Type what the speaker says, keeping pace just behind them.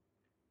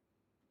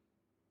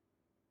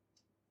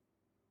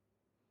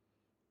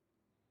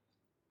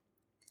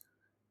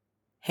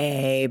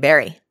Hey,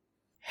 Barry.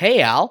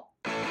 Hey, Al.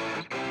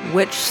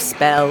 Which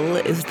spell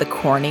is the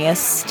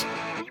corniest?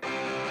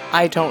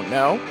 I don't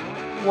know.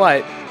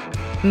 What?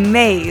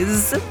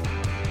 Maze.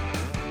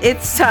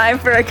 It's time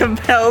for a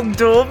compelled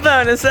duel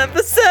bonus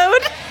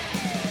episode.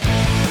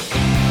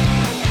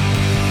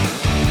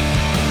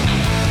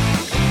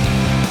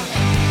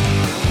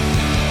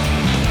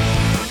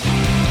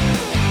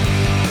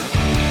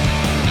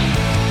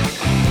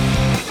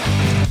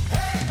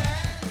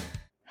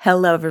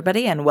 Hello,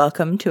 everybody, and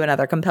welcome to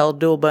another compelled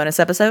duel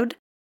bonus episode.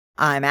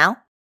 I'm Al.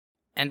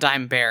 And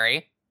I'm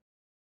Barry.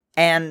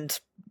 And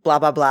blah,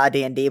 blah, blah,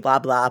 D&D, blah,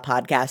 blah,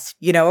 podcast.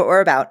 You know what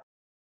we're about.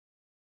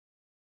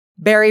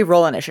 Barry,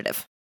 roll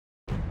initiative.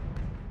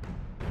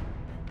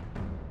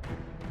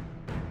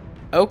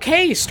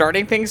 Okay,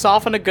 starting things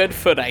off on a good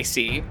foot, I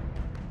see.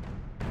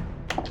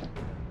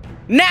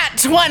 Nat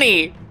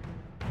 20!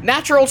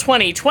 Natural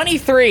 20,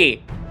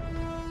 23!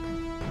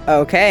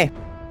 Okay.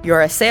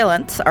 Your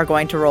assailants are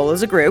going to roll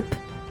as a group.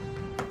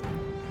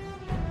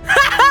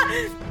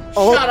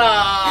 Shut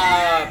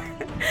up!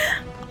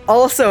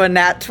 Also a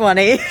nat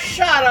 20.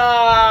 Shut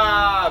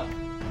up!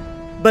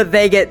 But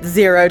they get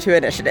 0 to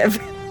initiative.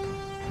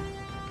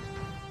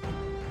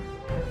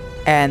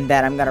 And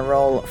then I'm going to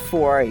roll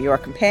for your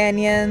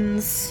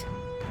companions.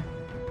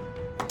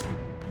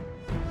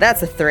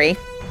 That's a 3.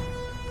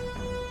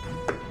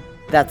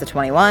 That's a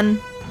 21.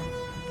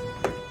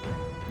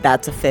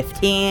 That's a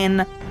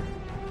 15.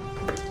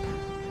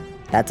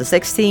 That's a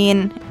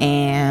 16.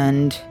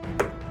 And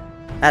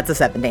that's a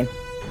 17.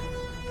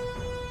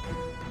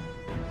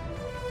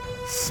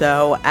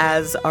 So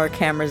as our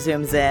camera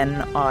zooms in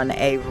on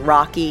a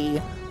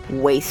rocky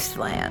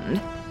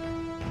wasteland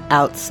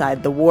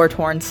outside the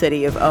war-torn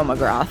city of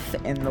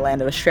Omagroth in the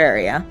land of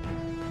Australia,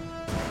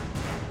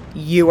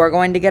 you are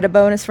going to get a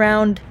bonus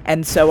round,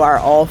 and so are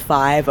all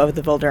 5 of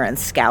the Volduran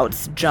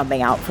scouts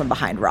jumping out from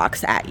behind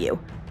rocks at you.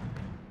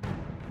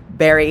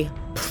 Barry,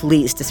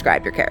 please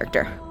describe your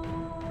character.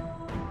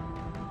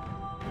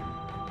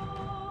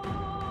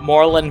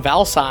 Morlin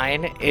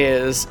Valsine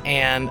is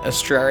an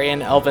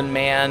Australian elven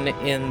man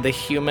in the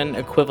human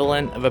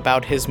equivalent of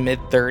about his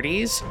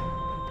mid-30s.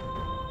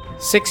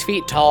 6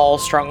 feet tall,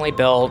 strongly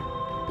built,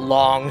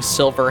 long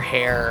silver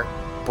hair,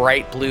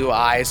 bright blue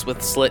eyes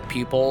with slit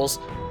pupils,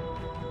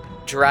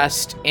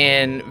 dressed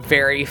in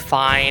very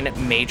fine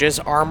mage's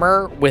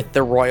armor with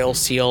the royal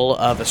seal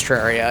of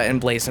Australia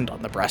emblazoned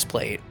on the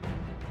breastplate.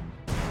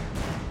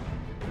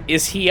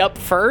 Is he up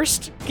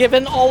first,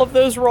 given all of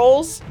those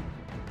rolls?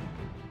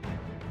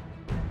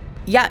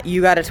 Yeah,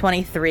 you got a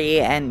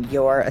 23, and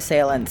your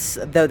assailants,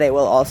 though they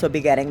will also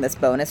be getting this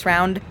bonus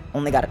round,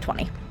 only got a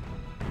 20.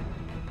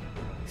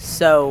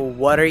 So,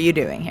 what are you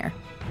doing here?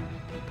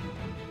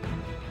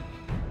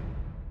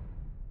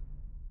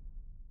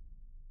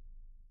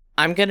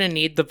 I'm gonna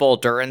need the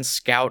Volduran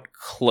scout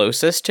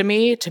closest to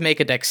me to make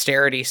a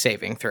dexterity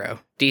saving throw.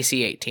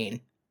 DC 18.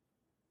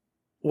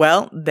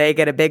 Well, they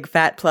get a big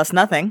fat plus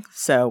nothing,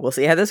 so we'll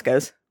see how this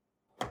goes.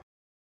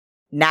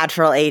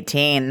 Natural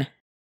 18.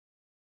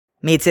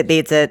 Meets it,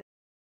 beats it.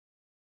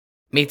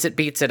 Meets it,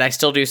 beats it. I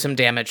still do some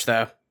damage,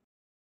 though.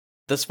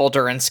 This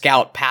Volduran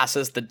scout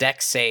passes the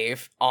dex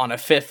save on a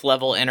 5th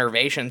level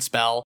innervation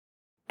spell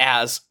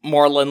as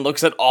Morlin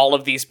looks at all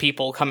of these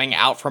people coming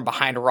out from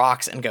behind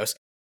rocks and goes,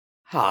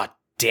 "Ah,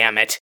 damn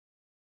it."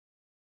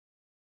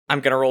 I'm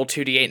gonna roll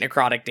 2d8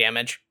 necrotic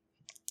damage.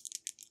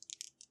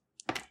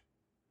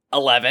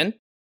 11.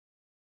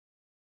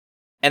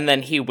 And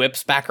then he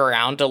whips back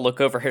around to look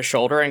over his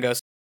shoulder and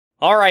goes,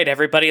 "All right,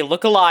 everybody,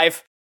 look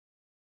alive."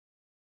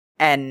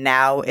 And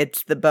now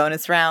it's the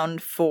bonus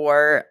round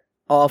for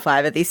all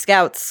 5 of these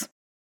scouts.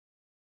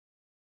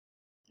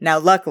 Now,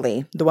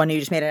 luckily, the one you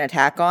just made an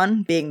attack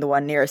on, being the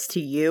one nearest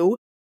to you,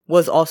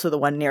 was also the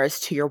one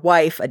nearest to your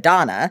wife,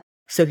 Adana,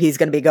 so he's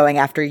going to be going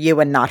after you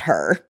and not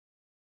her.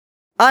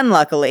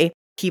 Unluckily,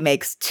 he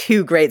makes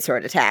 2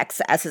 greatsword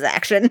attacks as his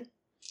action.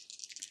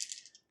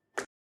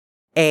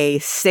 A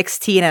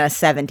 16 and a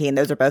 17,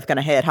 those are both going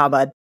to hit, huh,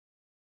 bud?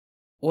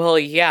 Well,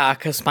 yeah,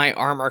 because my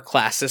armor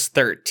class is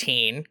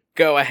 13.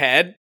 Go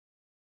ahead.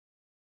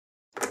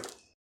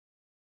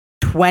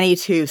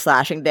 22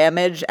 slashing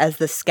damage as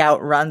the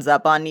scout runs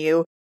up on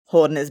you,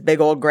 holding his big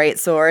old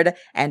greatsword,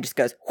 and just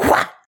goes,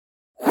 whah!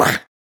 Whah!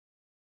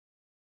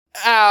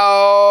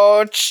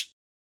 Ouch!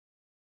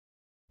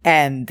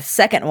 And the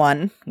second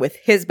one, with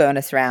his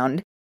bonus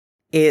round,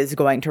 is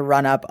going to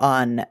run up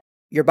on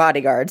your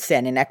bodyguard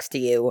standing next to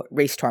you,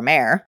 Rhys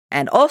Tormare,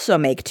 and also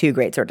make 2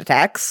 greatsword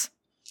attacks.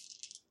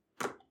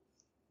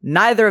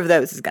 Neither of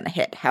those is going to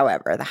hit,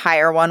 however. The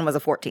higher one was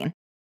a 14.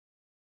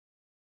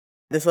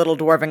 This little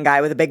dwarven guy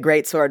with a big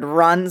greatsword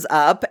runs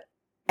up,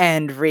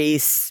 and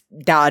Rhys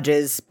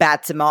dodges,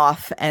 bats him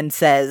off, and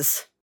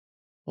says,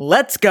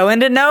 "Let's go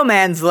into no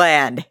man's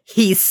land,"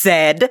 he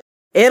said.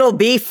 "It'll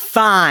be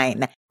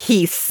fine,"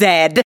 he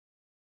said.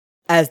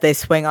 As they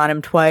swing on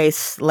him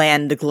twice,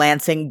 land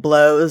glancing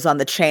blows on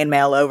the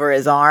chainmail over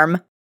his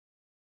arm.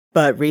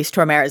 But Rhys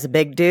Tormare is a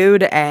big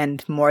dude,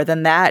 and more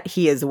than that,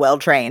 he is well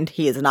trained.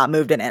 He has not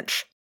moved an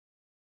inch.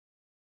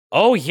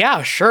 Oh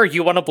yeah, sure,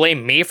 you want to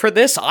blame me for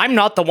this? I'm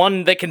not the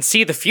one that can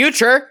see the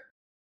future.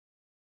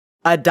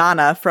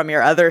 Adana, from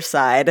your other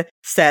side,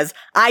 says,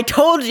 I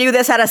told you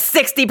this had a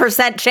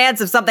 60% chance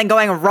of something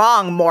going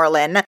wrong,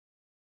 Morlin.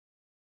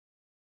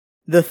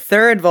 The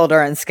third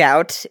Volduran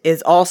scout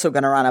is also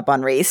going to run up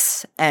on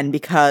Reese, and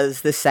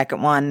because the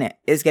second one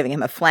is giving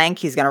him a flank,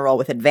 he's going to roll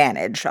with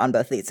advantage on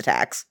both these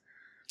attacks.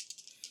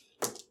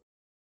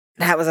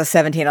 That was a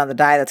 17 on the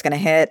die that's going to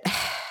hit,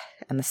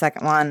 and the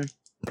second one,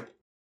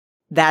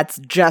 that's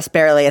just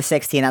barely a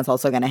 16, that's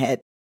also going to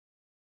hit.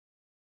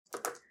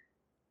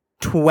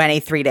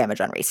 23 damage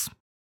on Reese.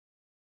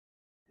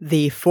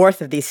 The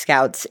fourth of these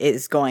scouts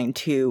is going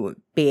to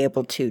be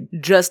able to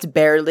just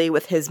barely,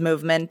 with his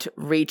movement,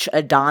 reach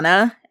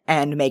Adana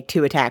and make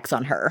 2 attacks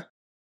on her.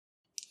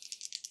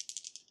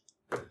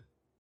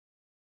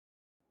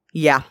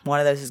 Yeah, one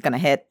of those is going to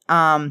hit.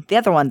 The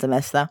other one's a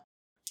miss, though.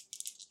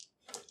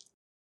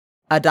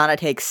 Adana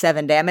takes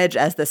 7 damage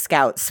as the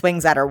scout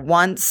swings at her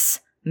once,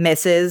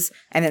 misses,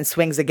 and then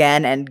swings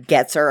again and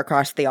gets her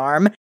across the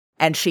arm.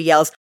 And she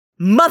yells,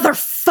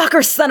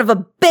 Motherfucker, son of a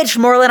bitch,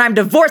 Morlin, I'm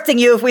divorcing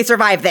you if we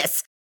survive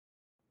this!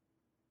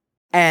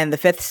 And the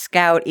fifth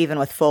scout, even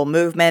with full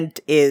movement,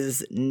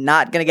 is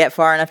not going to get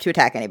far enough to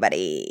attack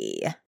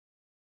anybody.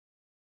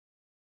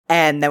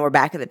 And then we're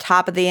back at the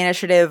top of the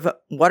initiative.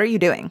 What are you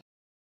doing?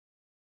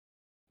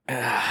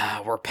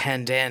 We're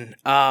penned in.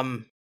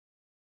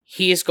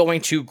 He is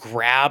going to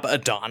grab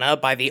Adana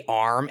by the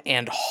arm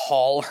and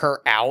haul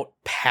her out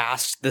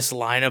past this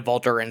line of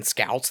Volduran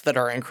scouts that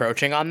are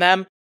encroaching on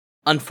them.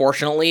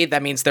 Unfortunately,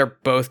 that means they're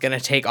both going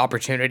to take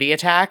opportunity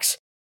attacks,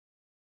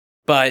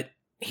 but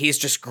he's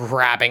just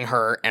grabbing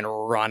her and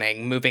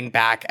running, moving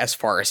back as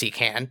far as he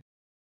can.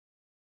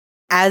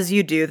 As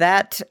you do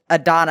that,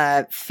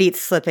 Adana, feet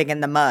slipping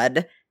in the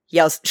mud,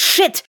 yells,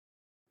 shit!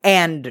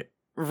 And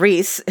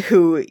Reese,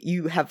 who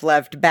you have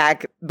left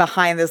back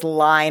behind this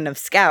line of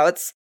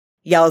scouts,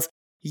 yells,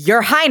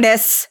 Your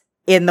Highness!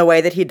 In the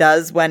way that he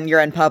does when you're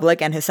in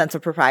public and his sense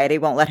of propriety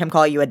won't let him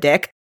call you a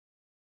dick.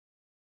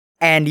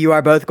 And you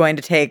are both going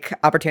to take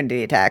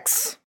opportunity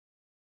attacks.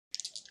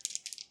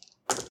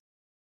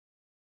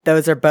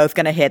 Those are both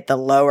going to hit. The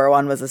lower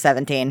one was a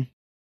 17.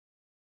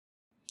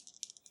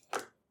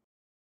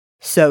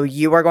 So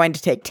you are going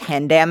to take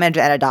 10 damage,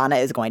 and Adana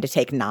is going to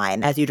take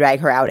 9 as you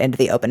drag her out into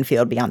the open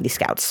field beyond the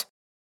scouts.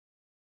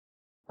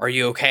 Are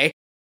you okay?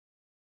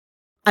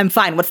 I'm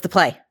fine. What's the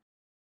play?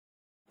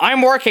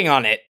 I'm working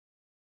on it.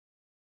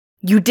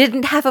 You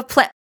didn't have a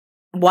plan.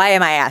 Why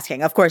am I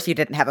asking? Of course you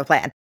didn't have a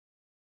plan.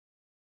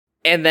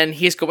 And then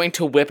he's going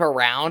to whip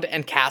around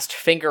and cast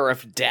Finger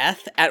of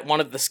Death at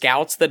one of the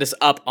scouts that is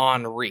up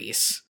on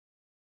Reese.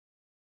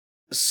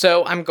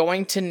 So I'm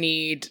going to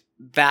need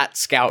that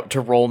scout to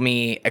roll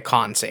me a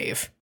con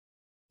save.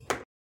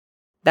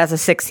 That's a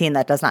 16.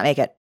 That does not make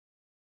it.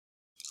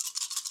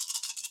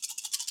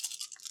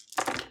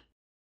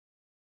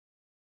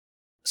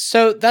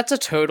 So that's a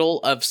total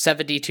of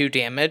 72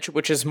 damage,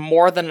 which is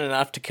more than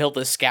enough to kill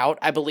this scout,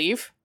 I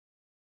believe.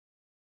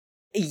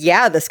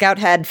 Yeah, the scout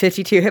had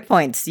 52 hit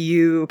points.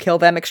 You kill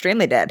them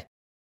extremely dead.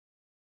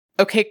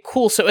 Okay,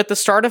 cool. So at the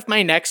start of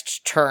my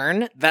next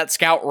turn, that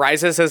scout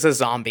rises as a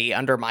zombie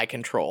under my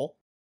control.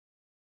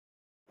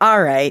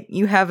 Alright,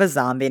 you have a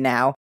zombie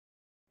now.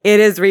 It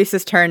is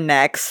Reese's turn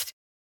next.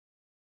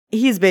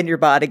 He's been your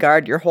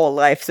bodyguard your whole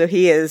life, so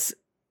he is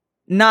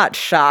not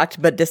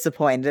shocked, but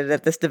disappointed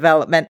at this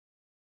development.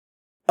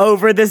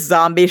 Over this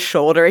zombie's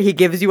shoulder, he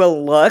gives you a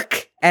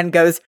look and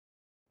goes,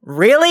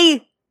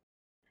 Really?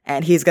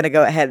 And he's going to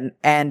go ahead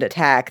and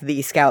attack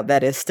the scout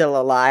that is still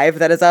alive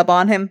that is up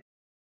on him.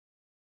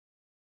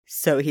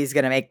 So he's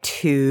going to make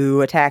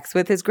 2 attacks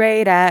with his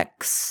great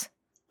axe.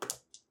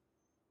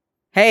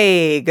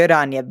 Hey, good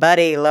on you,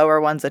 buddy.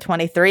 Lower one's a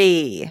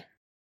 23.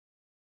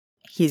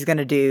 He's going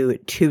to do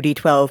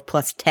 2d12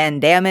 plus 10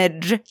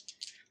 damage.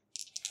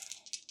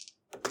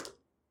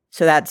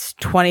 So that's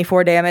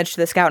 24 damage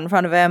to the scout in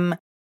front of him.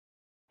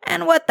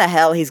 And what the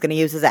hell, he's going to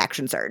use his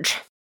action surge,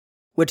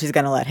 which is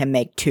going to let him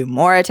make 2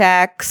 more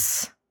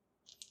attacks.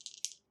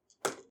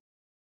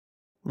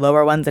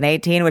 Lower one's an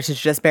 18, which is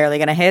just barely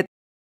going to hit.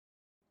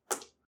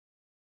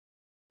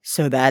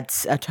 So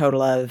that's a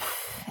total of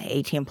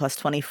 18 plus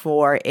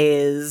 24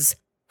 is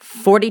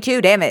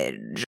 42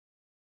 damage.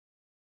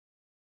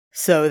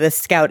 So the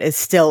scout is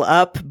still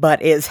up,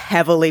 but is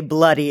heavily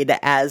bloodied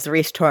as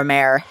Reese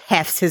Tormare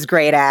hefts his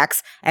great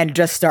axe and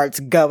just starts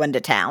going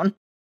to town.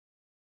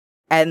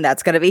 And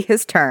that's going to be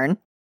his turn.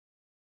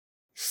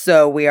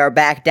 So we are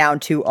back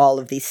down to all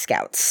of these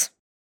scouts.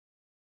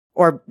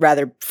 Or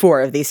rather,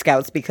 4 of these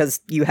scouts,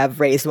 because you have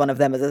raised one of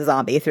them as a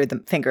zombie through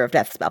the Finger of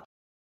Death spell.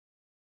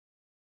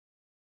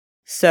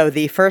 So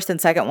the first and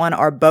second one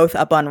are both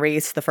up on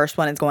Reese. The first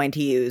one is going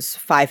to use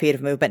 5 feet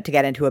of movement to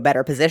get into a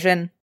better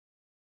position.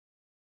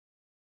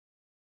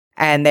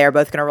 And they are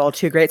both going to roll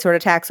 2 greatsword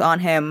attacks on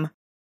him,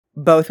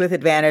 both with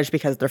advantage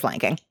because they're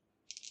flanking.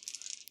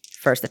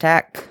 First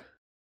attack.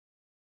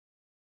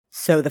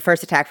 So the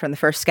first attack from the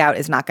first scout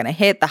is not going to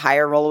hit. The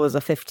higher roll was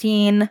a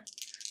 15.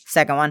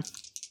 Second one.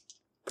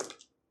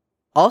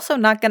 Also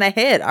not gonna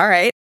hit. All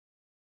right.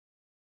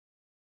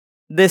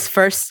 This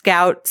first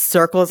scout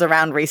circles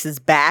around Reese's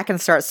back and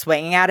starts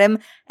swinging at him,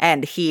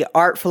 and he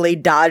artfully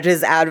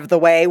dodges out of the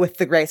way with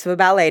the grace of a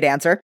ballet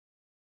dancer.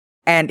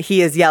 And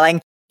he is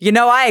yelling, "You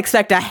know, I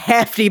expect a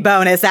hefty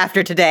bonus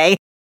after today."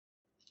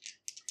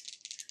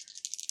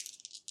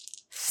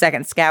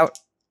 Second scout.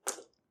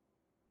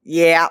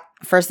 Yeah,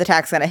 first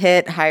attack's gonna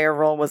hit. Higher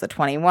roll was a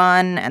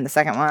 21, and the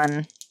second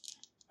one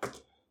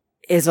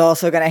is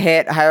also gonna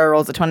hit. Higher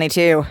roll's a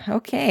 22.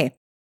 Okay.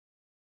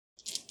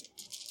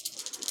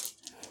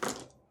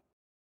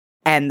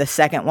 And the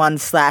second one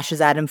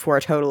slashes at him for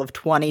a total of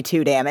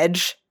 22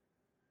 damage.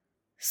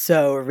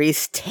 So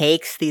Reese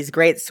takes these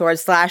great sword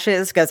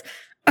slashes, goes,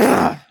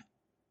 and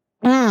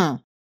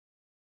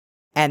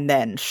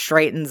then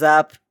straightens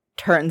up,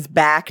 turns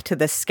back to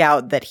the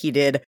scout that he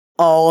did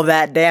all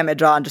that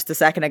damage on just a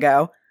second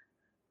ago,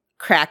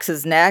 cracks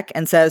his neck,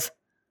 and says,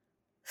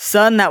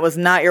 "Son, that was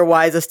not your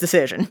wisest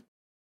decision."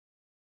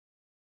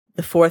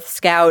 The fourth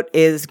scout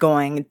is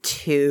going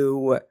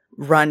to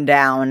run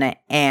down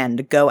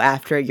and go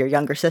after your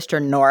younger sister,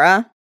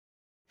 Nora.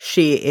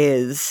 She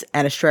is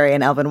an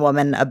Astrarian elven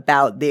woman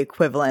about the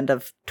equivalent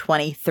of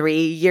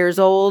 23 years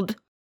old,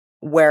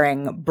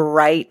 wearing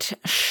bright,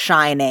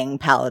 shining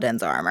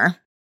paladin's armor.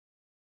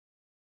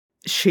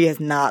 She has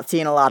not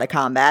seen a lot of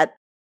combat.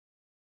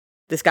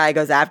 This guy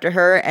goes after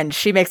her, and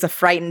she makes a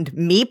frightened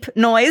meep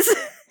noise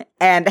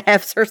and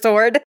hefts her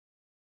sword.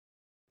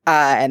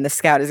 And the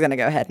scout is going to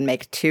go ahead and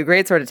make 2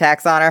 greatsword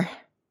attacks on her.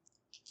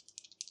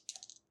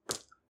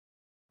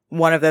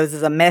 One of those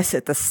is a miss,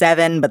 it's a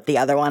 7, but the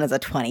other one is a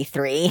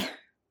 23,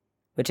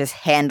 which is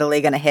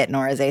handily going to hit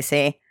Nora's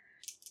AC.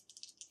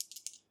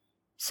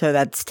 So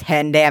that's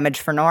 10 damage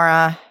for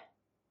Nora.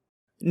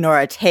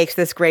 Nora takes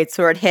this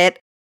greatsword hit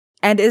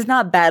and is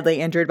not badly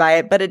injured by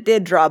it, but it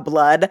did draw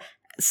blood.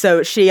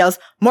 So she yells,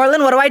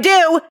 "Morlin, what do I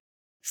do?"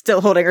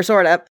 Still holding her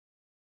sword up.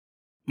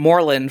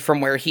 Morlin, from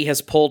where he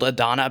has pulled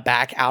Adana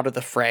back out of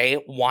the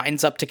fray,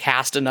 winds up to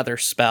cast another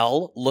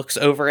spell, looks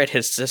over at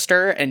his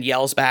sister, and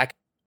yells back,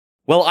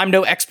 "Well, I'm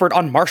no expert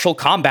on martial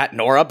combat,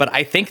 Nora, but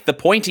I think the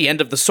pointy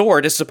end of the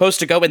sword is supposed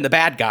to go in the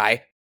bad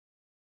guy."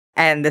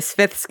 And this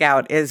fifth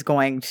scout is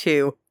going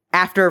to,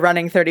 after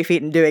running 30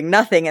 feet and doing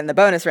nothing in the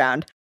bonus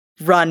round,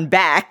 run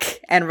back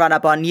and run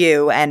up on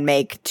you and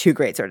make 2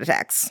 greatsword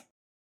attacks.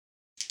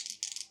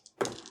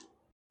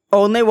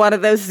 Only one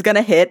of those is going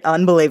to hit,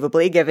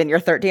 unbelievably, given your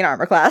 13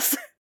 armor class.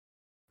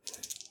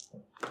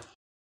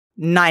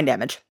 9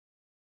 damage.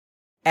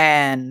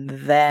 And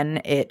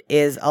then it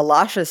is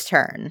Alasha's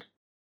turn.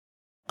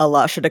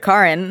 Alasha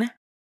Dakarin,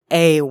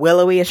 a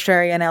willowy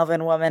Astrarian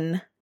elven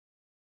woman,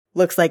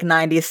 looks like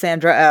 90s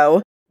Sandra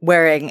Oh,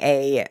 wearing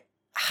a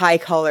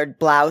high-collared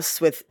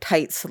blouse with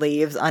tight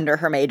sleeves under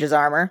her mage's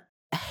armor,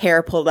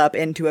 hair pulled up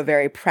into a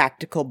very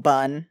practical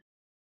bun,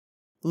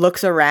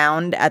 looks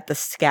around at the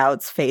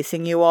scouts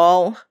facing you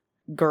all,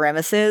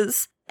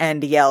 grimaces,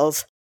 and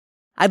yells,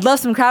 "I'd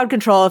love some crowd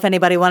control if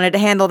anybody wanted to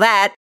handle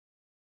that."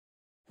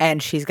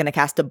 And she's going to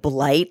cast a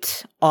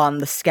blight on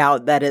the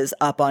scout that is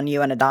up on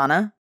you and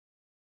Adana.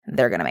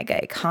 They're going to make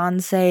a con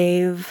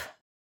save.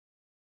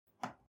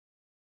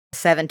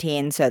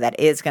 17, so that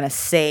is going to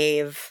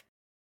save.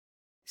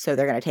 So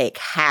they're going to take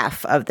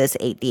half of this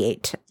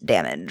 8d8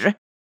 damage.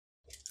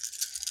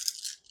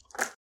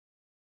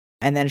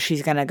 And then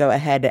she's going to go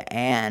ahead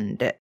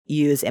and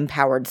use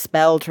Empowered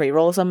Spell to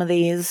reroll some of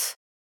these.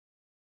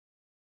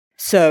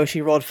 So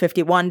she rolled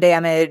 51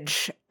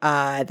 damage.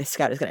 The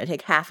scout is going to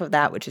take half of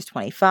that, which is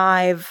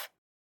 25.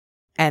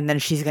 And then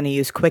she's going to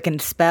use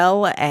Quickened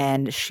Spell,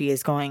 and she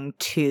is going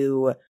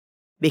to,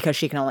 because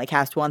she can only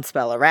cast one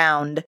spell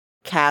around,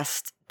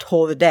 cast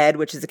Toll the Dead,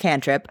 which is a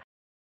cantrip,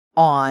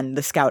 on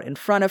the scout in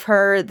front of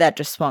her that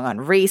just swung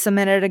on Reese a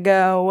minute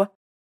ago.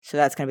 So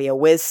that's going to be a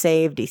whiz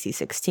save, DC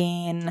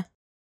 16.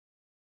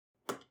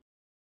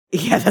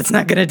 Yeah, that's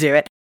not going to do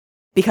it.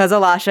 Because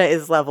Alasha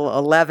is level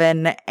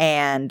 11,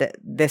 and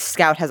this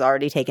scout has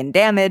already taken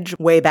damage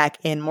way back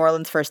in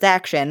Morland's first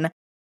action,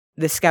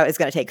 the scout is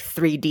going to take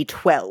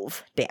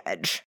 3d12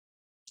 damage.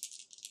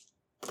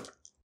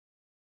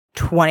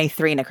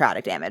 23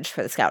 necrotic damage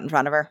for the scout in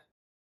front of her.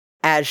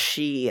 As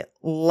she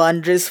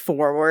lunges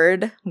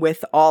forward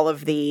with all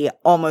of the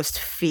almost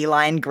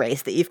feline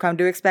grace that you've come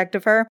to expect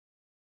of her,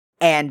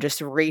 and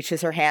just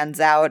reaches her hands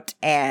out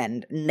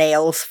and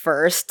nails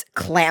first,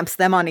 clamps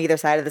them on either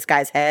side of this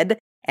guy's head,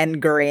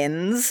 and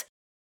grins.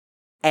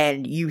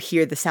 And you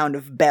hear the sound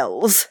of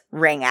bells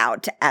ring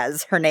out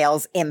as her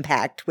nails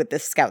impact with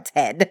this scout's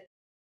head.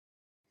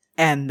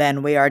 And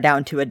then we are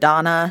down to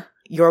Adana,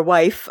 your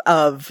wife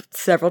of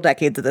several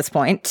decades at this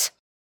point.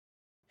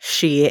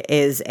 She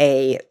is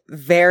a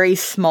very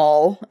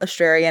small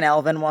Astrarian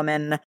elven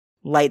woman,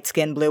 light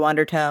skin, blue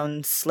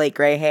undertones, slate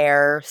gray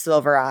hair,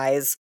 silver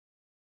eyes.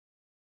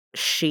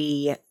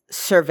 She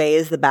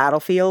surveys the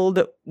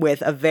battlefield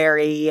with a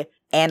very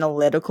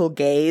analytical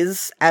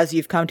gaze, as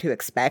you've come to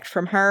expect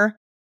from her,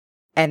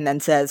 and then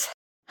says,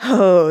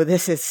 "Oh,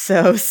 this is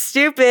so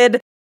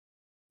stupid.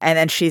 And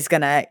then she's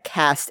going to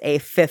cast a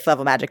 5th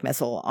level magic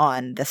missile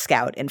on the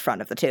scout in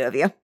front of the two of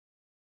you.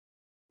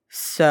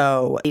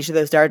 So each of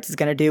those darts is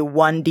going to do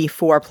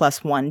 1d4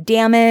 plus 1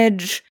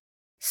 damage.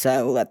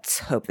 So let's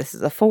hope this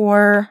is a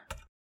 4.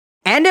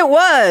 And it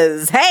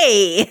was!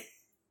 Hey!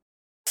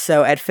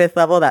 So at 5th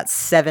level, that's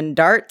 7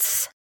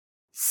 darts.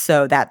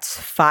 So that's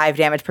 5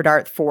 damage per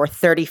dart for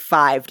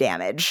 35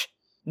 damage,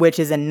 which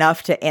is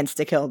enough to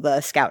insta-kill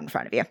the scout in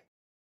front of you.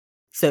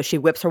 So she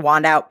whips her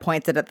wand out,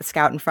 points it at the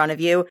scout in front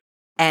of you,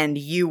 and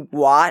you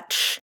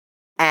watch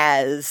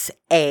as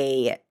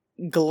a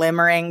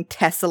glimmering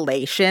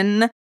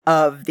tessellation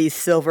of these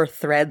silver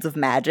threads of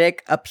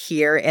magic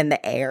appear in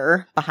the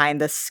air behind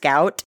the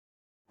scout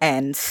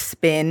and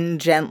spin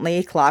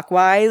gently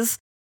clockwise,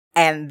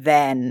 and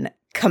then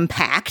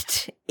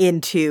compact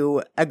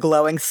into a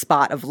glowing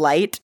spot of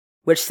light,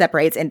 which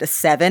separates into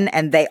 7,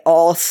 and they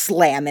all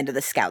slam into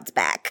the scout's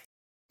back.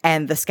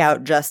 And the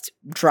scout just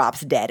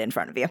drops dead in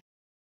front of you.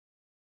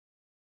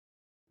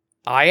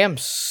 I am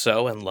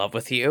so in love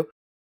with you.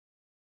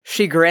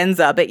 She grins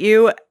up at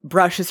you,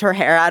 brushes her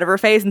hair out of her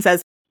face, and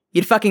says,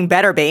 "You'd fucking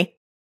better be."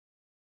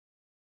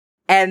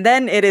 And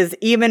then it is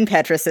Eamon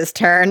Petrus's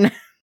turn.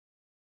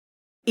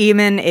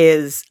 Eamon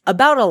is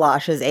about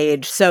Alash's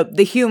age, so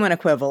the human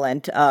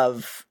equivalent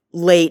of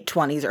late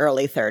 20s,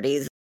 early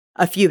 30s,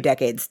 a few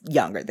decades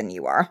younger than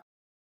you are.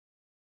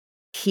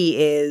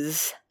 He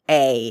is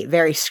a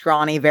very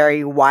scrawny,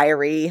 very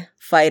wiry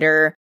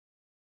fighter.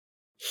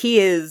 He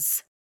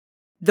is,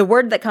 the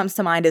word that comes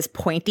to mind is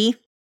pointy,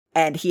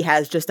 and he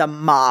has just a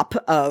mop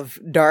of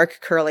dark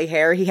curly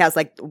hair. He has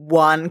like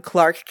one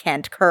Clark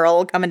Kent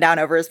curl coming down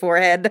over his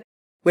forehead,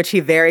 which he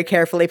very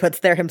carefully puts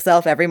there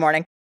himself every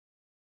morning.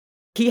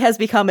 He has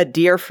become a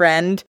dear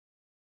friend.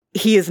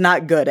 He is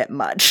not good at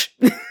much.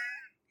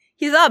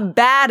 He's not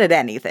bad at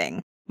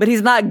anything, but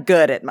he's not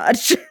good at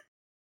much.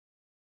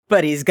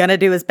 But he's gonna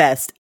do his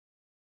best.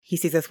 He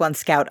sees this one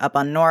scout up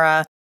on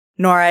Nora.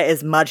 Nora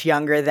is much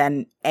younger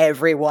than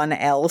everyone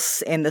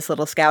else in this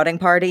little scouting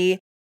party.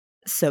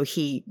 So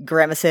he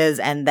grimaces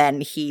and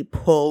then he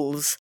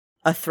pulls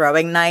a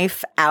throwing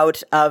knife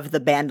out of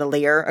the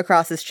bandolier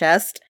across his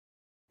chest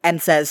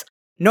and says,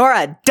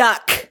 "Nora,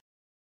 duck!"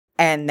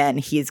 And then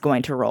he's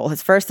going to roll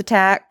his first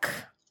attack.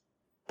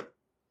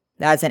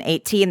 That's an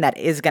 18. That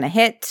is going to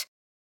hit.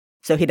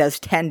 So he does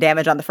 10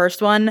 damage on the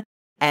first one.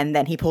 And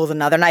then he pulls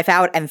another knife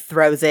out and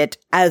throws it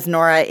as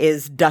Nora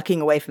is ducking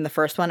away from the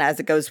first one as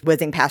it goes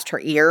whizzing past her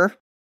ear.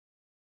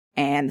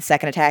 And the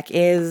second attack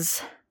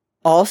is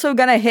also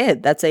going to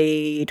hit. That's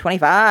a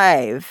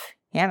 25.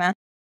 Yeah, man.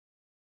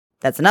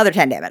 That's another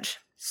 10 damage.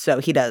 So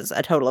he does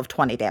a total of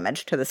 20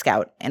 damage to the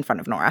scout in front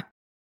of Nora.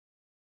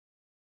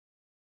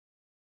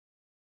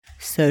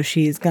 So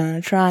she's gonna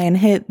try and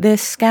hit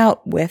this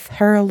scout with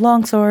her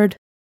longsword.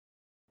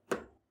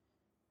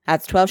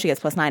 That's 12. She gets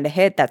plus 9 to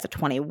hit. That's a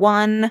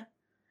 21.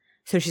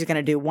 So she's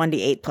gonna do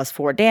 1d8 plus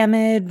 4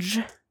 damage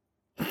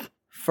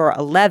for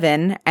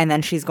 11. And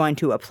then she's going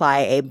to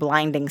apply a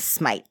blinding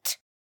smite.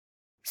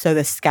 So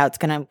the scout's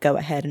gonna go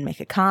ahead and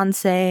make a con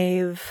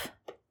save.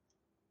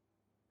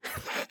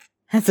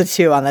 That's a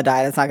 2 on the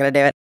die. That's not gonna do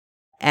it.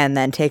 And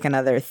then take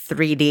another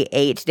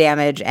 3d8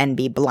 damage and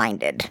be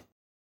blinded.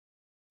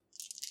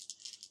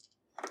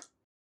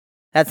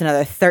 That's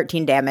another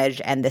 13 damage,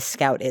 and the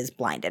scout is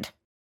blinded.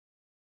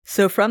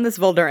 So from this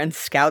Volduran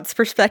scout's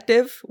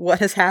perspective, what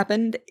has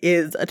happened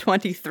is a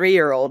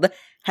 23-year-old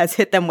has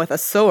hit them with a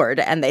sword,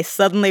 and they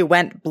suddenly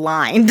went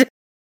blind.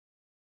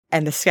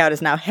 And the scout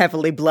is now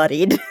heavily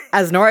bloodied,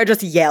 as Nora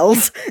just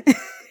yells.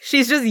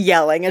 She's just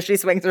yelling as she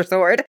swings her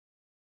sword.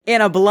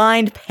 In a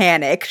blind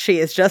panic, she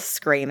is just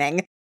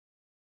screaming.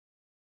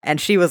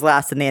 And she was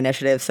last in the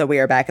initiative, so we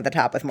are back at the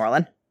top with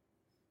Morlin.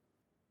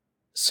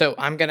 So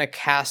I'm going to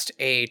cast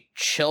a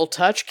Chill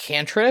Touch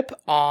cantrip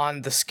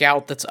on the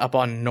scout that's up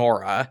on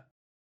Nora.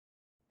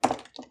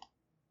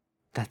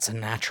 That's a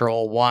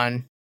natural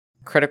 1.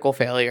 Critical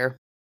failure.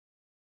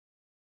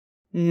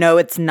 No,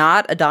 it's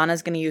not.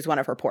 Adana's going to use one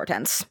of her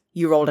portents.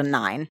 You rolled a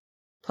 9,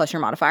 plus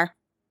your modifier.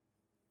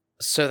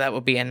 So that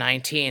would be a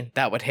 19.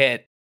 That would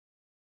hit.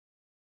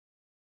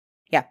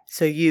 Yeah,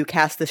 so you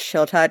cast this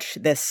Chill Touch.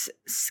 This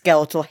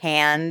skeletal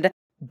hand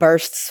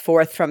bursts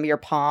forth from your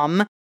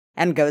palm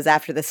and goes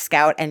after the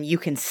scout, and you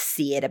can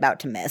see it about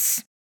to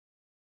miss.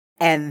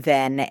 And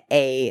then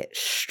a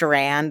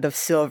strand of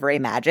silvery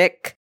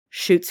magic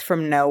shoots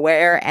from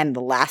nowhere and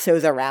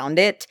lassos around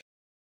it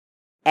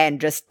and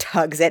just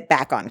tugs it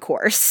back on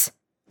course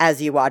as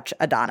you watch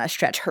Adana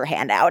stretch her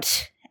hand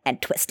out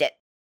and twist it.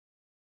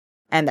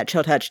 And that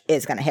Chill Touch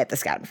is going to hit the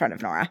scout in front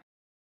of Nora.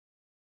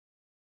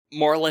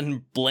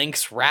 Morlin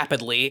blinks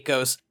rapidly,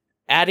 goes,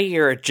 "Addie,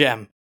 you're a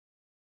gem."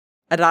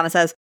 Adana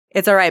says,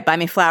 "It's all right, buy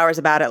me flowers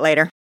about it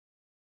later."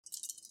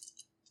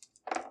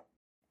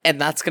 And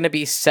that's going to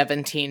be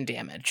 17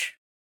 damage.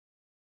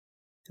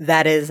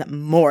 That is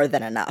more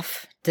than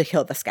enough to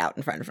kill the scout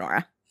in front of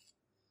Nora.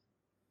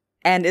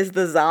 And is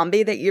the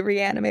zombie that you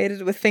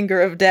reanimated with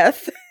Finger of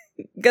Death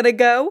gonna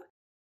go?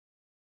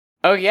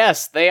 Oh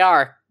yes, they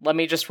are. Let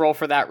me just roll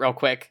for that real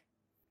quick.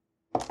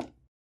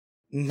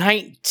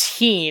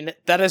 19.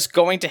 That is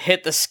going to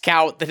hit the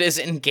scout that is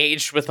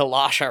engaged with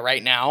Elisha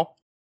right now.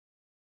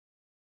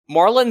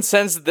 Morlun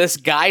sends this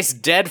guy's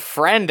dead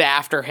friend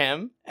after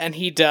him, and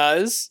he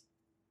does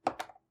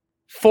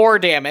 4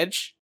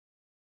 damage.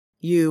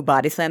 You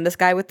body slam this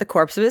guy with the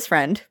corpse of his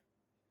friend.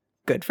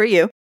 Good for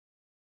you.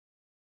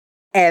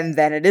 And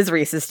then it is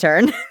Reese's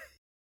turn.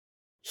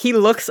 He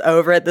looks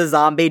over at the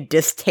zombie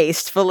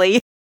distastefully,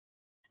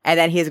 and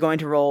then he's going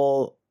to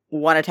roll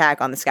 1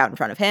 attack on the scout in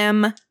front of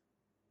him.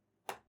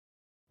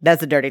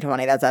 That's a dirty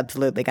 20. That's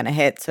absolutely going to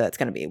hit, so it's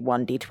going to be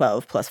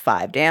 1d12 plus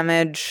 5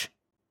 damage.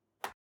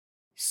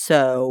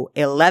 So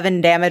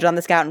 11 damage on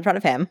the scout in front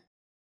of him,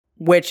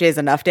 which is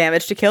enough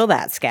damage to kill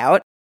that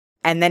scout.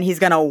 And then he's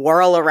going to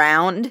whirl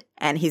around,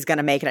 and he's going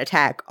to make an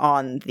attack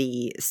on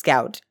the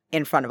scout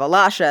in front of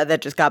Elisha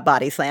that just got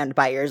body slammed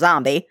by your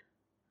zombie.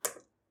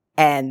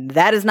 And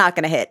that is not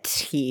going to hit.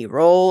 He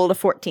rolled a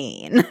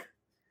 14.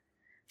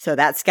 So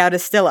that scout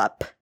is still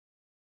up.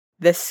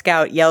 This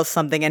scout yells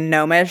something in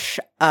Gnomish.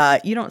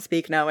 You don't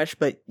speak Gnomish,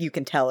 but you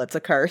can tell it's a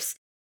curse.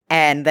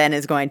 And then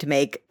is going to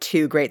make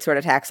 2 greatsword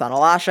attacks on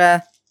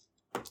Elisha.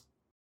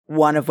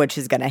 One of which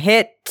is going to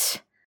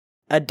hit.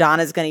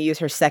 Adana's going to use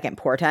her second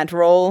portent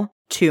roll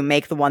to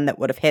make the one that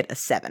would have hit a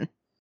 7.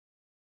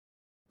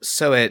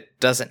 So it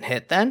doesn't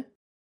hit then?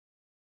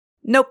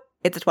 Nope,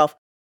 it's a 12.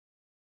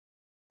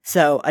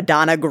 So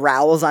Adana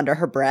growls under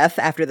her breath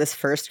after this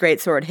first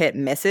greatsword hit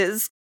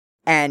misses,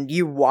 and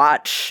you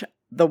watch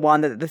the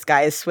one that this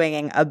guy is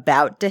swinging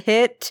about to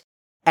hit,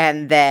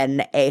 and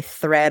then a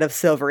thread of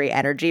silvery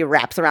energy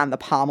wraps around the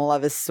pommel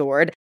of his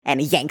sword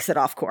and yanks it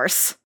off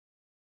course.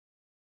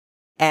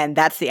 And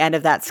that's the end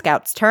of that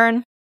scout's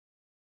turn.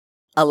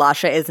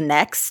 Elisha is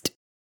next.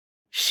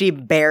 She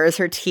bares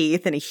her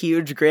teeth in a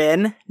huge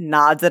grin,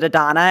 nods at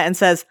Adana, and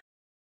says,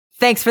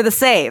 "Thanks for the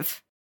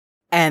save."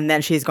 And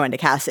then she's going to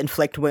cast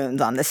Inflict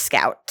Wounds on the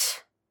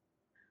scout.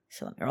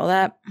 So let me roll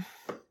that.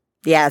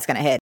 Yeah, it's going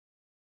to hit.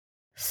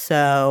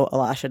 So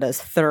Elisha does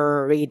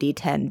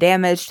 3d10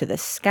 damage to the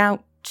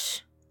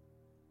scout.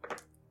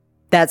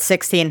 That's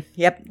 16.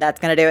 Yep, that's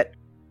going to do it.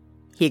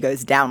 He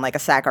goes down like a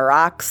sack of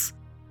rocks.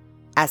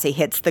 As he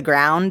hits the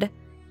ground,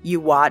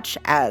 you watch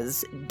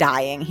as,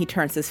 dying, he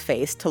turns his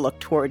face to look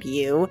toward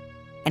you,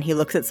 and he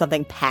looks at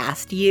something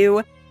past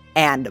you,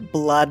 and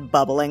blood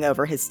bubbling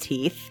over his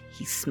teeth,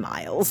 he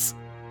smiles.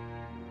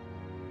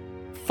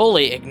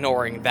 Fully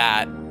ignoring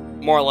that,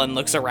 Morlun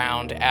looks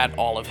around at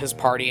all of his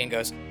party and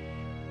goes,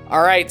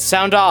 "All right,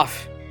 sound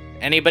off.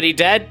 Anybody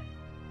dead?"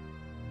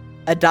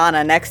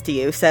 Adana next to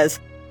you says,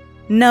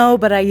 "No,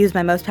 but I used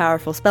my most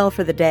powerful spell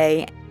for the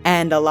day,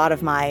 and a lot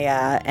of my,"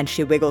 and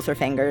she wiggles her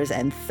fingers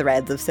and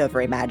threads of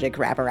silvery magic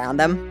wrap around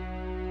them.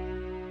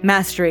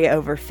 "Mastery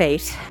over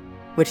fate,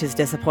 which is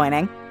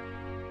disappointing."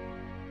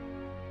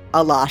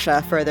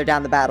 Elisha, further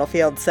down the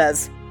battlefield,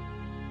 says,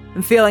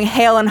 "I'm feeling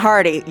hale and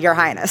hearty, Your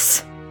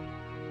Highness."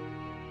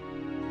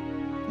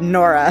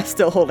 Nora,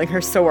 still holding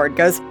her sword,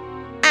 goes,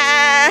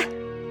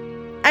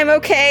 I'm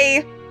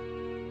okay.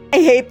 I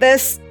hate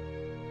this."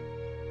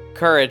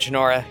 Courage,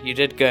 Nora. You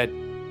did good.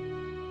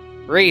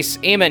 Reese,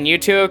 Eamon, you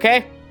two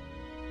okay?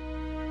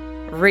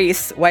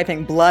 Reese,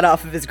 wiping blood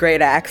off of his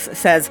great axe,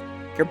 says,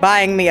 "You're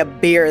buying me a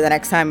beer the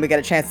next time we get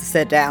a chance to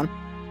sit down."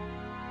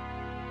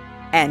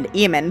 And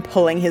Eamon,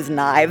 pulling his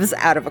knives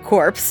out of a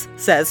corpse,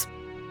 says,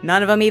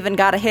 "None of them even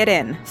got a hit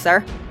in,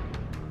 sir."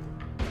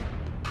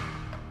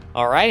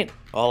 All right.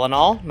 All in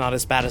all, not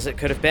as bad as it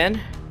could have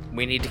been.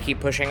 We need to keep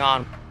pushing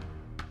on.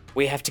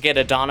 We have to get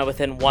Adana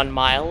within 1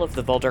 mile of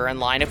the Volduran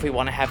line if we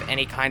want to have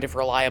any kind of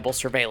reliable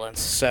surveillance,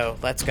 so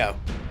let's go.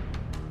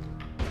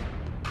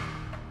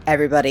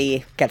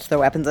 Everybody gets their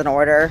weapons in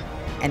order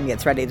and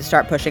gets ready to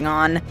start pushing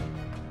on.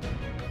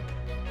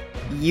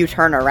 You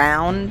turn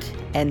around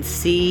and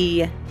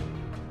see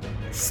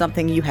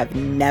something you have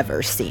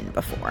never seen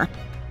before.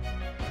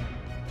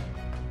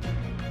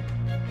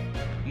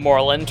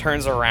 Morlun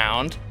turns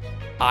around,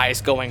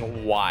 eyes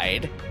going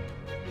wide,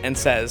 and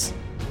says,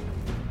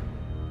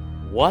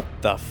 "What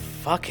the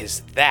fuck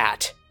is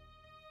that?"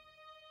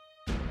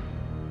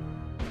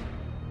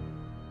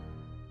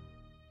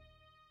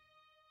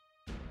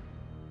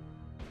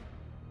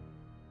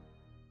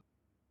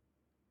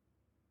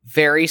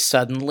 Very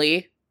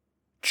suddenly,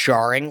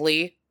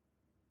 jarringly,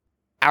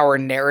 our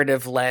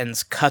narrative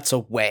lens cuts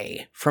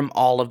away from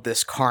all of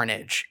this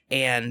carnage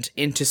and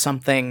into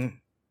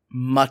something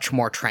much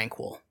more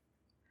tranquil.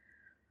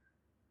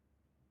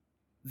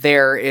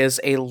 There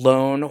is a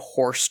lone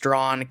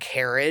horse-drawn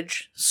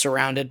carriage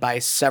surrounded by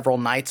several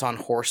knights on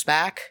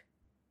horseback,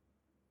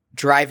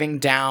 driving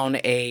down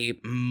a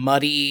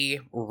muddy,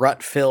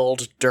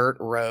 rut-filled dirt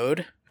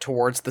road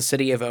towards the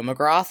city of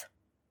Omegroth.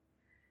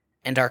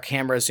 And our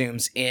camera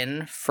zooms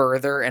in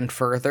further and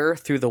further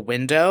through the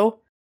window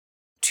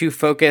to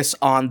focus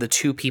on the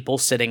 2 people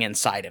sitting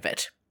inside of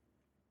it.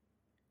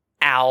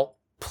 Al,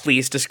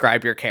 please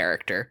describe your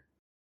character.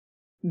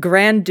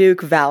 Grand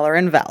Duke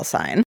Valoran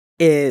Valsine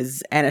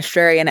is an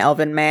Astrarian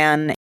elven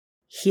man.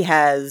 He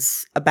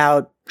has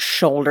about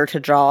shoulder to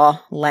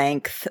jaw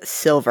length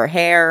silver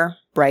hair,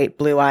 bright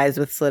blue eyes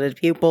with slitted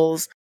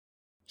pupils.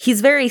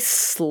 He's very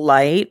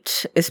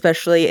slight,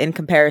 especially in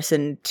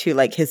comparison to,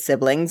 like, his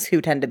siblings,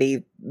 who tend to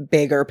be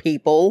bigger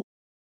people.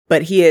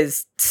 But he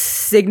is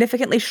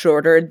significantly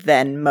shorter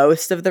than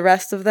most of the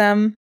rest of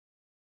them,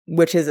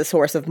 which is a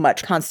source of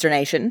much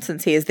consternation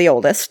since he is the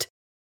oldest.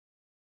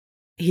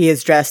 He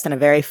is dressed in a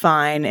very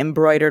fine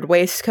embroidered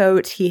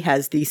waistcoat. He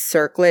has the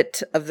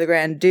circlet of the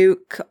Grand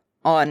Duke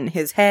on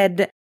his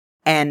head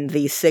and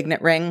the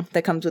signet ring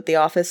that comes with the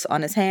office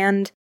on his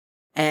hand.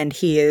 And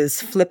he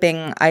is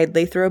flipping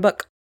idly through a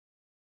book.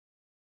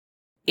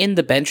 In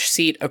the bench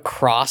seat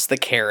across the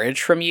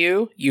carriage from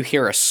you, you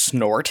hear a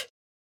snort.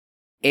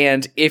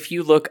 And if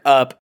you look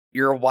up,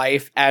 your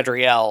wife,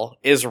 Adrielle,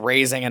 is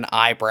raising an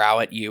eyebrow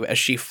at you as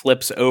she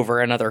flips over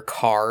another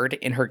card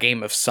in her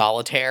game of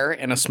solitaire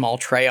in a small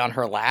tray on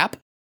her lap.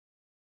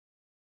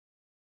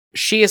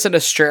 She is an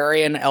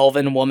Astrarian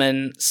elven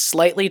woman,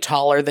 slightly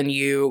taller than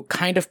you,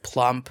 kind of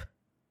plump,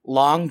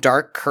 long,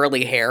 dark,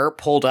 curly hair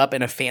pulled up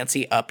in a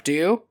fancy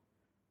updo,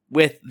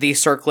 with the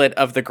circlet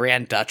of the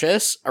Grand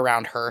Duchess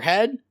around her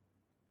head.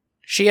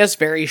 She has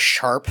very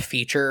sharp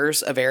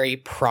features, a very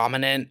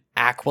prominent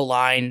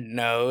aquiline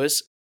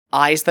nose,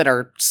 eyes that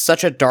are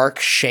such a dark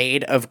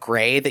shade of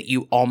gray that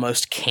you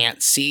almost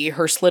can't see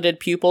her slitted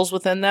pupils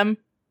within them.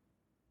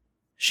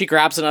 She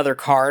grabs another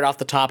card off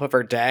the top of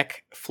her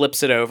deck,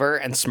 flips it over,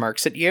 and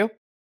smirks at you.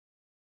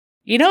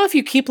 You know, if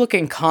you keep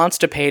looking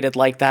constipated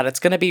like that, it's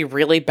going to be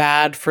really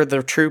bad for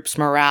the troops'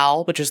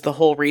 morale, which is the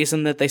whole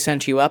reason that they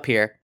sent you up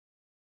here.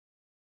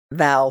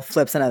 Val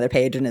flips another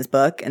page in his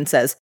book and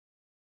says,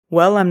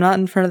 "Well, I'm not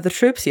in front of the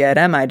troops yet,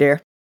 am I,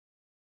 dear?"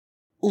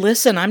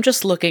 Listen, I'm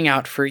just looking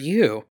out for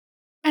you.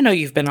 I know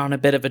you've been on a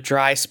bit of a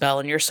dry spell,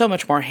 and you're so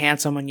much more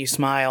handsome when you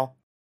smile.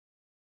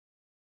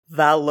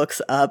 Val looks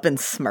up and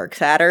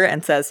smirks at her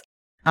and says,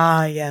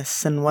 "Ah,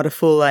 yes, and what a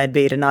fool I'd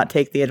be to not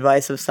take the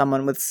advice of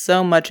someone with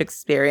so much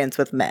experience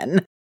with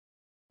men.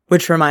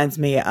 Which reminds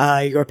me,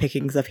 your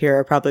pickings up here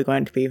are probably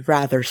going to be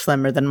rather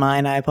slimmer than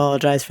mine. I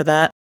apologize for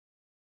that."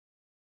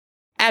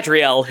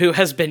 Adrielle, who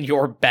has been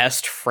your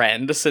best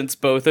friend since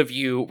both of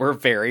you were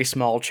very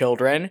small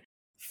children,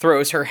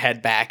 throws her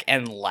head back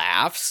and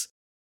laughs.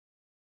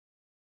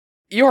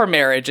 Your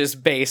marriage is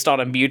based on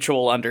a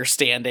mutual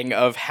understanding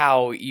of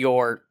how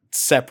your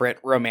separate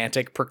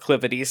romantic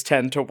proclivities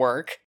tend to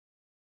work.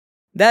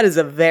 That is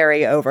a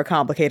very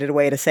overcomplicated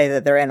way to say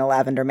that they're in a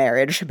lavender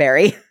marriage,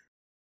 Barry.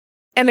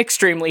 An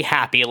extremely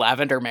happy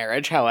lavender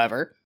marriage,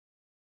 however.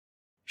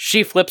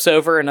 She flips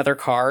over another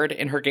card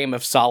in her game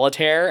of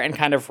solitaire and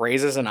kind of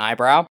raises an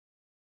eyebrow.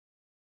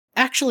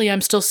 Actually,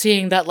 I'm still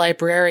seeing that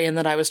librarian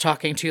that I was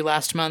talking to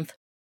last month.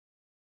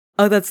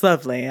 Oh, that's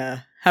lovely.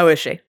 How is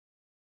she?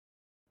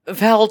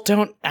 Val,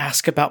 don't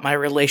ask about my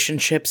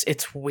relationships.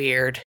 It's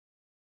weird.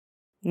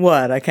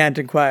 What, I can't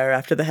inquire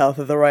after the health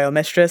of the royal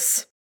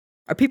mistress?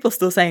 Are people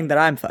still saying that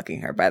I'm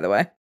fucking her, by the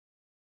way?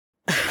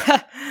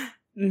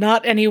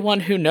 Not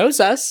anyone who knows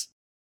us.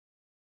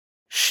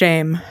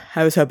 Shame.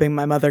 I was hoping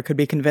my mother could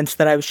be convinced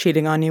that I was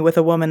cheating on you with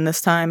a woman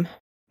this time.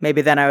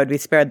 Maybe then I would be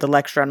spared the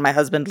lecture on my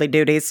husbandly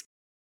duties.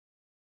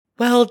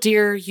 Well,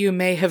 dear, you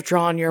may have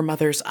drawn your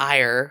mother's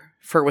ire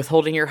for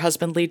withholding your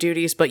husbandly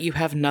duties, but you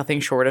have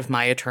nothing short of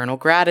my eternal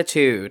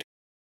gratitude.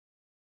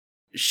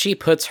 She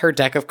puts her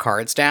deck of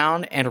cards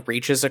down and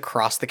reaches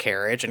across the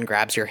carriage and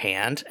grabs your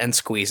hand and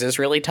squeezes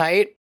really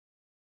tight.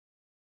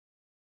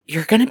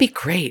 You're gonna be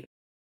great.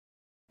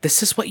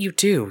 This is what you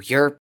do.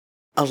 You're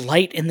a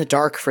light in the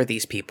dark for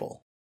these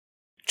people.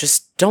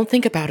 Just don't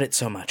think about it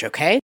so much,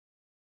 okay?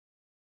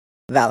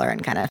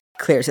 Valoran kind of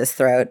clears his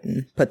throat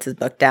and puts his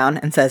book down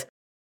and says,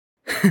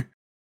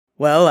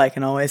 "Well, I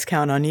can always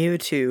count on you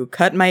to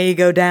cut my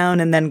ego down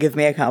and then give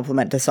me a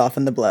compliment to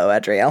soften the blow,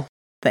 Adrielle.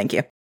 Thank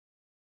you."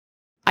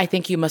 I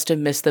think you must have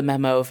missed the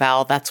memo,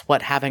 Val. That's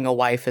what having a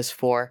wife is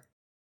for.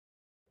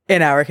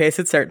 In our case,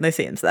 it certainly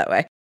seems that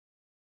way.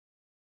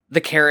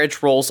 The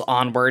carriage rolls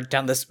onward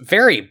down this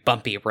very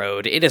bumpy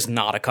road. It is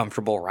not a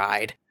comfortable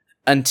ride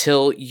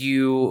until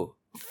you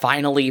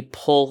finally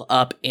pull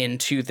up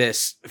into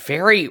this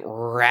very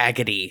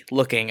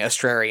raggedy-looking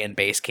Astrarian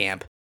base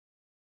camp.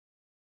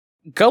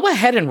 Go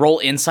ahead and roll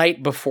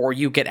insight before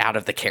you get out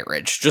of the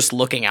carriage, just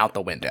looking out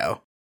the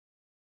window.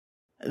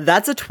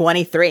 That's a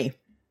 23.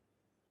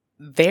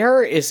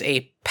 There is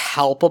a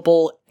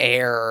palpable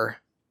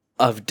air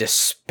of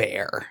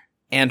despair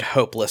and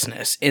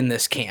hopelessness in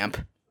this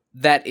camp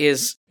that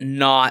is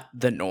not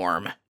the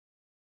norm.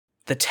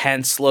 The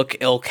tents look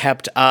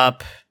ill-kept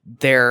up.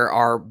 There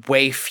are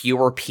way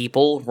fewer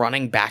people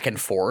running back and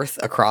forth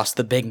across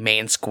the big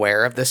main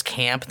square of this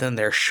camp than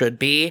there should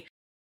be.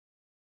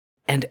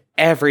 And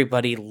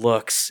everybody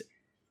looks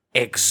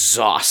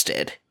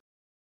exhausted.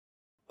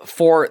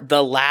 For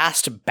the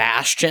last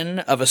bastion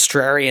of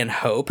Astrarian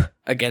hope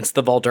against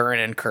the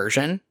Volduran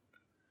incursion,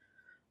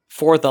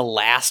 for the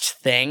last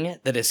thing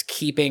that is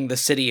keeping the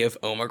city of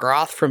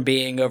Omegroth from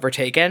being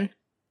overtaken,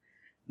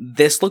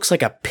 this looks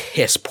like a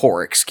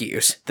piss-poor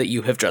excuse that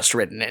you have just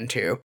ridden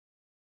into.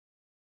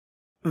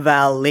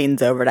 Val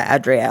leans over to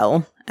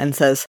Adrielle and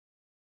says,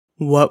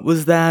 What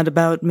was that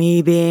about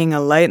me being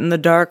a light in the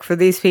dark for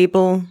these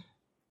people?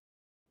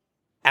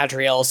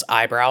 Adriel's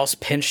eyebrows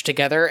pinch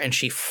together and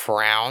she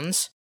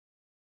frowns.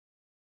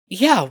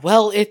 Yeah,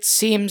 well, it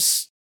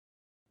seems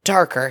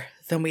darker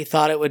than we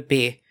thought it would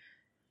be.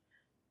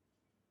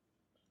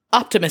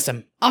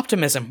 Optimism.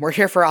 We're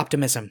here for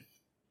optimism.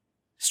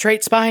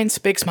 Straight spines,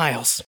 big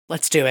smiles.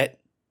 Let's do it.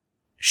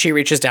 She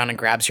reaches down and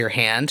grabs your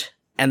hand,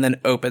 and then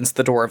opens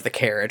the door of the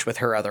carriage with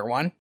her other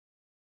one.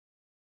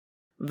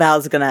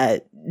 Val's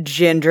gonna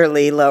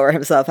gingerly lower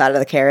himself out of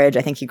the carriage.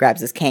 I think he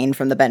grabs his cane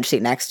from the bench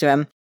seat next to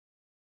him.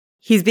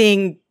 He's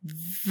being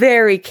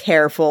very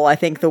careful. I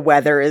think the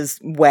weather is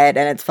wet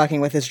and it's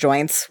fucking with his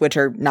joints, which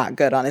are not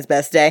good on his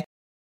best day.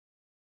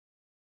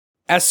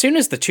 As soon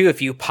as the two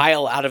of you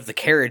pile out of the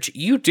carriage,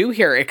 you do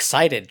hear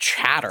excited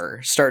chatter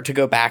start to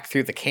go back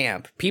through the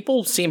camp.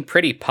 People seem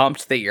pretty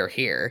pumped that you're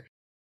here.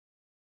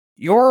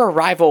 Your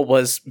arrival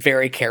was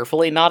very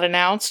carefully not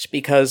announced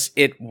because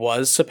it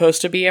was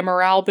supposed to be a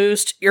morale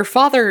boost. Your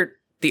father,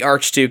 the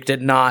Archduke,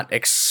 did not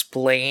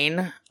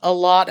explain a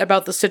lot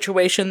about the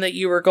situation that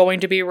you were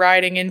going to be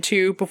riding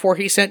into before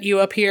he sent you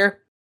up here.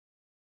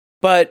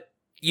 But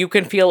you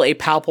can feel a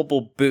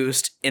palpable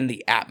boost in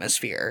the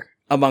atmosphere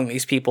among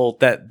these people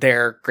that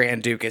their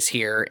Grand Duke is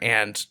here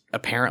and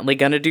apparently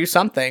gonna do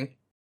something.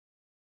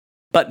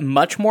 But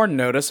much more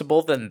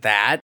noticeable than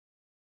that,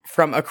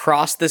 from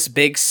across this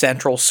big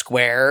central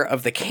square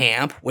of the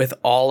camp with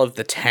all of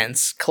the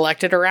tents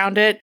collected around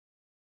it,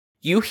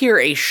 you hear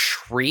a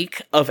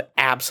shriek of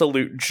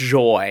absolute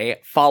joy,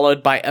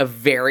 followed by a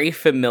very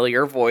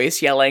familiar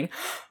voice yelling,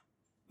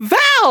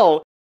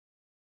 Val!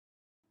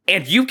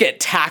 And you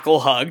get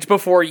tackle-hugged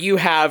before you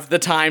have the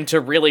time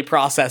to really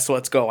process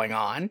what's going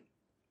on.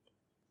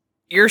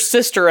 Your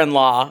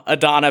sister-in-law,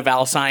 Adana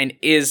Valsine,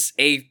 is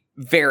a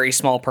very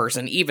small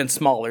person, even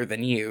smaller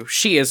than you.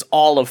 She is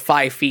all of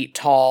 5 feet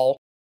tall,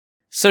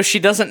 so she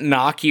doesn't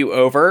knock you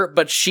over,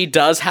 but she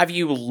does have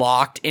you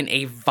locked in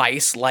a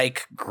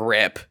vice-like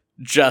grip,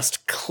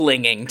 just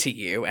clinging to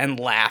you and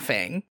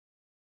laughing.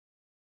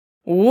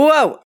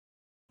 Whoa!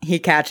 He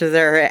catches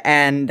her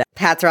and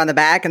pats her on the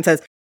back and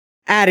says,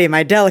 Addie,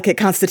 my delicate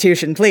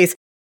constitution, please.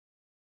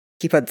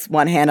 He puts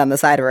one hand on the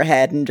side of her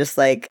head and just,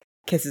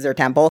 kisses her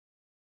temple.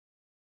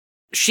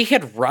 She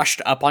had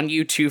rushed up on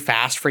you too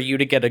fast for you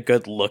to get a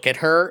good look at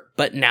her,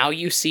 but now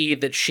you see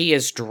that she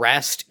is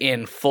dressed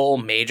in full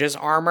mage's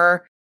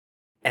armor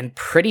and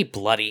pretty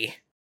bloody.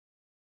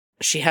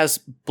 She has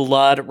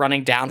blood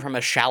running down from a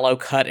shallow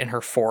cut in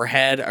her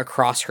forehead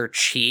across her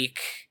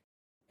cheek,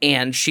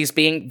 and she's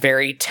being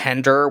very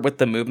tender with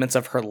the movements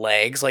of her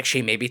legs, like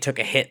she maybe took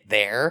a hit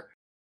there.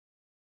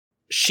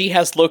 She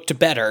has looked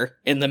better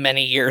in the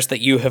many years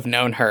that you have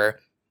known her,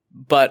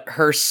 but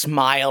her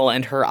smile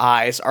and her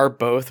eyes are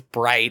both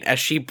bright as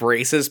she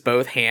braces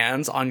both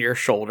hands on your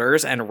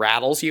shoulders and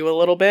rattles you a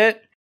little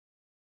bit.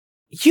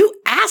 You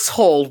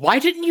asshole! Why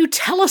didn't you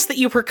tell us that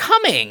you were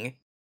coming?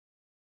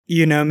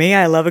 You know me,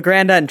 I love a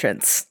grand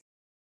entrance.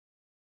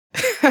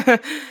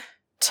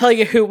 Tell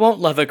you who won't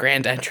love a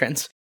grand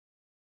entrance.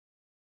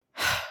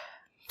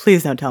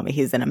 Please don't tell me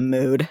he's in a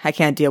mood. I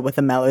can't deal with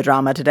the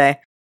melodrama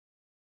today.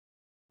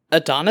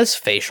 Adana's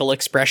facial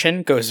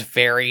expression goes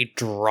very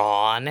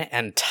drawn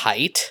and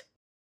tight.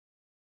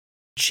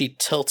 She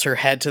tilts her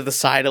head to the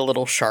side a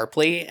little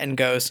sharply and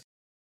goes,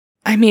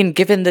 I mean,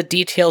 given the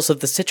details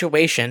of the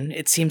situation,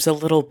 it seems a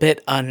little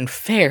bit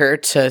unfair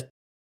to...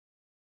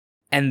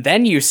 And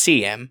then you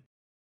see him.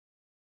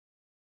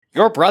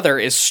 Your brother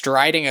is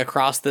striding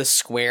across this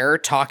square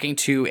talking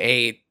to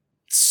a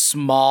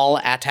small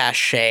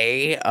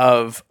attaché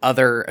of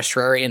other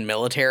Astrarian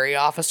military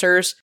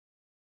officers.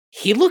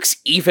 He looks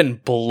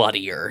even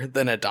bloodier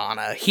than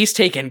Adana. He's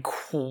taken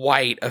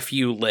quite a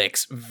few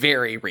licks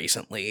very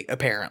recently,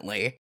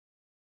 apparently.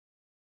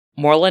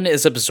 Morlun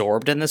is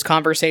absorbed in this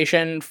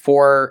conversation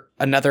for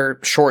another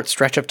short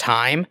stretch of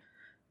time,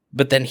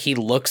 but then he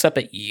looks up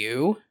at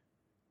you,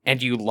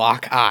 and you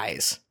lock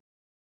eyes.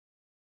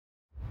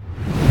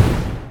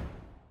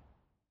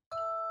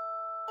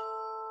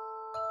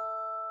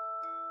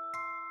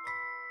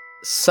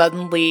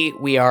 Suddenly,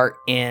 we are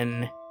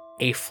in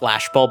a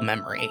flashbulb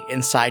memory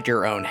inside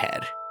your own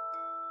head.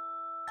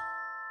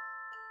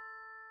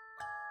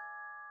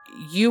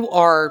 You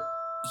are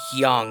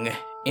young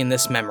in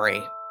this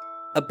memory,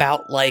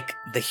 about like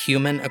the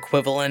human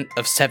equivalent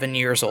of 7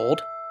 years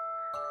old,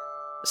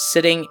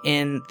 sitting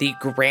in the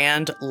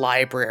grand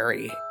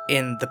library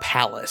in the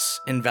palace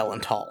in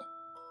Velenthal.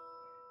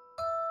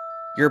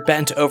 You're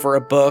bent over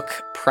a book,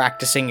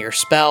 practicing your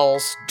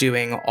spells,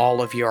 doing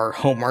all of your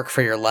homework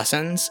for your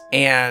lessons,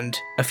 and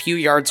a few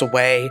yards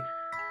away,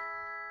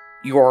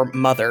 your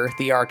mother,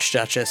 the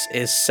Archduchess,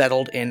 is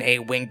settled in a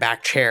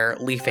wingback chair,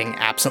 leafing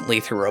absently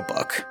through a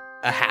book,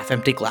 a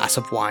half-empty glass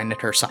of wine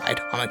at her side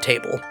on a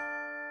table.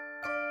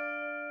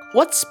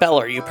 What spell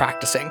are you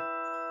practicing?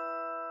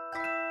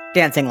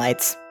 Dancing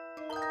lights.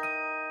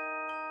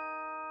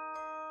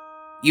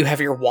 You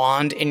have your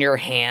wand in your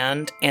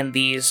hand, and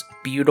these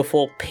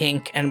beautiful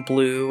pink and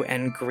blue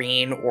and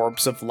green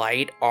orbs of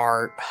light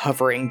are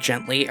hovering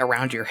gently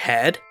around your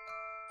head.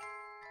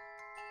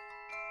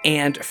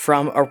 And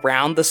from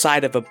around the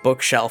side of a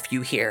bookshelf,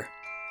 you hear,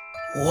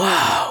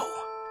 "Whoa."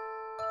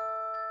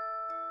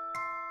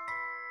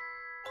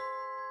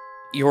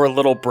 Your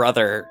little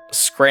brother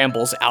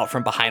scrambles out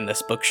from behind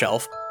this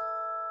bookshelf.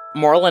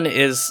 Morlun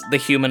is the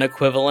human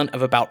equivalent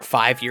of about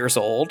 5 years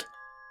old.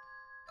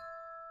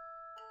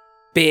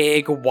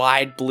 Big,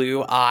 wide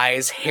blue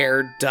eyes,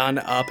 hair done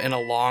up in a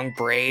long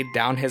braid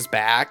down his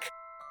back.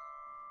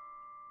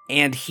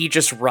 And he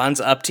just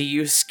runs up to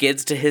you,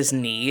 skids to his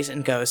knees,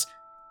 and goes,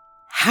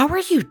 "How are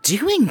you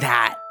doing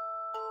that?"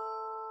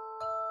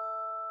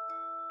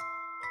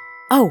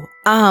 Oh,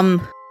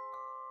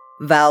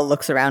 Val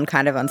looks around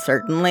kind of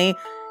uncertainly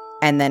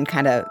and then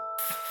kind of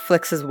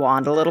flicks his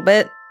wand a little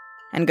bit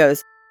and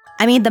goes,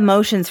 I mean, the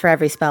motions for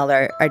every spell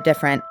are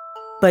different,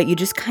 but you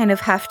just kind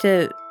of have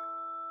to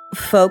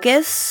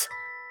focus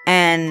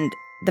and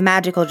the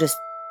magic will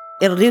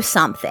it'll do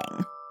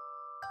something.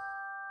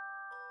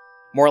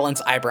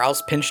 Morlun's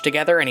eyebrows pinch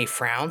together and he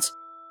frowns.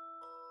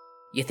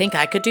 "You think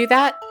I could do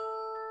that?"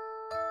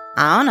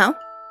 I don't know.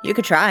 You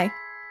could try.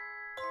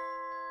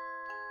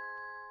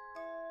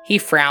 He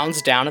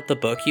frowns down at the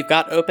book you've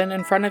got open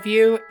in front of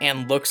you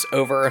and looks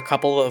over a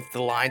couple of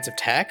the lines of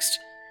text,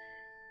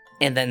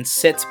 and then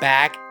sits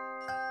back.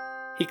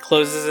 He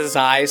closes his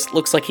eyes,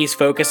 looks like he's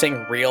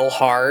focusing real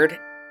hard,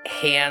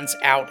 hands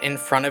out in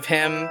front of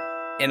him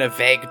in a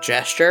vague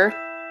gesture.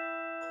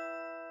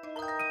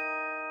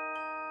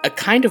 A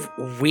kind of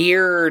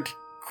weird,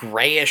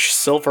 grayish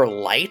silver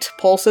light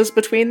pulses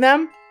between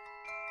them.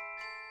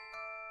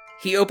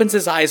 He opens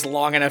his eyes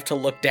long enough to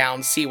look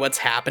down, see what's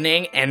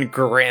happening, and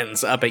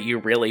grins up at you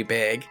really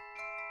big.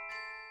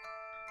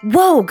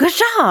 Whoa, good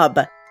job!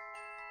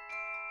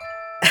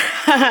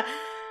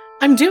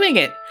 I'm doing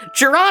it!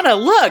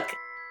 Jirana, look!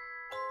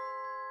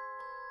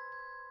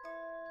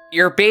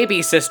 Your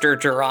baby sister,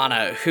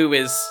 Jirana, who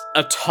is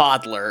a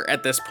toddler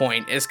at this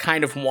point, is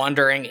kind of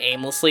wandering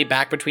aimlessly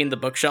back between the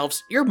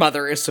bookshelves. Your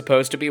mother is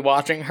supposed to be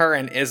watching her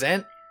and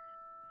isn't.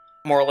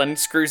 Morlun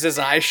screws his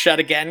eyes shut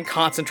again,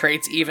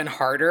 concentrates even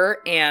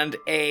harder, and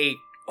a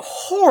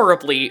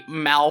horribly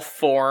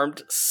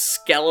malformed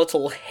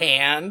skeletal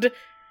hand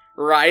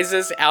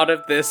rises out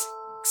of this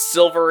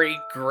silvery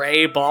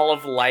gray ball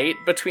of light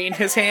between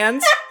his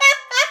hands.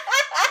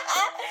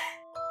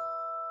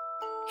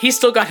 He's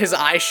still got his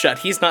eyes shut.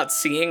 He's not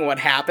seeing what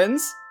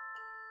happens.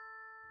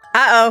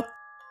 Uh-oh.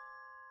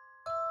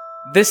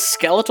 This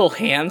skeletal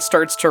hand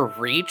starts to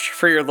reach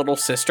for your little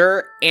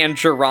sister, and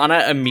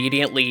Jirana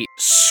immediately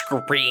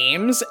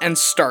screams and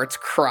starts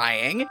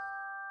crying.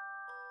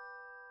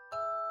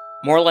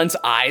 Morlun's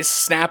eyes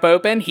snap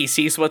open, he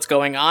sees what's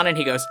going on, and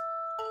he goes,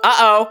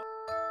 "Uh-oh!"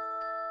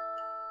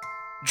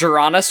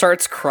 Jirana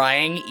starts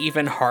crying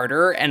even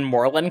harder, and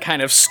Morlun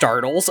kind of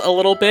startles a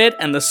little bit,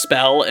 and the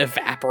spell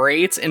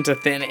evaporates into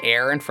thin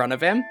air in front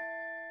of him.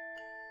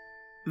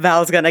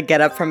 Val's gonna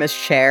get up from his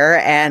chair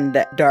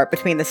and dart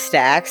between the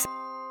stacks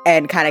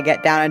and kind of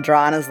get down on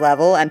Jirana's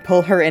level and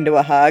pull her into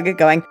a hug,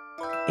 going,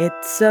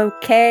 "It's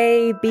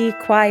okay, be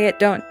quiet,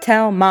 don't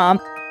tell Mom."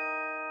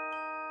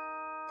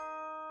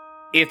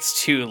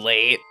 It's too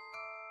late.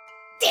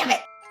 Damn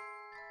it!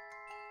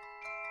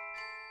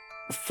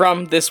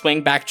 From this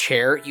wingback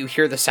chair, you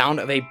hear the sound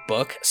of a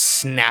book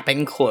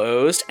snapping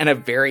closed and a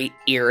very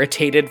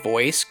irritated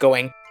voice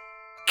going,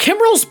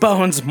 "Kimrel's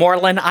bones,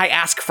 Morlun, I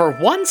ask for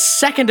 1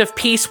 second of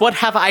peace. What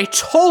have I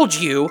told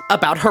you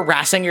about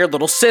harassing your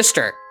little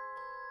sister?"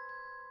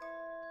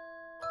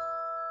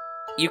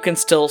 You can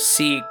still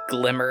see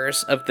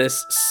glimmers of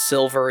this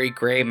silvery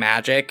gray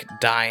magic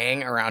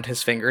dying around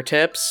his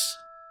fingertips,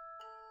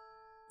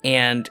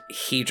 and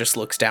he just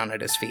looks down at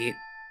his feet.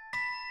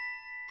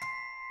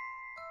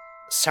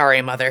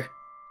 "Sorry, Mother."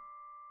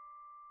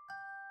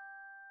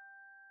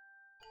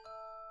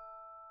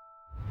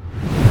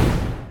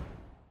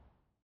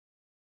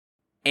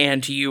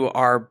 And you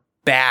are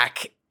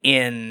back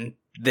in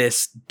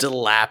this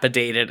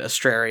dilapidated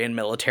Astrarian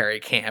military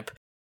camp,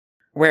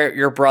 where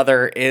your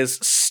brother is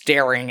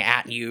staring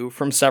at you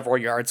from several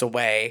yards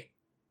away,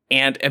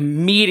 and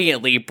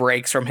immediately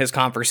breaks from his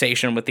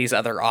conversation with these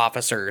other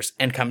officers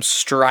and comes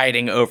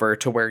striding over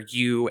to where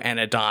you and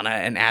Adana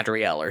and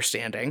Adriel are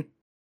standing.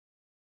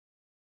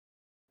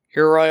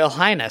 "Your Royal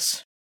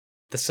Highness,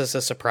 this is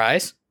a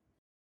surprise?"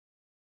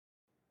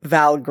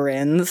 Val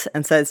grins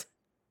and says,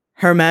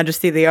 "Her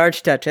Majesty the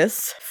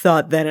Archduchess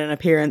thought that an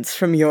appearance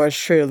from yours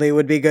truly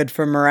would be good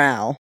for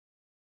morale."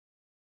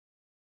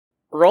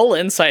 Roll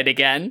insight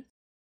again.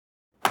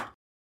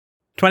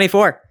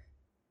 24.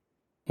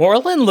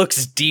 Morlun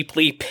looks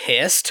deeply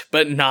pissed,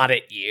 but not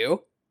at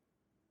you.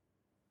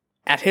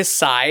 At his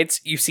sides,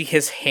 you see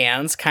his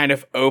hands kind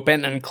of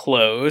open and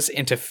close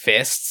into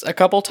fists a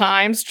couple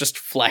times, just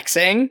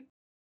flexing.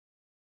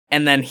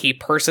 And then he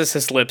purses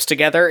his lips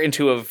together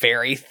into a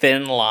very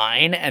thin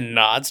line and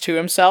nods to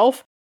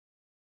himself.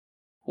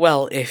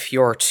 "Well, if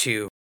you're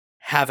to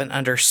have an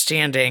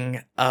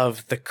understanding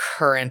of the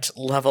current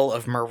level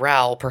of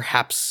morale,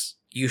 perhaps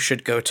you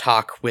should go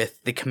talk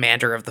with the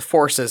commander of the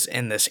forces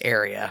in this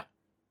area.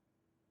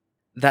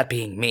 That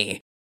being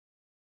me."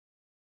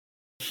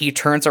 He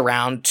turns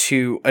around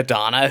to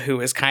Adana,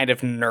 who is kind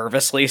of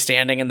nervously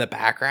standing in the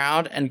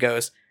background, and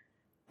goes,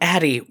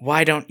 Addie,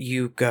 why don't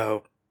you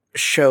go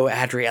show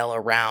Adrielle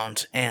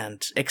around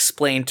and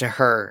explain to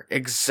her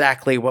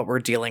exactly what we're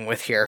dealing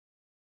with here?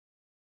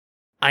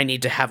 I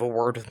need to have a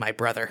word with my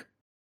brother.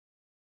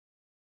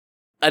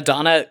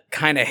 Adana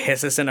kind of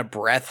hisses in a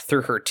breath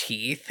through her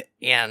teeth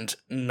and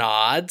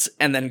nods,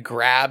 and then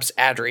grabs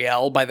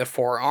Adrielle by the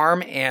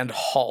forearm and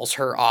hauls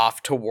her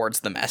off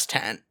towards the mess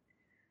tent.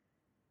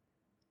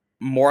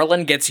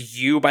 Morlun gets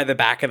you by the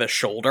back of the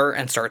shoulder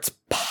and starts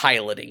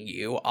piloting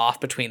you off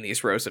between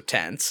these rows of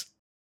tents.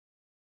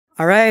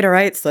 All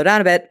right, slow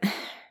down a bit.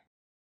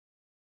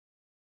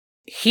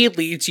 He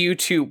leads you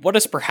to what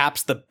is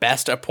perhaps the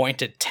best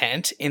appointed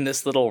tent in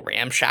this little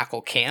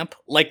ramshackle camp.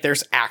 Like,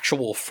 there's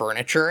actual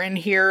furniture in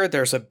here.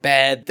 There's a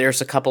bed.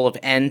 There's a couple of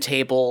end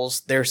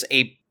tables. There's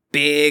a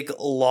big,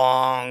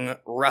 long,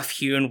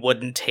 rough-hewn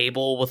wooden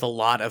table with a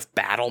lot of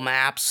battle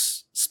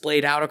maps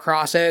splayed out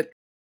across it.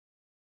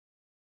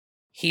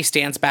 He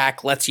stands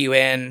back, lets you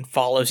in,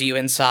 follows you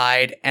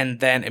inside, and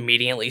then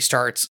immediately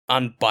starts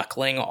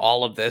unbuckling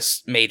all of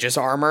this mage's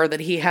armor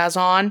that he has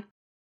on.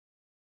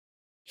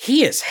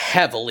 He is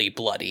heavily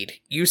bloodied.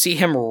 You see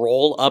him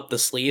roll up the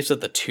sleeves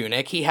of the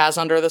tunic he has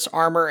under this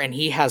armor, and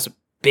he has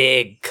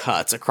big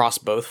cuts across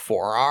both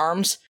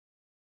forearms.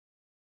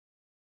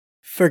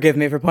 Forgive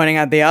me for pointing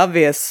out the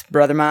obvious,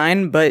 brother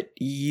mine, but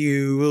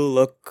you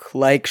look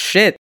like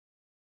shit.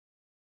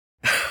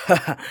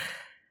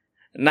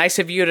 Nice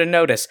of you to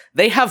notice.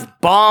 They have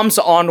bombs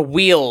on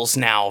wheels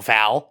now,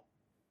 Val.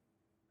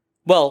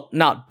 Well,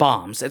 not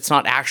bombs. It's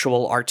not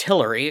actual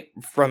artillery.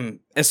 From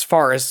as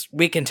far as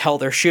we can tell,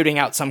 they're shooting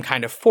out some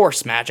kind of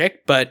force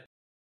magic, but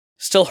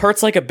still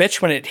hurts like a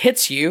bitch when it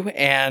hits you,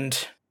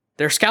 and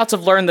their scouts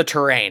have learned the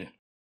terrain.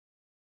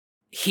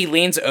 He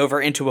leans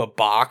over into a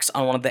box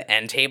on one of the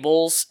end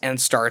tables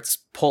and starts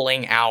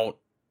pulling out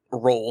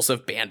rolls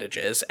of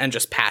bandages and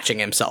just patching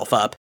himself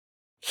up.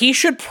 He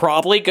should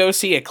probably go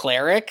see a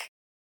cleric,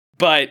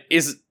 but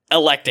is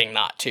electing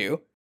not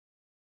to.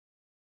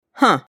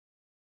 Huh.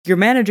 You're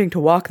managing to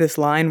walk this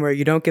line where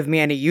you don't give me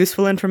any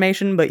useful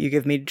information, but you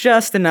give me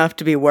just enough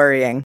to be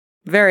worrying.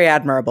 Very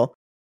admirable.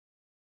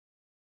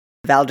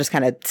 Val just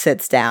kind of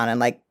sits down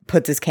and,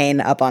 puts his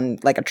cane up on,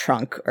 a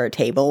trunk or a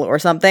table or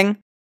something.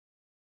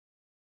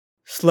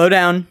 Slow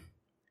down.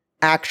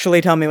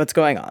 Actually tell me what's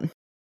going on.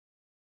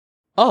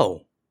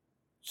 Oh,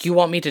 you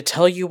want me to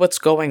tell you what's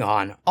going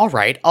on? All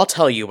right, I'll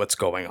tell you what's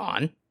going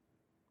on.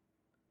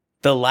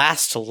 The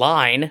last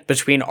line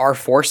between our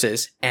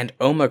forces and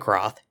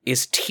Omegroth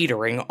is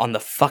teetering on the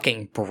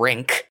fucking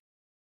brink.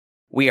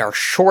 We are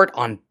short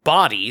on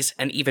bodies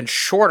and even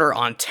shorter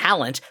on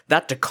talent.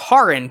 That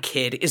Dakaran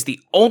kid is the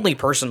only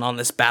person on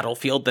this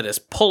battlefield that is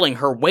pulling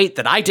her weight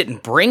that I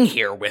didn't bring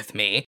here with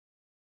me.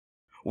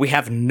 We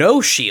have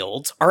no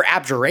shields, our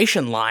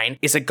abjuration line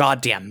is a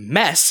goddamn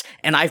mess,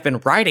 and I've been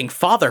writing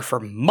Father for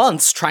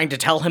months trying to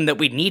tell him that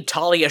we need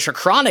Talia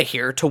Shakrana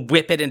here to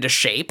whip it into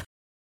shape.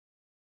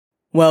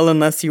 Well,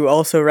 unless you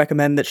also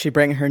recommend that she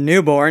bring her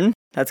newborn,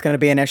 that's going to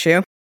be an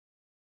issue.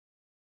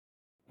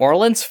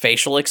 Morlun's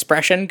facial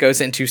expression goes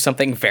into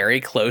something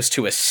very close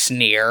to a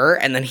sneer,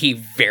 and then he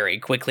very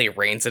quickly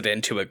reins it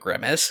into a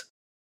grimace.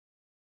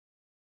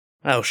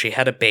 Oh, she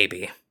had a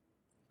baby.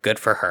 Good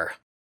for her.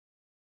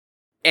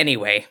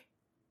 Anyway,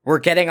 we're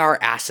getting our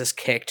asses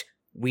kicked.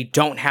 We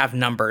don't have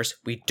numbers,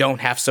 we don't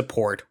have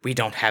support, we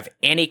don't have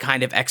any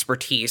kind of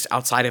expertise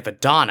outside of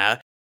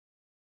Adana,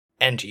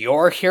 and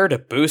you're here to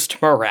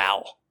boost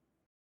morale.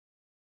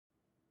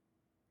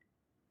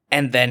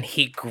 And then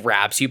he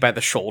grabs you by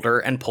the shoulder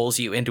and pulls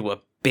you into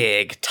a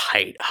big,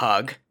 tight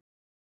hug.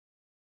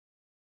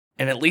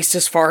 And at least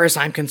as far as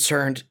I'm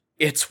concerned,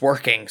 it's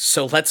working,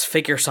 so let's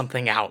figure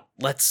something out.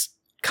 Let's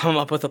come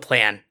up with a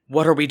plan.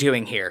 What are we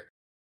doing here?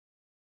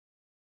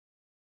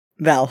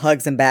 Val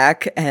hugs him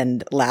back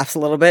and laughs a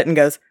little bit and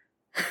goes,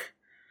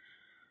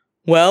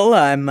 Well,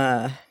 I'm,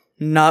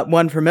 not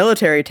one for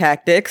military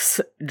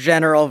tactics,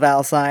 General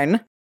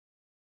Valsine.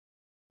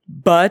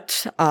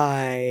 But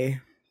I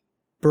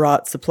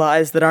brought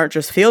supplies that aren't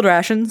just field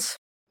rations,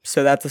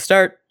 so that's a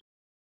start.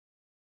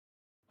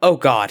 Oh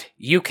god,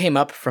 you came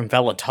up from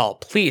Velental.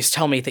 Please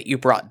tell me that you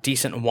brought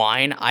decent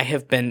wine. I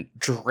have been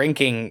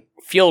drinking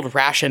field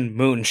ration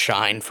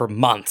moonshine for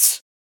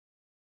months.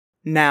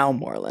 Now,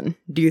 Morlun,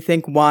 do you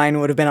think wine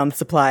would have been on the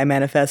supply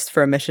manifest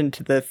for a mission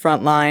to the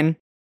front line?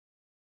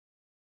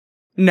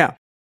 No.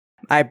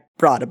 I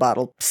brought a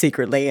bottle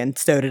secretly and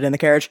stowed it in the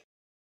carriage.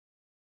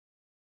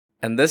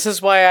 And this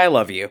is why I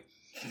love you.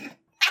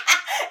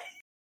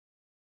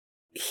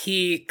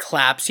 He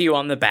claps you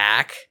on the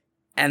back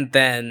and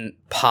then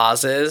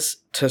pauses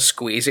to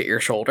squeeze at your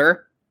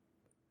shoulder.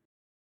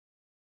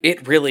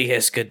 It really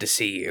is good to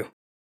see you.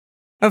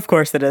 Of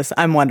course it is.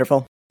 I'm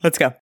wonderful. Let's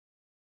go.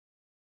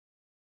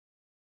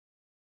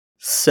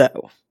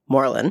 So,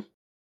 Morlun,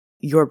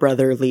 your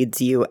brother leads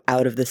you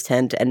out of this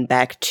tent and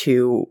back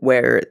to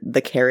where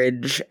the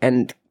carriage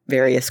and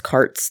various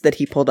carts that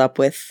he pulled up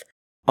with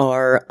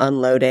are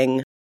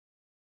unloading.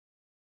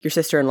 Your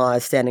sister-in-law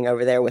is standing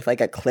over there with like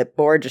a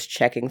clipboard, just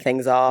checking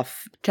things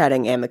off,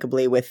 chatting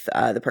amicably with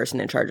the person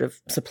in charge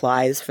of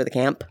supplies for the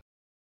camp.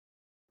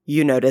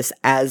 You notice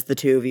as the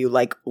two of you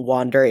like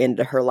wander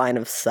into her line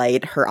of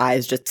sight, her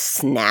eyes just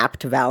snap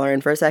to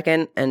Valoran for a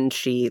second, and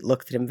she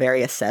looks at him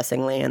very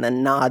assessingly and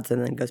then nods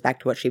and then goes back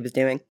to what she was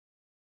doing.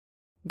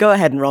 Go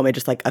ahead and roll me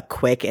just like a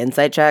quick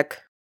insight check.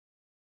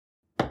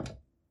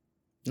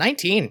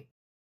 19.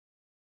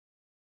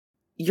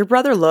 Your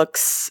brother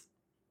looks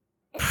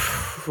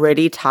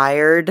pretty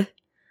tired.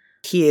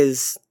 He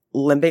is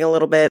limping a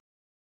little bit.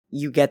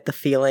 You get the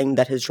feeling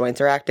that his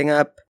joints are acting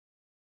up.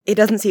 It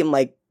doesn't seem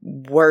like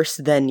worse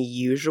than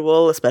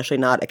usual, especially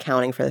not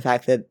accounting for the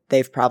fact that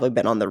they've probably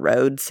been on the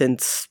road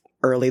since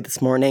early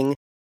this morning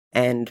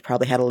and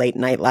probably had a late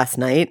night last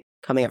night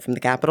coming up from the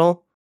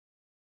capital.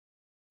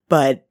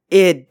 But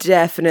it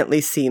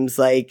definitely seems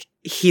like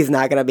he's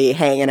not going to be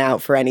hanging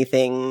out for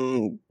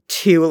anything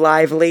too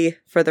lively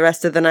for the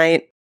rest of the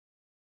night.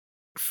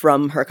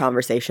 From her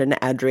conversation,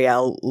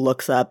 Adrielle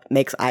looks up,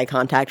 makes eye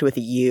contact with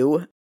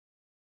you,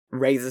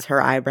 raises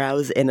her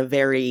eyebrows in a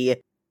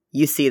very,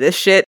 you see this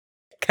shit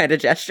kind of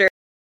gesture.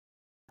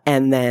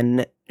 And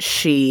then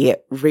she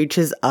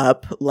reaches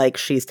up like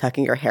she's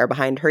tucking her hair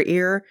behind her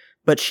ear,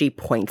 but she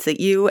points at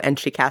you and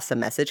she casts a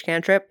message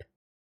cantrip.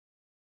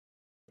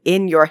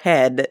 In your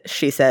head,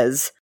 she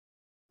says,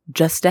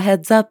 "Just a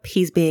heads up,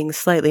 he's being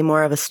slightly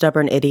more of a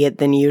stubborn idiot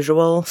than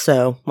usual,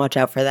 so watch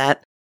out for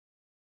that."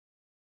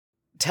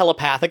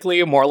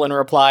 Telepathically, Morlin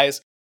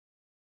replies,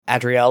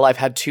 "Adrielle, I've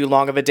had too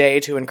long of a day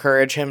to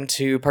encourage him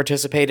to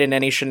participate in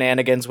any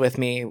shenanigans with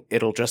me.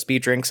 It'll just be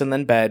drinks and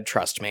then bed,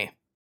 trust me."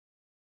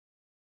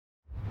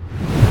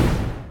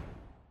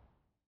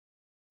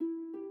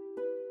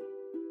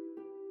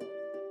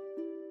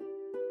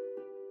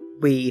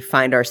 We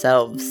find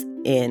ourselves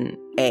in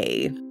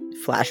a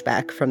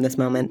flashback from this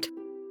moment.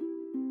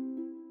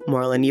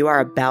 Morlin, you are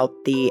about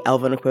the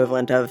elven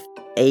equivalent of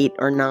 8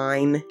 or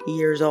 9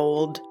 years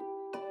old.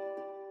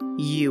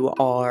 You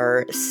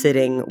are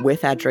sitting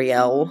with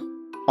Adrielle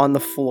on the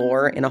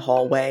floor in a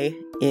hallway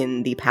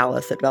in the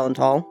palace at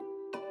Valental.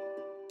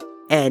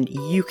 And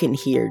you can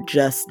hear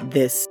just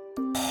this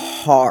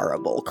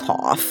horrible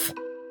cough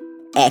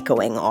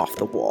echoing off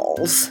the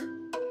walls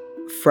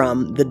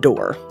from the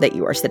door that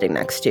you are sitting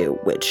next to,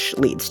 which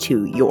leads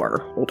to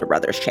your older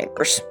brother's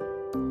chambers.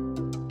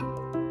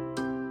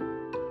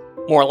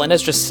 Morlin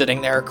is just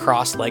sitting there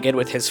cross-legged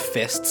with his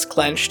fists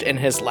clenched in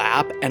his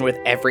lap, and with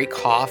every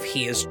cough,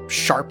 he is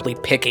sharply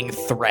picking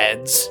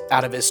threads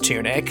out of his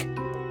tunic,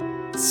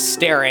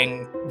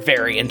 staring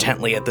very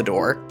intently at the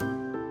door.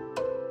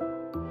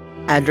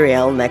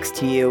 Adrielle, next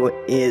to you,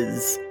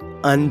 is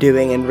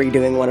undoing and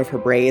redoing one of her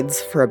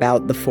braids for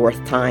about the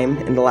 4th time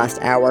in the last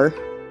hour,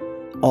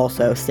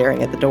 also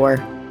staring at the door.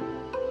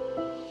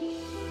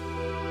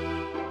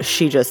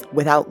 She just,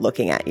 without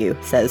looking at you,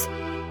 says,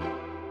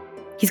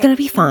 "He's gonna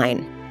be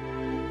fine.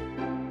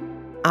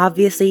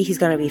 Obviously, he's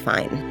gonna be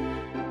fine.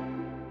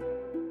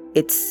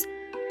 It's..."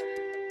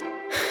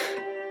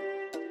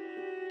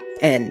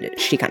 And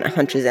she kind of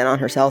hunches in on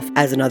herself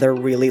as another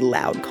really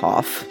loud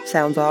cough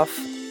sounds off.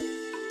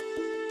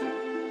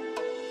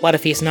 What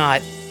if he's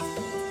not?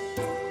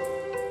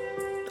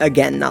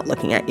 Again, not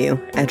looking at you,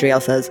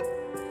 Adrielle says,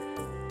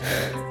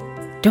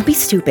 "Don't be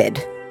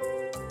stupid."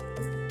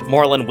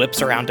 Morlin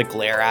whips around to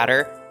glare at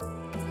her.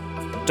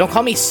 Don't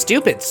call me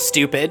stupid,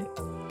 stupid.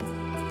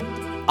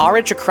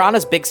 Arid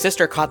Shakrana's big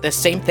sister caught this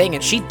same thing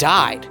and she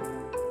died.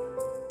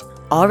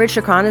 Arid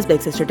Shakrana's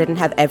big sister didn't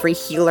have every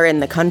healer in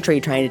the country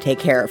trying to take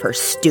care of her,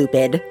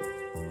 stupid.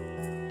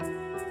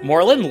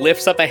 Morlin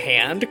lifts up a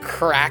hand,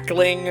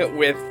 crackling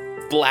with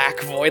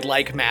black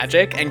void-like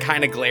magic, and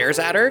kind of glares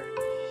at her.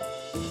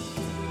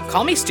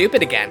 Call me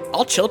stupid again.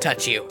 I'll chill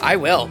touch you. I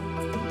will.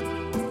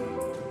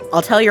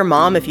 I'll tell your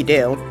mom if you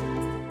do.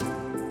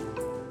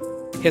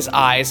 His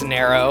eyes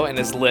narrow and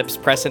his lips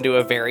press into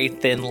a very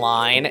thin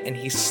line, and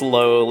he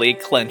slowly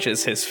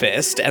clenches his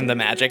fist, and the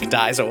magic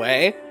dies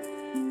away.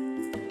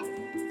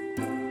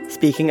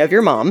 Speaking of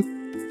your mom,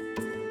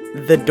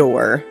 the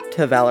door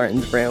to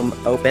Valoran's room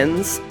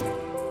opens,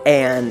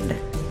 and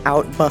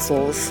out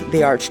bustles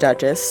the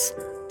Archduchess.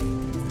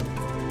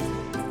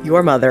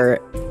 Your mother,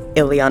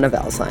 Ileana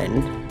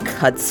Valsine,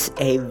 cuts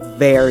a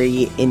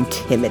very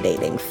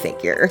intimidating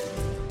figure.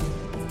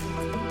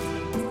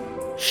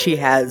 She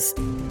has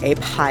a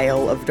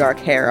pile of dark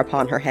hair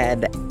upon her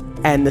head,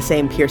 and the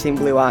same piercing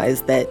blue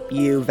eyes that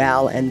you,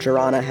 Val, and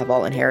Jorana have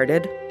all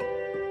inherited.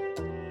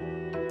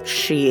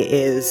 She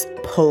is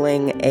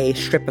pulling a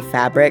strip of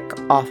fabric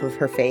off of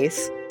her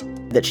face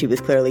that she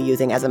was clearly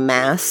using as a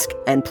mask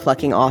and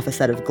plucking off a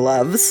set of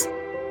gloves,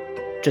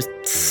 just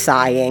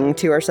sighing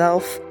to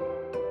herself.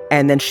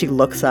 And then she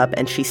looks up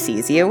and she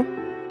sees you.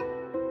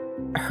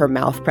 Her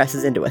mouth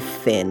presses into a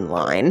thin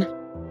line.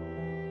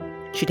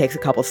 She takes a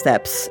couple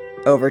steps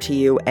over to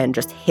you and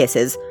just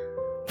hisses,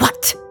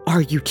 "What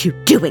are you two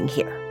doing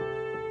here?"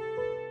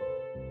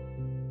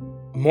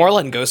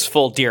 Morlin goes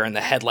full deer in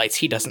the headlights.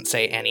 He doesn't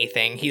say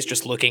anything. He's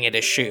just looking at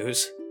his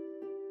shoes.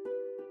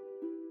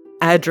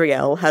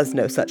 Adrielle has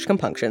no such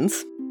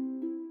compunctions.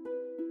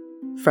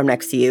 From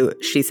next to you,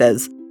 she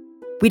says,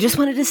 "We just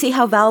wanted to see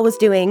how Val was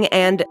doing,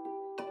 and..."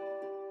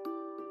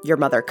 Your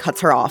mother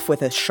cuts her off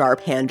with a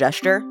sharp hand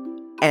gesture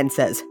and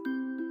says,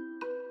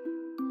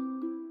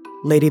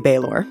 "Lady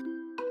Baylor,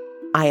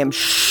 I am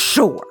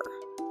sure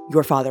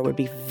your father would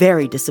be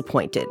very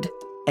disappointed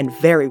and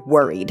very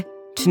worried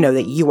to know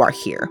that you are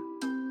here."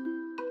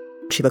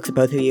 She looks at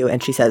both of you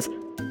and she says,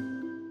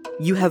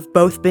 "You have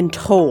both been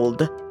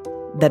told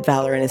that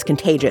Valoran is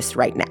contagious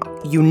right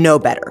now. You know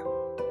better."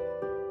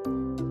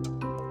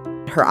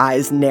 Her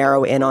eyes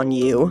narrow in on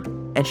you,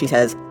 and she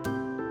says,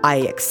 "I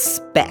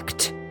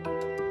expect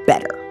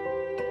better."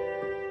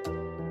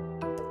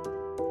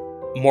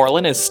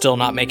 Morlin is still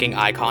not making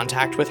eye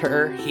contact with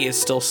her. He is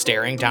still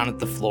staring down at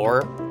the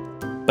floor,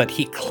 but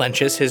he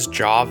clenches his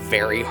jaw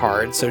very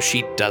hard so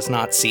she does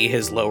not see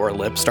his lower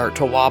lip start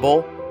to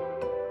wobble,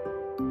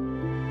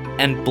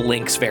 and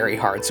blinks very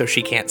hard so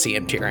she can't see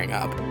him tearing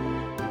up.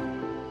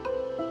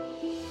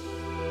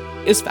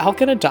 Is Val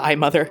gonna die,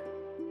 Mother?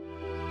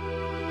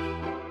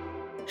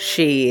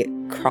 She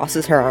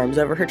crosses her arms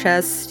over her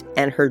chest,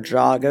 and her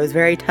jaw goes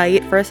very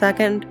tight for a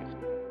second.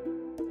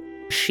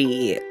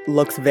 She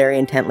looks very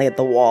intently at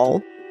the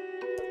wall,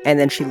 and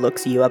then she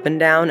looks you up and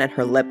down, and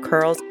her lip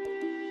curls.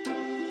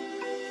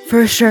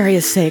 "For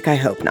Ashuria's sake, I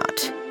hope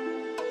not.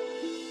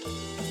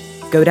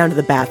 Go down to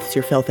the baths,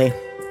 you're filthy."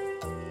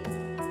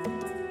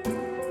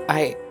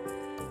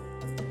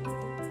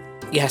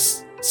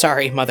 Yes,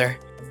 sorry, Mother.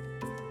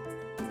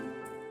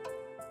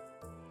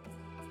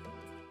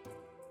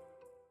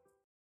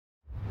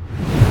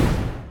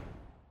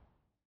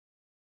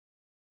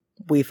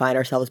 We find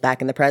ourselves back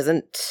in the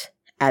present,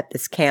 at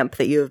this camp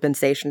that you have been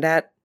stationed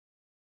at.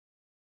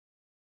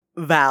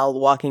 Val,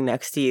 walking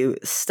next to you,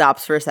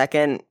 stops for a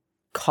second,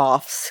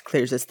 coughs,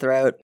 clears his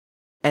throat,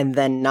 and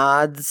then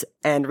nods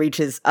and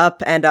reaches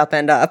up and up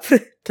and up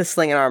to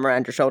sling an arm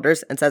around your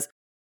shoulders and says,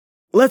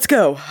 "Let's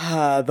go.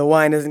 The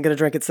wine isn't going to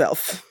drink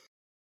itself."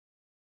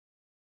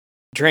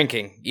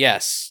 Drinking,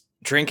 yes.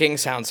 Drinking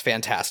sounds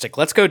fantastic.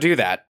 Let's go do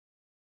that.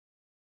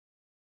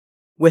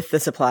 With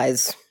the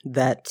supplies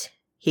that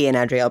he and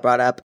Adrielle brought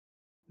up,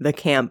 the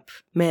camp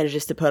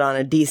manages to put on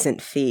a decent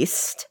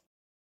feast.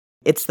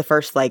 It's the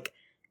first,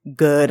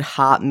 good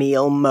hot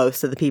meal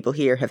most of the people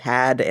here have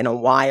had in a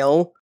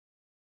while.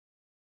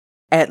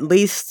 At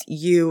least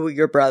you,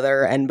 your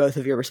brother, and both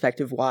of your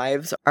respective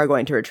wives are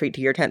going to retreat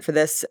to your tent for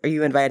this. Are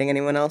you inviting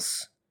anyone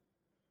else?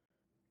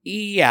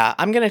 Yeah,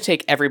 I'm gonna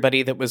take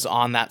everybody that was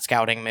on that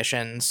scouting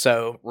mission,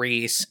 so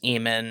Reese,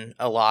 Eamon,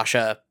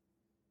 Elisha.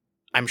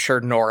 I'm sure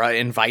Nora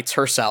invites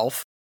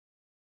herself.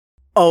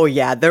 Oh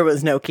yeah, there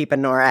was no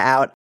keeping Nora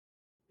out.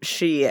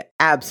 She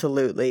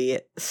absolutely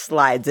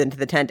slides into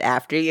the tent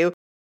after you.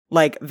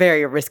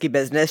 Very risky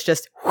business,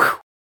 just whew.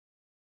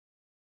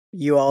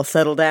 You all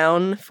settle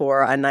down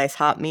for a nice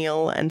hot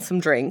meal and some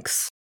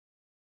drinks.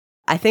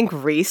 I think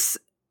Reese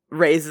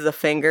raises a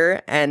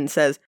finger and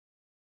says,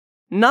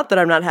 "Not that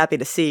I'm not happy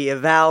to see you,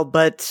 Val,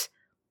 but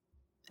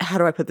how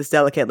do I put this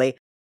delicately?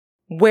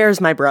 Where's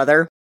my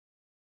brother?"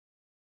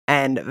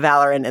 And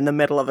Valoran, in the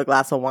middle of a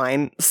glass of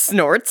wine,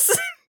 snorts,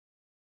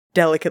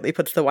 delicately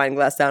puts the wine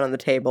glass down on the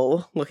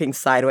table, looking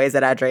sideways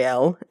at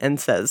Adrielle, and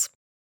says,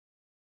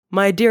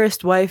 "My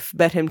dearest wife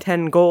bet him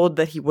 10 gold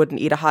that he wouldn't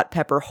eat a hot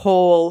pepper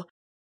whole,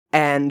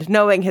 and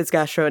knowing his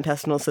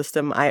gastrointestinal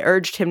system, I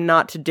urged him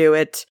not to do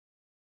it.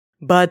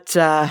 But,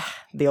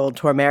 the old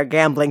Tormare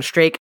gambling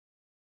streak.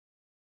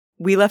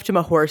 We left him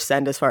a horse,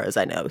 and as far as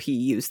I know, he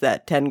used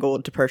that 10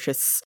 gold to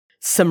purchase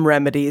some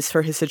remedies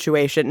for his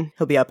situation.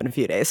 He'll be up in a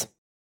few days."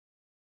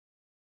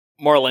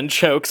 Morlin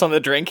chokes on the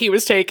drink he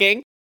was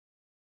taking.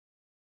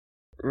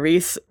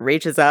 Reese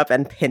reaches up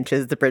and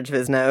pinches the bridge of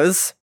his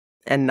nose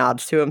and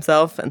nods to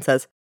himself and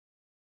says,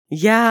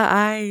 "Yeah,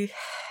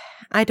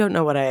 I don't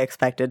know what I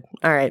expected.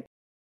 All right."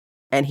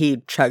 And he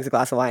chugs a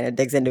glass of wine and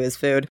digs into his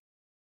food.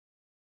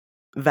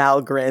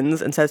 Val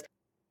grins and says,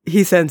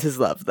 "He sends his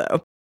love,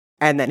 though."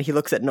 And then he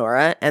looks at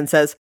Nora and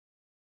says,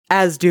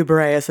 "As do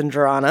Boreas and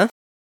Jorana."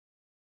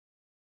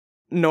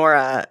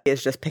 Nora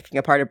is just picking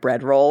apart a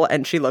bread roll,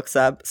 and she looks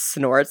up,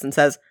 snorts, and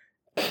says,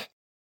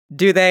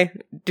 Do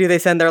they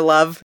send their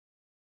love?"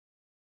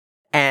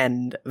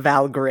 And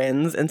Val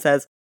grins and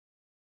says,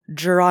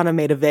 "Jorana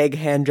made a vague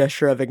hand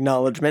gesture of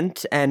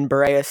acknowledgement, and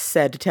Boreas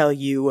said to tell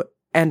you,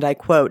 and I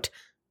quote,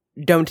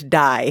 'Don't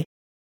die.'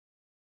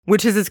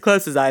 Which is as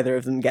close as either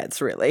of them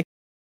gets, really."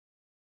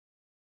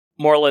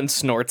 Morlin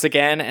snorts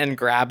again and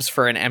grabs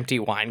for an empty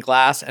wine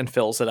glass and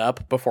fills it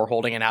up before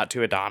holding it out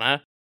to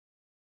Adana.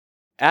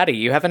 "Addie,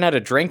 you haven't had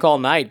a drink all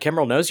night.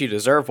 Kimrel knows you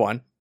deserve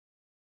one."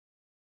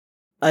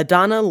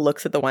 Adana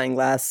looks at the wine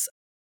glass.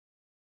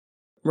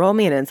 Roll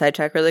me an insight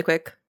check really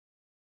quick.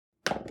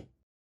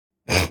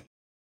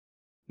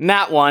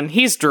 Nat 1.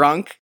 He's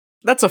drunk.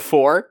 That's a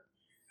 4.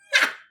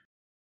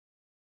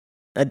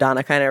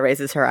 Adana kind of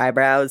raises her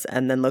eyebrows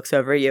and then looks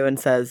over at you and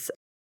says,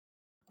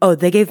 "Oh,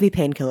 they gave me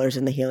painkillers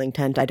in the healing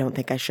tent. I don't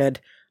think I should.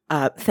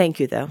 Thank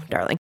you, though,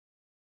 darling."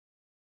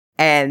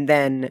 And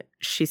then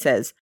she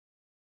says,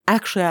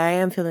 Actually, I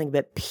am feeling a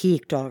bit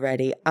peaked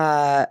already.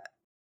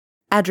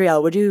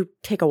 Adrielle, would you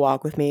take a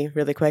walk with me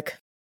really quick?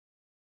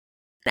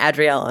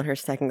 Adrielle, on her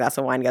second glass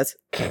of wine, goes,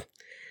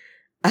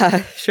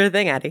 sure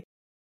thing, Addie.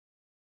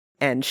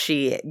 And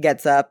she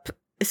gets up,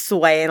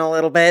 swaying a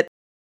little bit.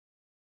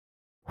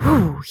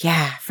 Whew,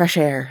 yeah, fresh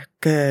air.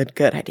 Good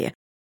idea.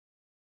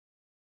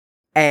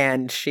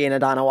 And she and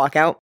Adana walk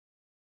out.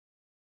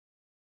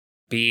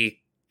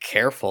 Be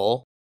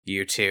careful,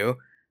 you two.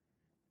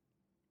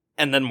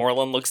 And then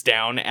Morlun looks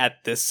down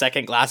at this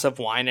second glass of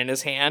wine in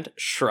his hand,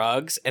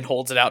 shrugs, and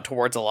holds it out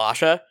towards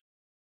Alasha.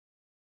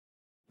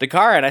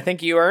 Dakaran, I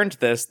think you earned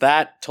this.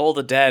 That Toll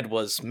the Dead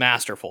was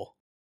masterful.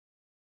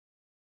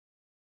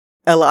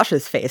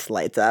 Alasha's face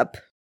lights up.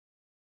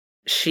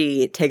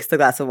 She takes the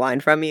glass of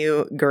wine from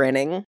you,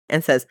 grinning,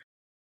 and says,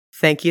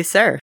 "Thank you,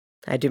 sir.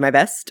 I do my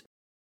best."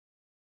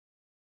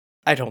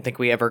 I don't think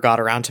we ever got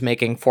around to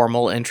making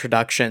formal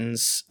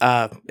introductions.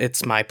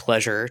 It's my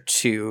pleasure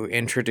to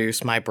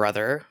introduce my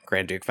brother,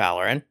 Grand Duke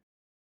Valoran.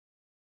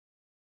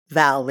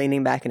 Val,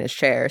 leaning back in his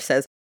chair,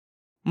 says,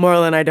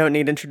 "Morlun, I don't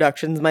need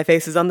introductions. My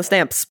face is on the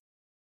stamps."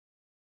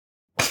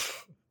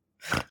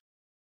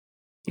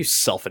 You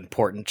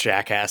self-important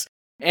jackass.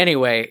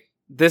 Anyway,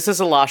 this is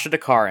Alasha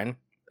Dakaran,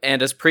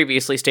 and as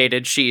previously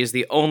stated, she is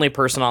the only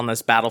person on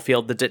this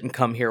battlefield that didn't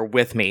come here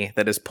with me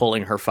that is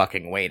pulling her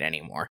fucking weight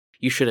anymore.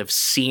 You should have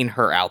seen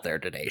her out there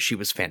today. She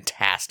was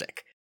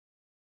fantastic.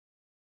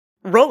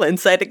 Roll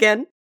insight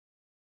again.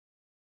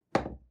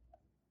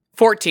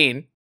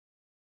 14.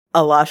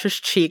 Alasha's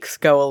cheeks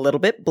go a little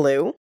bit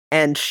blue,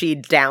 and she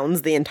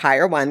downs the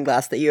entire wine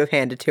glass that you have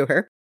handed to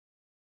her.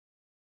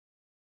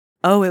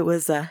 Oh, it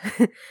was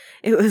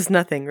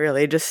nothing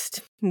really,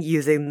 just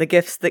using the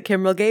gifts that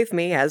Kimrel gave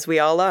me, as we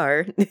all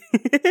are.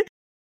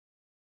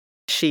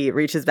 She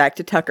reaches back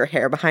to tuck her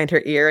hair behind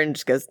her ear and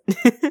just goes,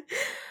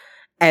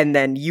 and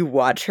then you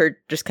watch her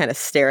just kind of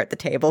stare at the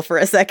table for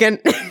a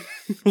second,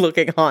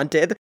 looking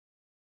haunted.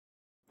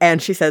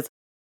 And she says,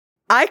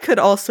 "I could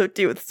also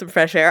do with some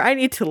fresh air. I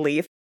need to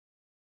leave."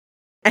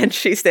 And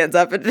she stands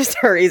up and just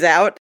hurries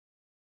out.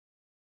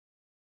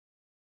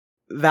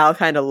 Val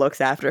kind of looks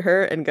after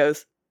her and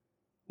goes,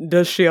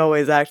 "Does she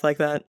always act like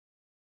that?"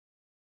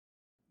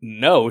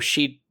 No,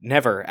 she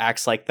never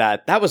acts like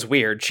that. That was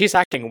weird. She's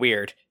acting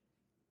weird.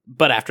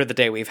 But after the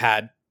day we've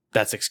had,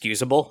 that's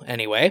excusable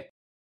anyway.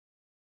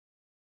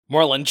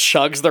 Morlun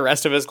chugs the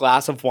rest of his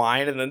glass of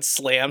wine and then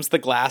slams the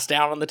glass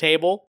down on the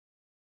table.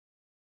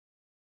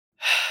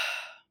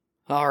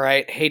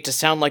 Alright, hate to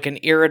sound like an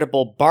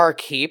irritable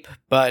barkeep,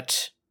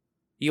 but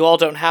you all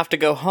don't have to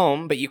go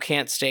home, but you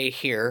can't stay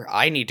here.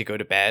 I need to go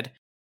to bed.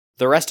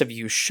 The rest of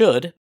you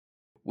should.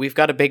 We've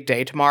got a big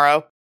day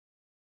tomorrow.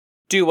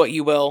 Do what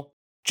you will,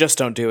 just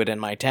don't do it in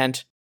my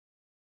tent.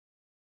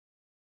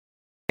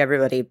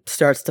 Everybody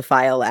starts to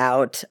file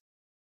out.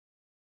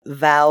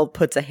 Val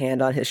puts a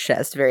hand on his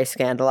chest, very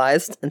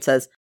scandalized, and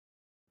says,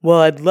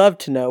 "Well, I'd love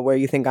to know where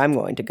you think I'm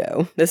going to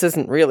go. This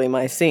isn't really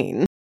my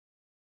scene."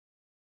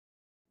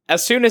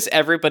 As soon as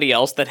everybody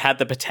else that had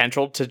the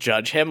potential to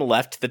judge him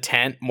left the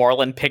tent,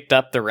 Morlun picked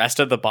up the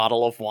rest of the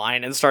bottle of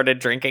wine and started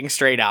drinking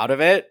straight out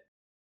of it,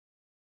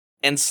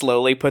 and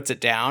slowly puts it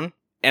down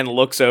and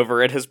looks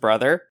over at his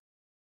brother.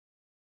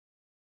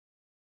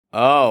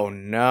 Oh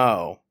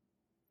no.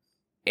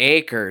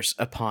 Acres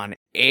upon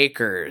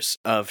acres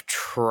of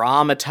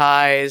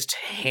traumatized,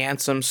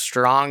 handsome,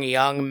 strong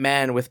young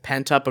men with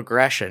pent-up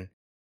aggression.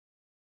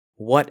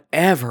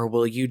 Whatever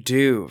will you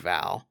do,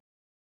 Val?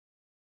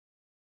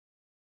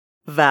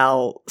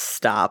 Val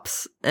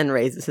stops and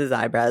raises his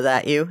eyebrows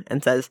at you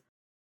and says,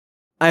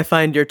 "I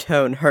find your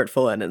tone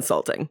hurtful and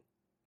insulting.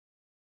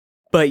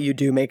 But you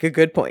do make a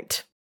good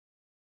point."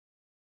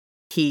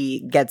 He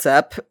gets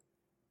up,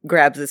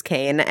 grabs his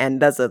cane, and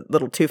does a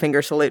little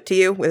two-finger salute to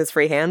you with his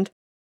free hand,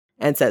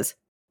 and says,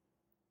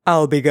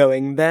 "I'll be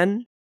going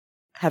then.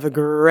 Have a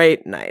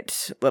great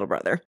night, little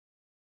brother."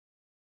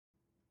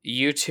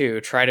 You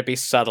two try to be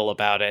subtle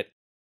about it.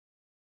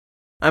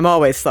 "I'm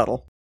always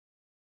subtle."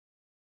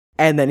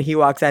 And then he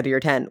walks out of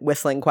your tent,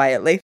 whistling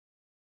quietly.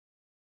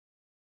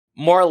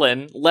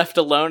 Morlun, left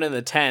alone in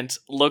the tent,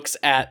 looks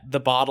at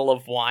the bottle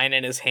of wine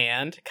in his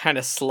hand, kind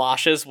of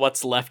sloshes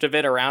what's left of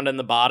it around in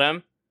the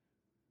bottom,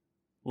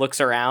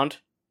 looks around,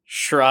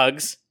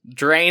 shrugs,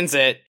 drains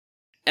it,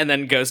 and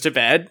then goes to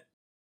bed.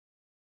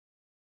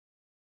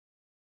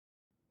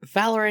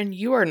 Valoran,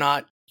 you are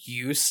not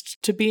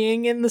used to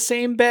being in the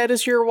same bed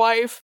as your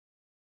wife.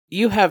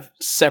 You have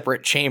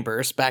separate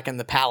chambers back in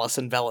the palace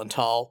in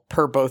Velental,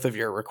 per both of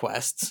your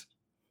requests.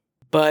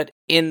 But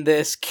in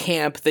this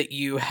camp that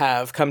you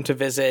have come to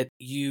visit,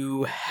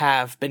 you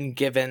have been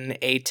given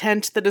a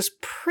tent that is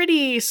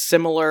pretty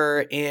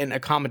similar in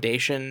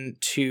accommodation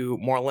to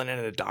Morlun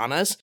and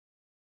Adana's,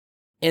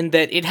 in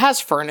that it has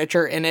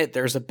furniture in it.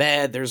 There's a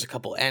bed, there's a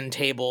couple end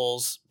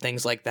tables,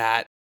 things like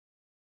that.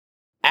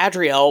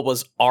 Adrielle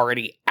was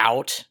already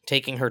out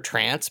taking her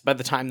trance by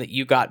the time that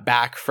you got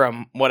back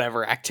from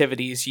whatever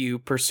activities you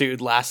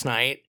pursued last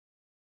night.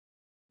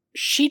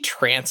 She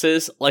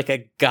trances like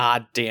a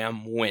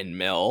goddamn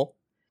windmill.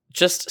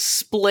 just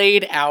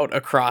splayed out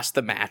across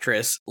the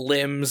mattress,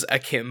 limbs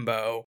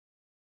akimbo.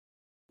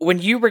 When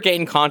you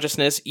regain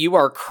consciousness, you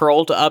are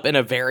curled up in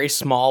a very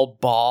small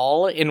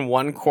ball in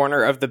one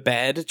corner of the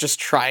bed, just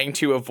trying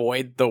to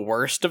avoid the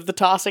worst of the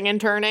tossing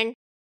and turning.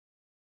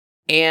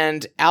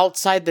 And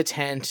outside the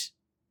tent,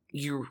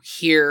 you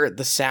hear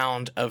the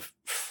sound of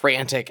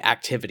frantic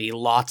activity,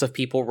 lots of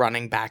people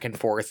running back and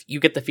forth. You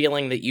get the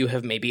feeling that you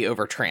have maybe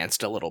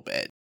overtranced a little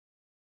bit.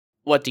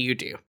 What do you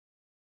do?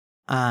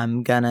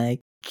 I'm gonna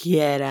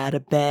get out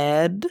of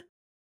bed,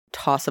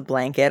 toss a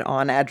blanket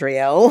on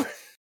Adriel,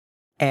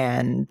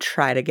 and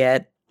try to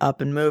get up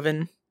and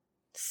moving,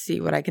 see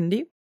what I can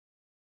do.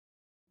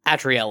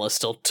 Adriel is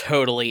still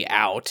totally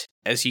out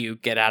as you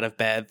get out of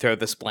bed, throw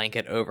this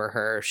blanket over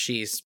her.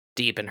 She's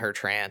deep in her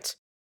trance.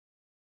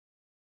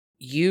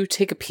 You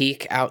take a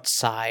peek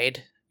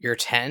outside your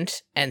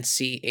tent and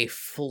see a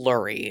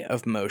flurry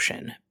of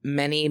motion.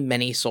 Many,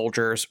 many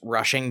soldiers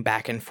rushing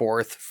back and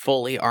forth,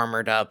 fully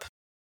armored up.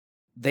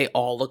 They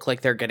all look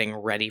like they're getting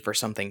ready for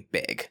something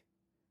big.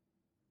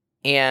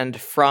 And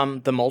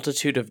from the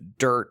multitude of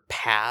dirt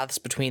paths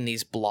between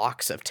these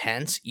blocks of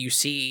tents, you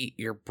see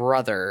your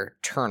brother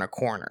turn a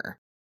corner.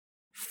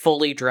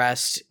 Fully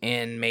dressed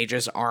in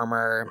mage's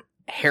armor,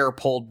 hair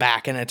pulled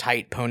back in a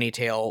tight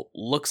ponytail,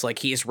 looks like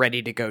he's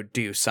ready to go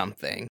do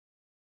something.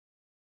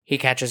 He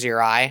catches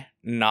your eye,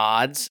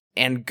 nods,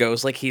 and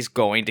goes like he's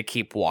going to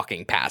keep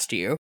walking past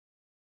you.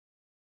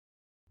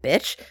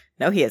 Bitch.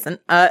 No, he isn't.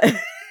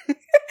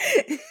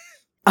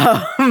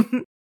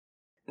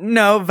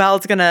 No,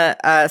 Val's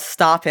gonna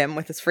stop him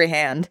with his free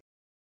hand.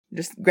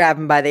 Just grab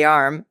him by the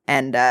arm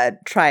and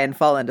try and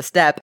fall into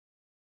step.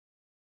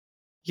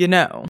 You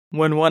know,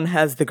 when one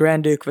has the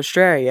Grand Duke of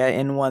Astraria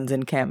in one's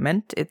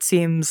encampment, it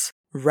seems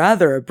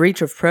rather a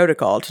breach of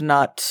protocol to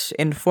not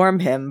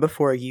inform him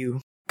before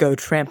you go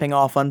tramping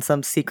off on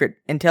some secret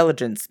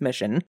intelligence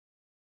mission.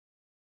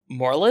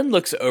 Morlin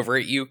looks over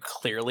at you,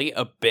 clearly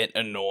a bit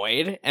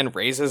annoyed, and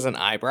raises an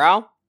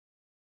eyebrow.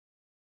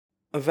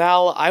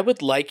 Val, I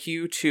would like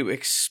you to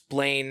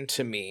explain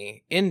to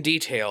me, in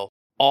detail,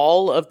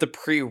 all of the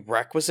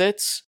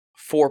prerequisites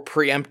for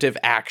preemptive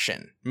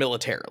action,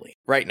 militarily,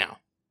 right now.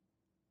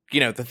 You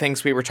know, the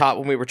things we were taught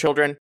when we were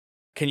children.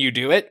 Can you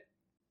do it?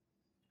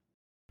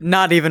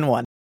 Not even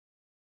one.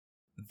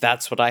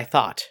 That's what I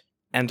thought.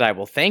 And I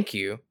will thank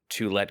you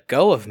to let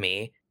go of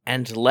me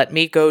and let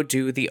me go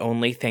do the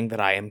only thing that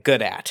I am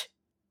good at.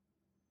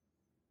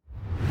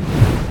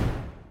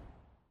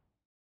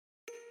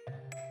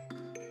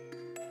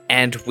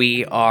 And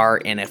we are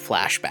in a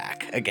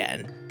flashback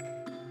again.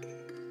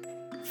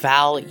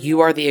 Val,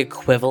 you are the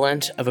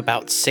equivalent of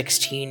about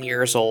 16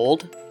 years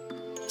old,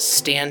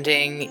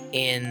 standing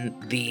in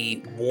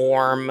the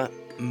warm,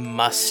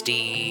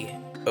 musty,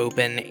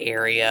 open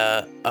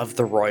area of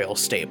the royal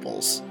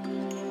stables.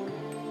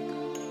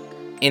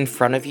 In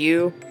front of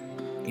you,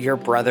 your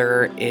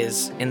brother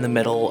is in the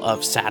middle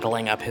of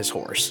saddling up his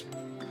horse.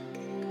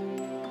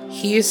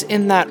 He's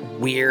in that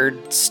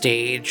weird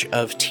stage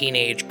of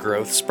teenage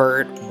growth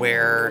spurt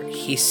where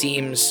he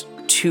seems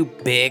too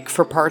big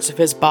for parts of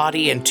his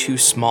body and too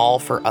small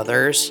for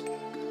others,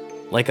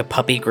 like a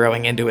puppy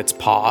growing into its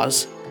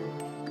paws.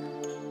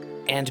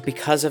 And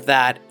because of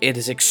that, it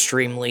is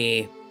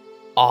extremely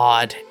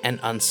odd and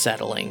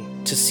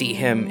unsettling to see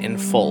him in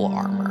full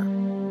armor.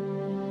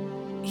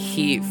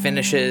 He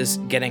finishes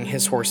getting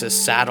his horse's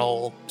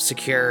saddle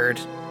secured,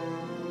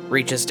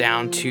 reaches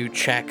down to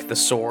check the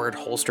sword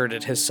holstered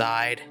at his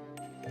side,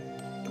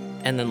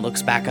 and then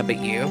looks back up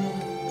at you.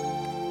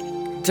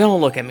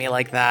 Don't look at me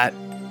like that.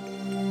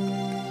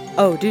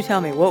 Oh, do tell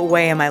me, what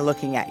way am I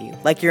looking at you?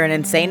 Like you're an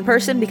insane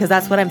person? Because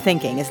that's what I'm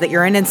thinking, is that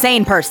you're an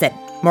insane person,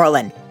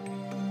 Morlin.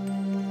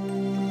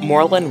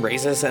 Morlin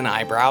raises an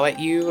eyebrow at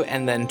you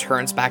and then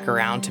turns back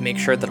around to make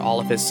sure that all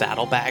of his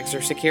saddlebags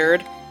are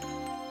secured.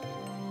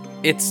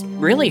 It's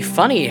really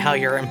funny how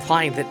you're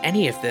implying that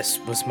any of this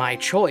was my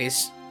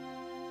choice.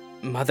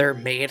 Mother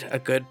made a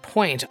good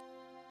point.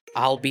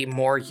 I'll be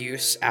more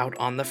use out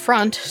on the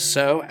front,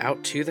 so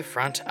out to the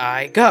front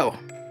I go.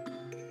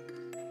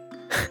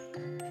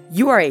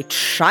 You are a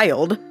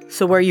child,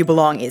 so where you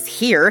belong is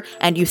here,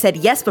 and you said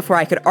yes before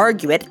I could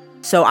argue it,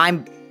 so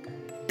I'm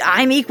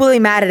equally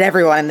mad at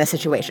everyone in this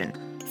situation.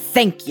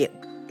 Thank you.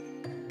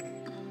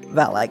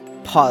 Val,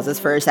 pauses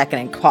for a second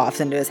and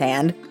coughs into his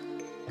hand.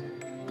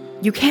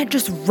 You can't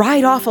just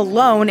ride off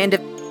alone into...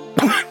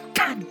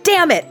 God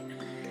damn it!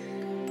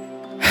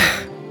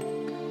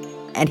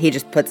 And he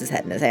just puts his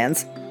head in his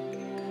hands.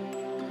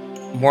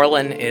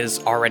 Morlin is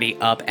already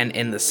up and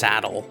in the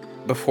saddle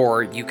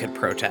before you could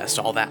protest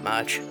all that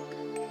much.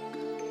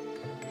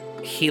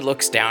 He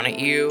looks down at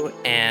you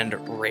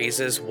and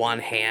raises one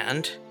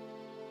hand.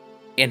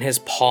 In his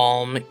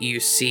palm, you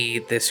see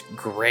this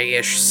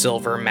grayish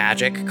silver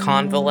magic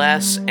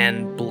convalesce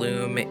and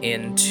bloom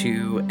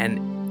into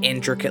an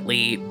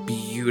intricately,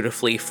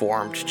 beautifully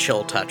formed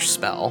chill touch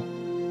spell.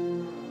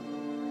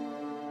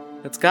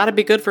 It's gotta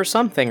be good for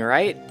something,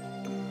 right?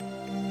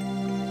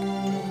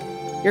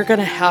 You're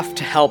gonna have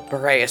to help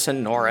Boreas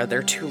and Nora.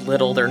 They're too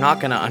little, they're not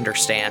gonna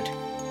understand.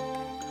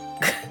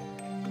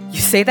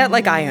 say that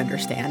like I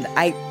understand.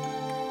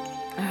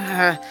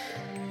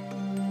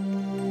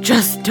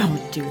 Just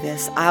don't do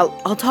this.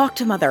 I'll talk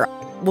to Mother.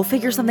 We'll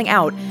figure something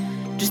out.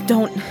 Just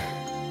don't.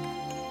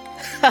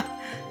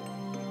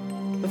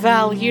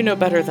 Val, you know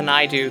better than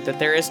I do that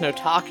there is no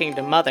talking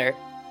to Mother.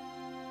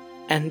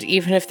 And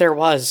even if there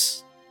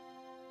was,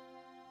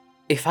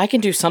 if I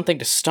can do something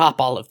to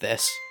stop all of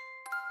this,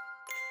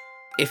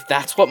 if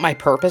that's what my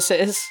purpose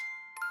is,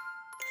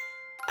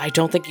 I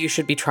don't think you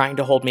should be trying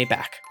to hold me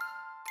back.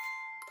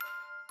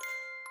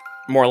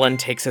 Morlund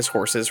takes his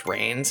horse's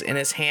reins in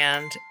his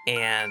hand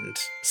and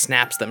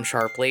snaps them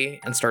sharply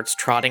and starts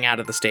trotting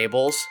out of the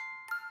stables.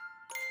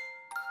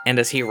 And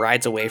as he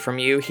rides away from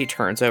you, he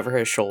turns over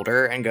his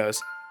shoulder and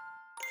goes,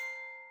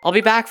 "I'll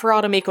be back for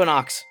autumn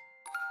equinox.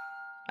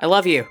 I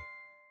love you."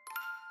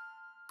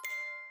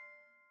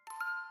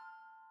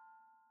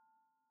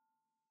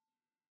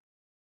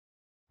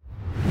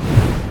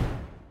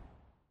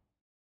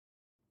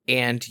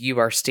 And you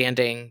are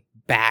standing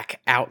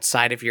back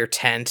outside of your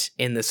tent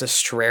in this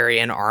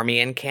Astrarian army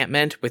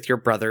encampment with your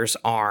brother's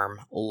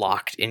arm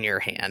locked in your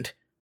hand.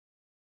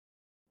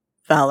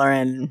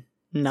 Valoran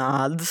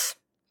nods,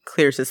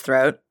 clears his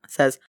throat,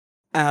 says,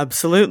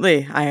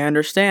 "Absolutely, I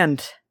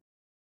understand."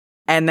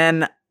 And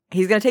then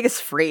he's going to take his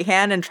free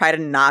hand and try to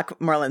knock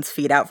Morlund's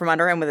feet out from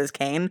under him with his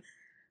cane.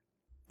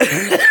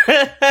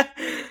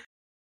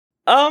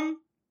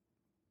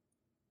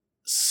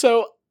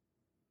 So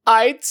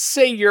I'd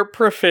say you're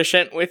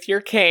proficient with your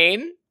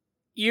cane.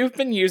 You've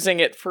been using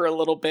it for a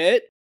little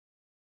bit.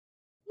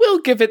 We'll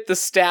give it the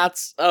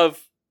stats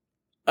of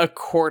a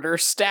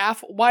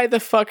quarterstaff. Why the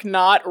fuck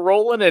not?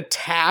 Roll an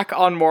attack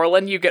on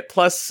Morlund, you get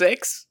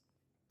 +6.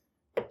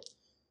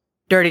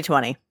 Dirty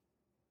 20.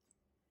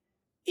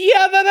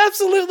 Yeah, that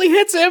absolutely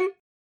hits him.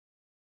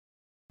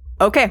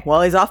 Okay,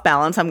 while he's off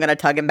balance, I'm going to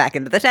tug him back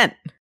into the tent.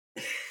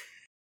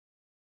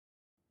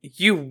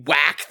 You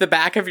whack the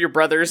back of your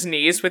brother's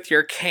knees with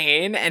your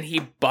cane, and he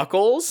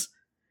buckles.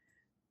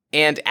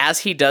 And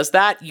as he does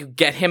that, you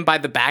get him by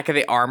the back of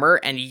the armor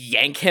and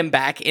yank him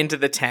back into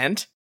the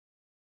tent.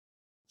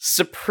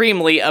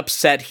 Supremely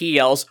upset, he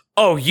yells,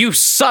 "Oh, you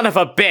son of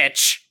a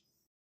bitch!"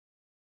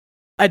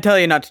 I tell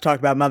you not to talk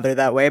about Mother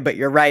that way, but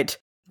you're right.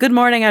 Good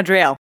morning,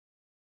 Adriel.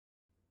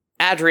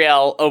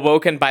 Adriel,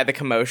 awoken by the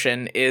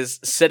commotion,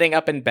 is sitting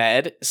up in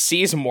bed,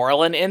 sees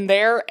Morlund in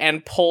there,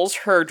 and pulls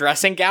her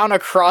dressing gown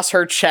across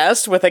her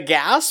chest with a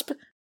gasp.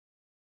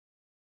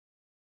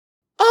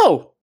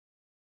 "Oh,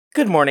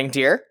 good morning,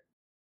 dear.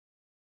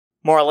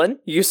 Morlund,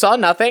 you saw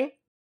nothing?"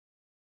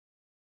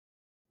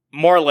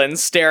 Morlund,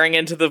 staring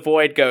into the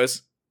void,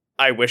 goes,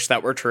 "I wish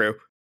that were true."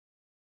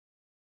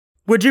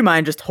 Would you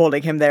mind just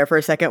holding him there for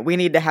a second? We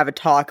need to have a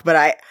talk,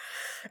 but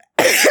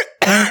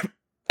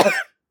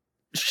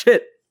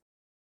Shit.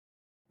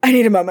 I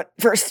need a moment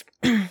first.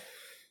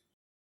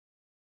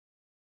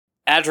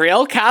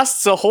 Adriel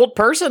casts a hold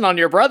person on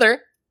your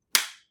brother.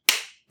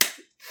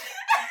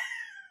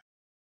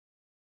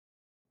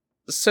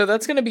 So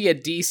that's going to be a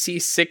DC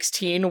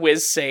 16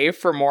 whiz save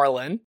for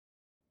Morlund.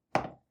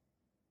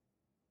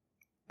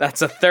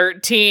 That's a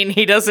 13.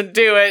 He doesn't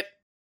do it.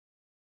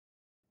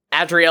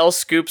 Adriel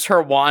scoops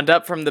her wand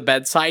up from the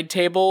bedside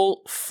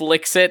table,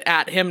 flicks it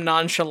at him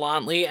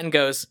nonchalantly, and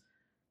goes,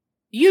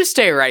 "You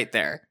stay right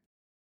there."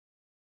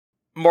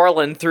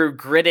 Morlund, through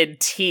gritted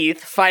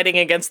teeth, fighting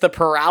against the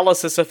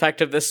paralysis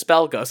effect of this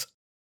spell, goes,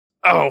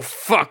 "Oh,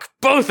 fuck,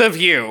 both of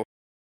you!"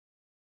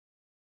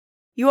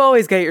 You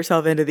always get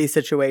yourself into these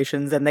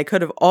situations, and they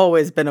could have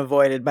always been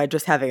avoided by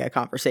just having a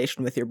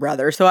conversation with your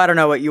brother, so I don't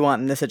know what you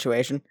want in this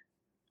situation.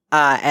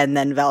 And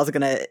then Val's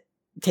gonna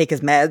take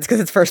his meds, because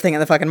it's first thing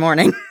in the fucking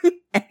morning.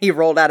 And he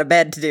rolled out of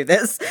bed to do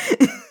this.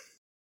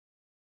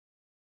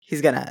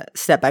 He's gonna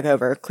step back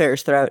over, clear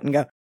his throat, and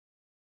go,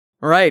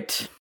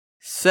 "Right,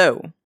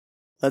 so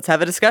let's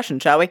have a discussion,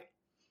 shall we?"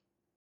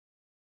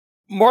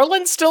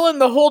 Morlund's still in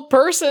the hold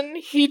person.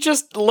 He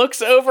just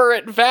looks over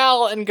at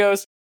Val and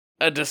goes,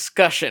 "A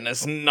discussion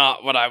is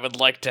not what I would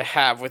like to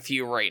have with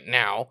you right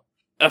now.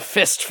 A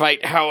fist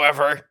fight,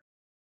 however."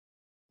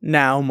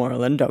 Now,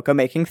 Morlund, don't go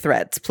making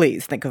threats.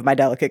 Please think of my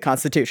delicate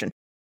constitution.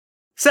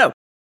 So,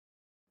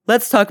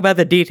 let's talk about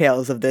the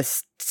details of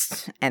this,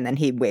 and then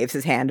he waves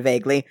his hand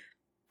vaguely,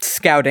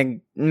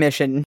 scouting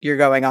mission you're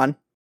going on.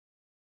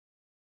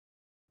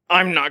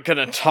 "I'm not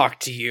gonna talk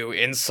to you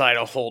inside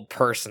a hold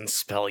person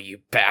spell,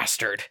 you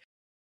bastard."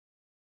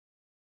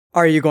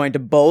 Are you going to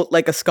bolt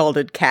like a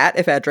scalded cat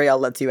if Adriel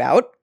lets you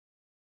out?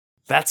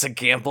 "That's a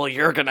gamble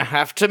you're gonna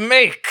have to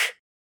make."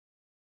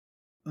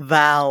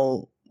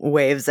 Val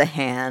waves a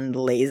hand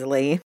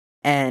lazily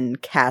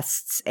and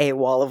casts a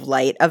wall of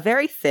light, a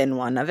very thin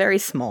one, a very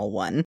small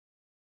one,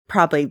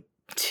 probably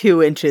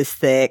 2 inches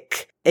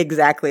thick,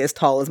 exactly as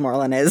tall as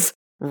Morlund is,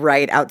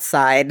 right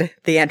outside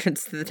the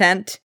entrance to the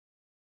tent.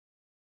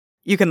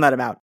 You can let him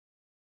out.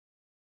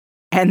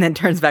 And then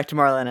turns back to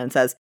Morlund and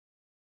says,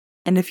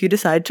 "And if you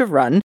decide to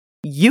run,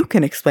 you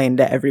can explain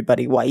to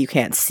everybody why you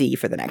can't see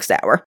for the next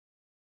hour."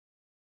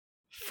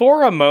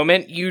 For a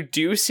moment, you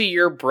do see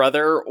your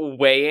brother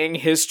weighing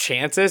his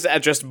chances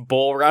at just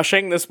bull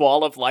rushing this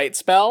wall of light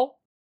spell,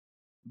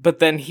 but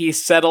then he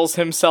settles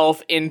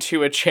himself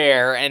into a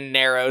chair and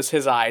narrows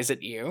his eyes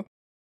at you.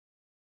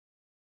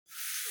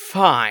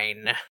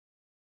 Fine.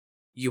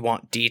 You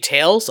want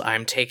details?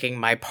 I'm taking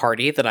my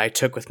party that I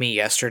took with me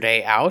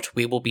yesterday out.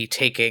 We will be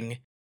taking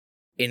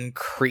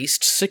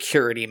increased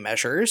security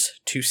measures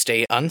to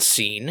stay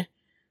unseen,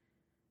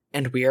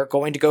 and we are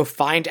going to go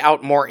find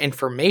out more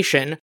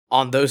information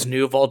on those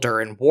new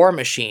Volduran war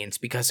machines,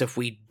 because if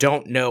we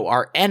don't know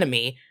our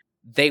enemy,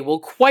 they will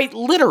quite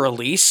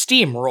literally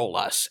steamroll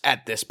us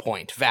at this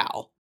point,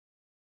 Val.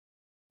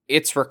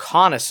 It's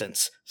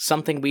reconnaissance,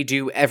 something we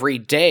do every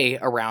day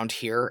around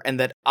here, and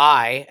that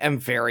I am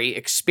very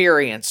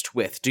experienced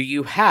with. Do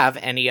you have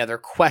any other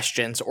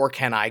questions, or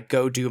can I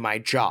go do my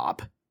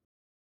job?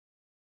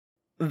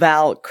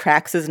 Val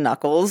cracks his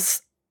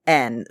knuckles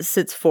and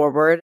sits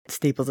forward,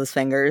 steeples his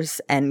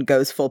fingers, and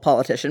goes full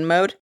politician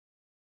mode.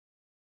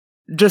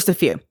 Just a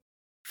few.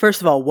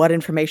 First of all, what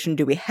information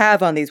do we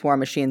have on these war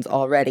machines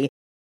already?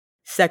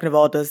 Second of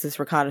all, does this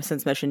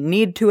reconnaissance mission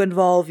need to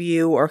involve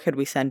you, or could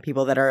we send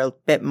people that are a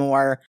bit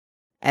more?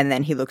 And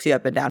then he looks you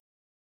up and down.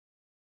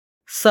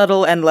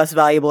 Subtle and less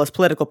valuable as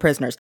political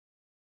prisoners.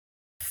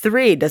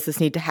 3, does this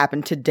need to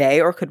happen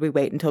today, or could we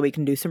wait until we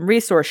can do some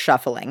resource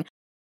shuffling?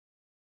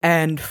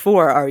 And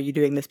 4, are you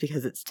doing this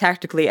because it's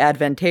tactically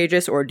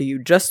advantageous, or do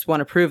you just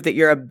want to prove that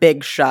you're a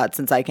big shot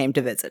since I came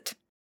to visit?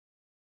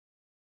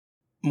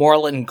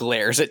 Morlun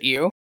glares at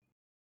you.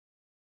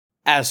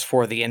 As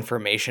for the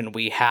information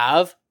we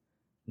have,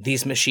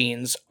 these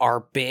machines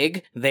are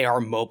big, they are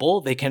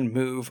mobile, they can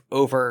move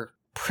over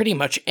pretty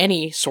much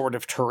any sort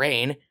of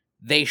terrain.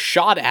 They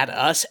shot at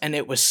us, and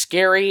it was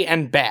scary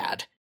and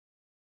bad.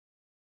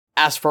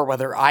 As for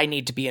whether I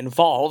need to be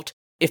involved,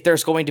 if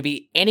there's going to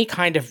be any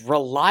kind of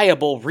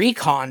reliable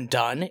recon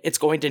done, it's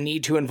going to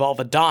need to involve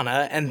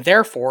Adana, and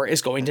therefore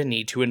is going to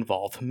need to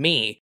involve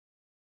me.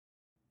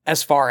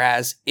 As far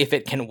as if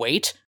it can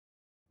wait,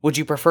 would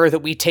you prefer that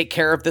we take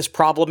care of this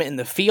problem in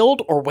the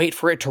field, or wait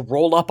for it to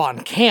roll up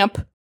on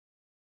camp?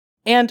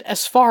 And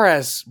as far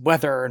as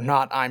whether or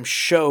not I'm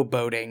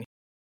showboating,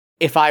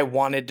 if I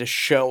wanted to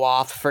show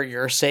off for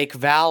your sake,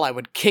 Val, I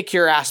would kick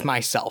your ass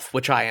myself,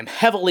 which I am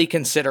heavily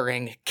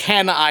considering.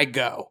 Can I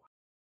go?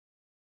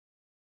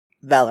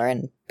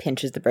 Valoran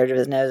pinches the bridge of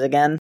his nose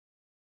again.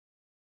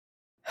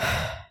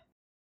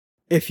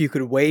 If you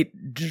could wait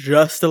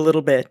just a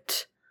little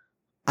bit,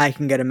 I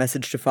can get a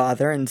message to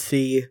Father and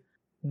see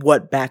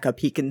what backup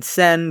he can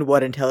send,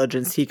 what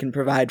intelligence he can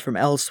provide from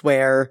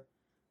elsewhere.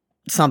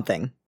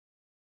 Something.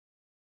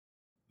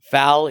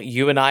 Val,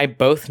 you and I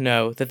both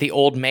know that the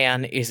old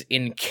man is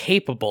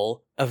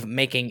incapable of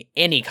making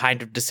any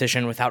kind of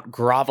decision without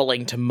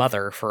groveling to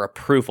Mother for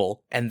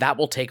approval, and that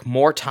will take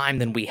more time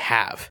than we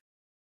have.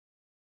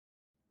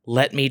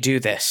 Let me do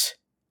this.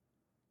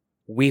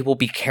 We will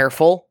be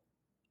careful.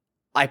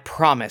 I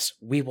promise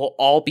we will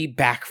all be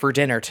back for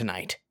dinner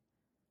tonight.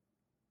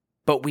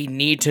 But we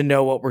need to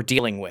know what we're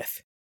dealing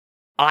with.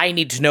 I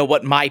need to know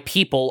what my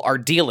people are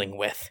dealing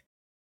with.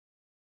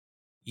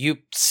 You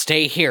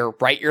stay here,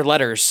 write your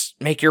letters,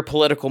 make your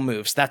political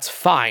moves, that's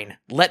fine.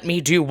 Let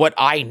me do what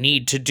I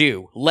need to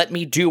do. Let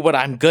me do what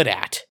I'm good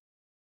at.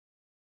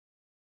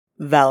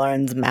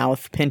 Valoran's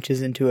mouth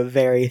pinches into a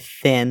very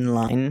thin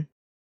line,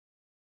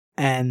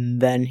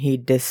 and then he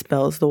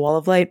dispels the wall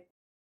of light.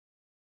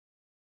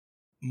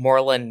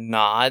 Morlun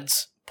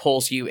nods,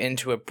 pulls you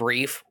into a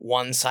brief,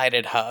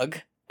 one-sided hug,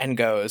 and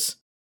goes,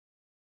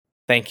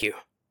 "Thank you.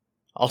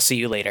 I'll see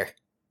you later."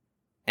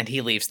 And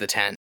he leaves the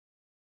tent.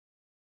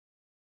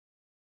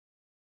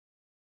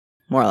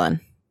 Morlun,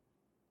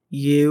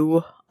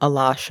 you,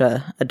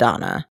 Alasha,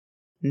 Adana,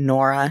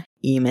 Nora,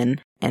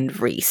 Eamon, and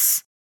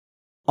Reese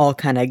all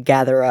kind of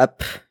gather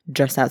up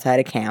just outside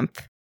of camp.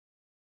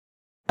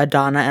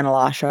 Adana and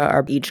Alasha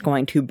are each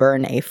going to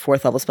burn a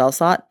 4th level spell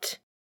slot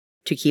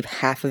to keep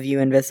half of you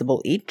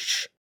invisible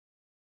each.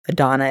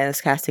 Adana is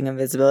casting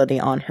invisibility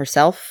on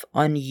herself,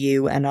 on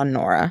you, and on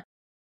Nora,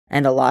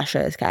 and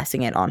Alasha is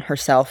casting it on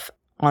herself,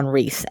 on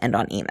Reese, and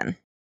on Eamon.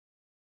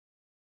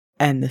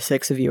 And the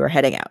 6 of you are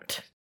heading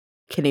out.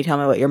 Can you tell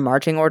me what your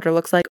marching order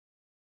looks like?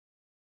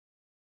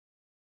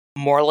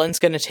 Morlun's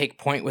going to take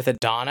point with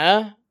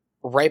Adana.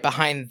 Right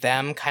behind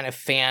them, kind of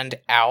fanned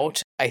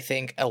out, I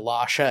think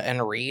Alasha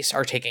and Reese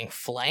are taking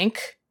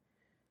flank.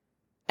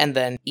 And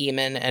then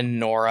Eamon and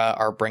Nora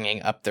are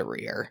bringing up the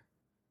rear.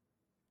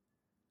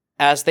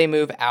 As they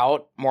move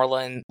out,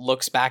 Morlun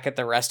looks back at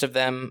the rest of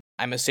them.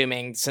 I'm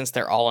assuming since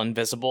they're all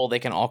invisible, they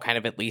can all kind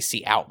of at least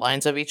see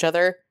outlines of each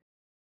other.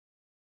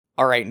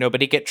 Alright,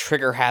 nobody get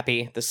trigger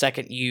happy. The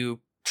second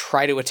you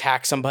try to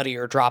attack somebody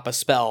or drop a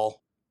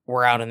spell,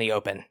 we're out in the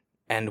open.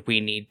 And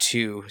we need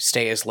to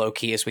stay as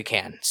low-key as we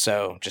can,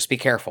 so just be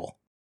careful.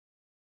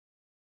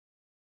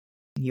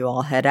 You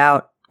all head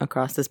out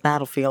across this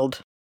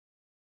battlefield.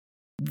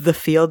 The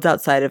fields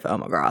outside of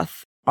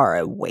Omogroth are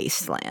a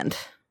wasteland.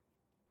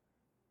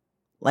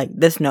 Like,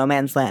 this no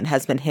man's land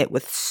has been hit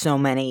with so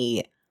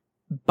many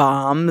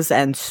bombs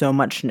and so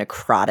much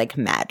necrotic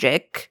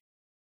magic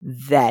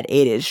that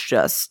it is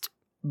just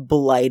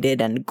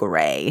blighted and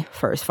gray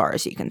for as far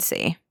as you can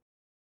see.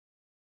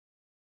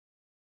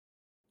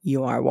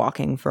 You are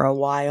walking for a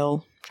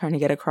while, trying to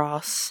get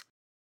across.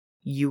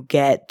 You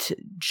get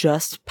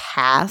just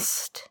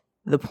past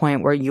the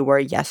point where you were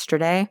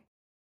yesterday,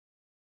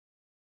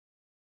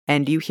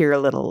 and you hear a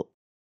little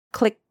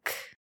click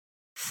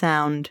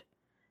sound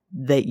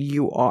that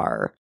you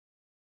are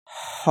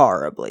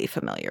horribly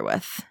familiar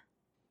with.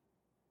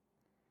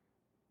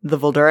 The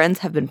Voldurans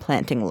have been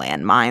planting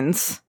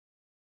landmines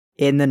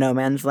in the no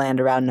man's land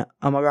around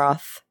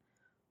Omogroth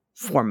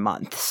for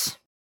months.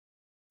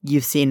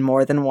 You've seen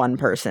more than one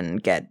person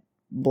get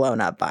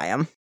blown up by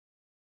them.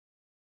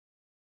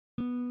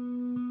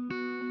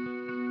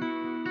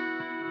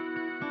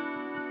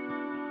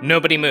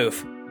 Nobody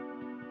move.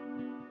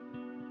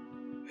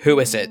 Who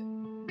is it?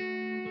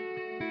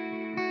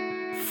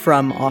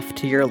 From off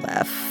to your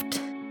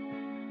left,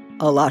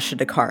 Alasha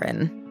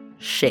Dakarin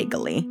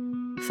shakily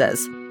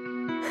says,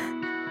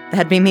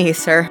 "That'd be me,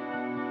 sir."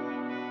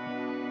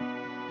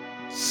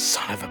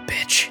 Son of a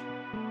bitch.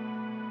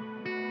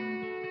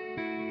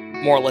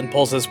 Morlund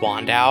pulls his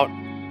wand out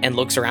and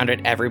looks around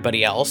at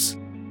everybody else.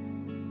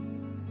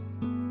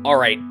 All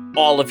right,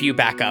 all of you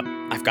back up.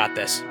 I've got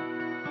this.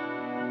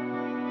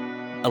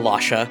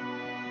 Alasha,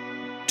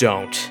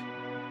 don't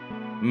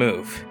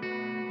move.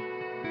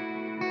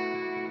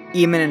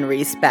 Eamon and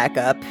Reese back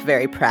up,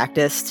 very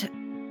practiced.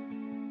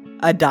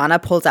 Adana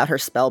pulls out her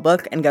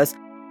spellbook and goes,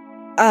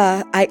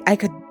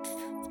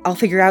 I'll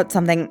figure out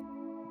something.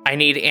 I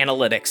need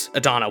analytics.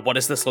 Adana, what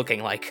is this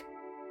looking like?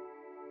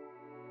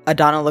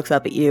 Adana looks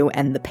up at you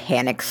and the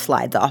panic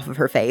slides off of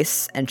her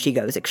face and she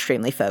goes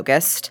extremely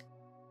focused.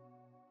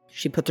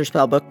 She puts her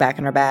spellbook back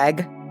in her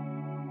bag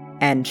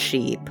and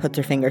she puts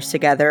her fingers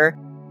together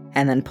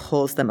and then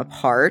pulls them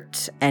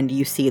apart, and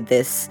you see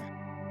this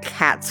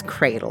cat's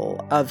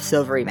cradle of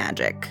silvery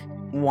magic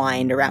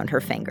wind around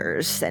her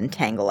fingers and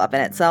tangle up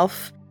in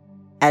itself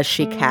as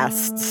she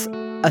casts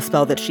a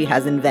spell that she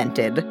has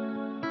invented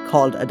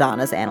called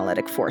Adana's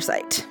Analytic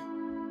Foresight.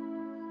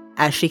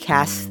 As she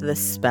casts this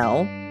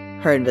spell,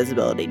 her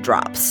invisibility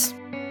drops.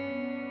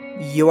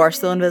 You are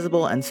still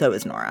invisible, and so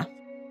is Nora.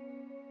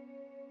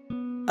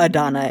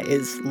 Adana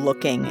is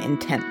looking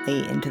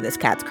intently into this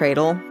cat's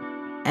cradle,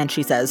 and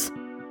she says,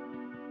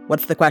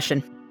 "What's the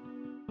question?"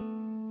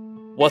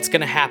 What's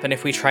gonna happen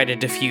if we try to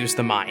defuse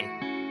the mine?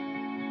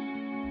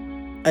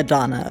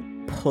 Adana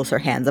pulls her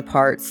hands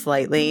apart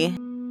slightly,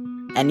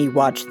 and you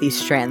watch these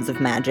strands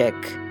of magic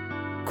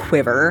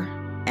quiver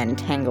and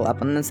tangle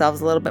up on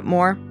themselves a little bit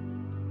more.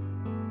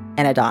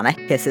 And Adana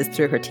hisses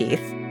through her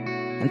teeth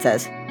and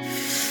says,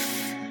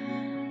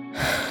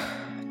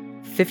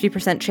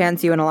 50%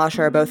 chance you and Alasha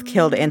are both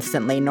killed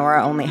instantly.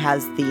 Nora only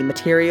has the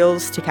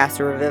materials to cast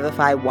a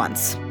Revivify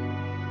once.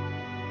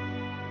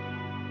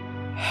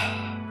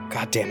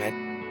 God damn it.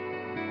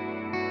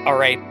 All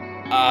right,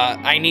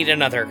 I need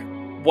another.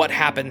 What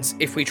happens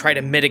if we try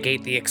to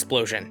mitigate the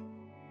explosion?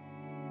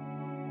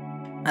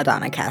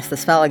 Adana casts the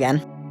spell again.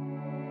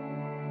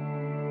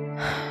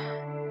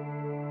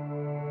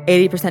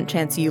 80%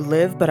 chance you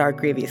live but are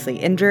grievously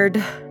injured.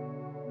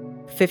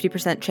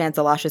 50% chance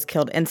Alasha's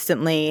killed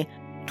instantly.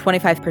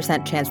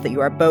 25% chance that you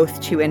are both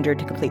too injured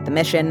to complete the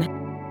mission.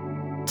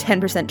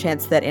 10%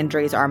 chance that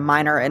injuries are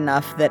minor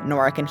enough that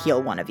Nora can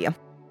heal one of you.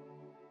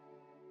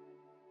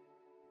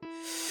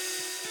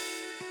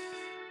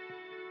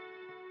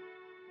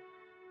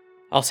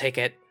 I'll take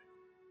it.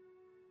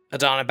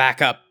 Adana,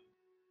 back up.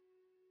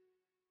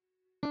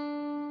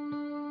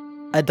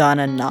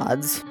 Adana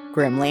nods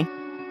grimly,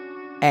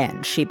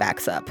 and she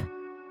backs up.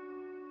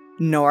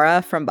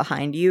 Nora, from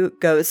behind you,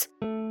 goes,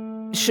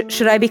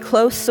 Should I be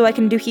close so I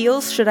can do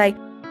heals? Should I?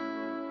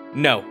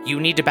 No, you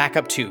need to back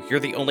up too. You're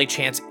the only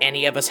chance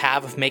any of us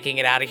have of making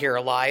it out of here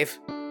alive.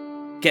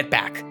 Get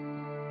back.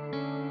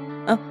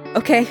 Oh,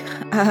 okay.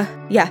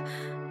 Yeah.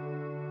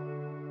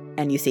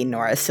 And you see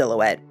Nora's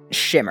silhouette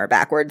shimmer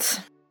backwards.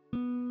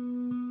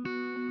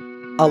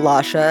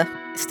 Alasha,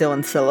 still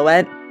in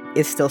silhouette,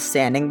 is still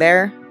standing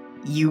there.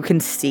 You can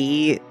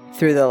see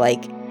through the,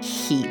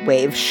 heat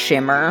wave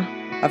shimmer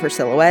of her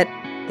silhouette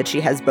that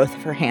she has both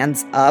of her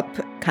hands up,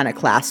 kind of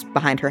clasped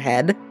behind her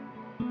head,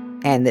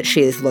 and that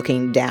she is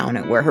looking down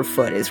at where her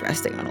foot is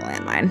resting on a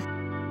landmine.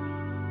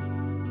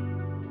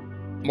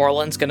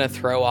 Morlund's gonna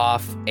throw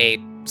off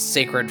a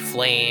sacred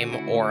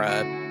flame or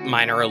a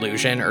minor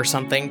illusion or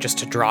something just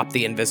to drop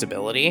the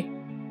invisibility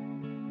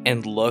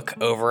and look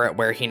over at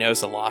where he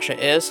knows Alasha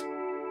is.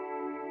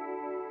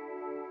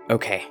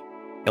 Okay,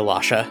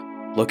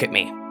 Alasha, look at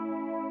me.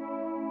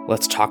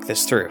 Let's talk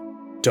this through.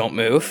 Don't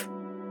move.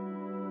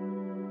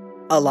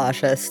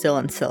 Alasha, still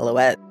in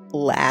silhouette,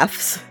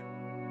 laughs.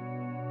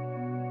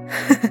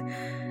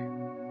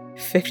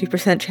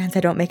 50% chance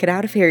I don't make it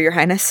out of here, Your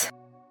Highness.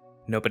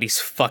 Nobody's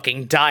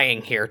fucking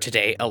dying here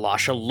today,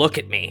 Alasha. Look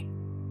at me.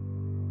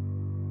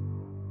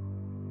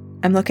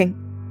 I'm looking.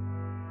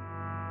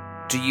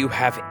 Do you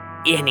have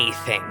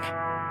anything,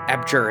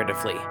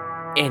 abjuratively,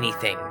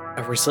 anything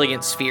A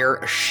resilient sphere,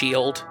 a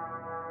shield?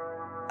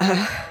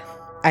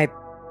 I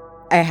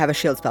have a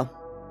shield spell.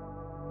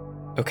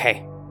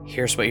 Okay,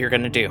 here's what you're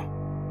gonna do.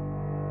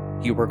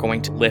 You are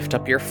going to lift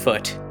up your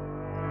foot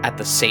at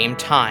the same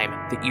time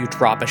that you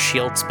drop a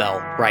shield spell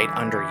right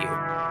under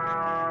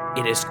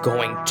you. It is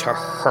going to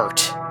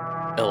hurt,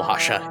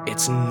 Elisha.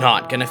 It's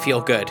not gonna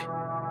feel good.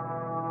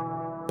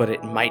 But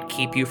it might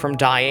keep you from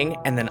dying,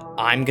 and then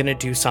I'm gonna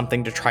do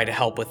something to try to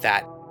help with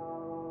that.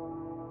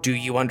 Do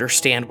you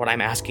understand what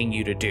I'm asking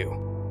you to do?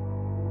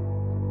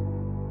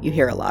 You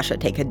hear Elisha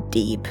take a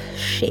deep,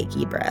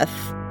 shaky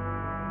breath.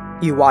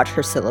 You watch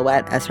her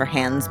silhouette as her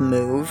hands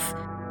move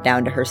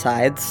down to her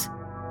sides,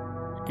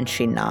 and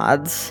she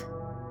nods.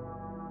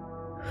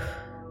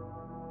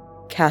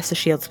 Cast a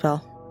shield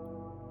spell.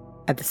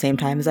 At the same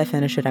time as I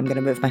finish it, I'm going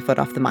to move my foot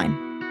off the mine.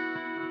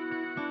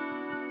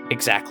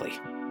 Exactly.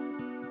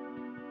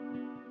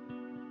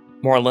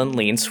 Morlun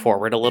leans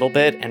forward a little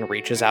bit and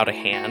reaches out a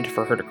hand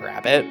for her to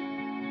grab it.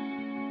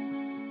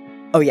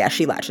 Oh yeah,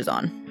 she latches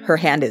on. Her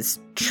hand is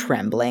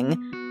trembling,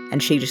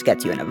 and she just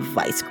gets you in a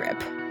vice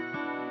grip.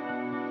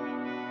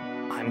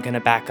 I'm gonna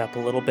back up a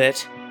little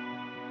bit,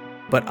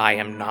 but I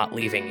am not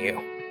leaving you.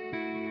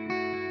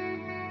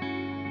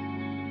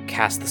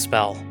 Cast the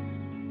spell.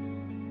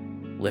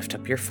 Lift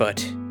up your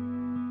foot.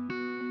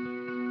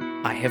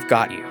 I have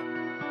got you.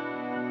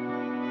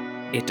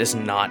 It does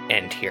not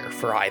end here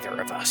for either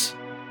of us.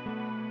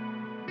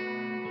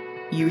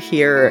 You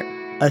hear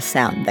a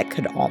sound that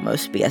could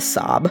almost be a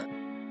sob.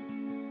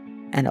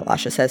 And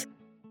Elisha says,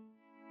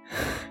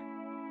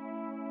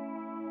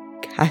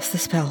 cast the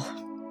spell.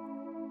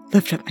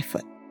 Lift up my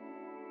foot.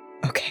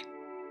 Okay,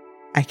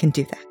 I can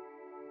do that.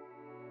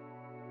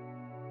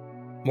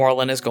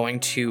 Morlun is going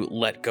to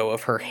let go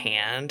of her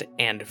hand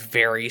and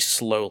very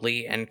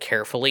slowly and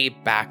carefully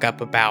back up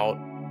about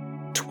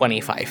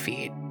 25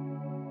 feet.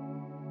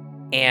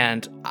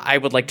 And I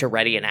would like to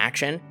ready an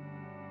action.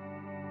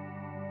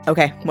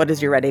 Okay, what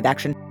is your readied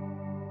action?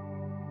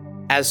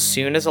 As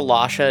soon as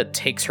Elisha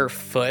takes her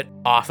foot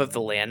off of the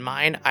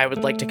landmine, I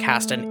would like to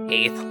cast an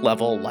 8th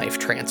level life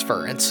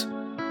transference.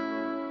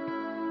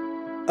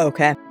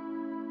 Okay.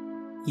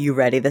 You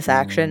ready this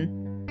action?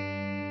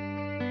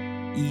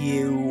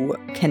 You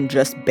can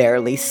just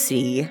barely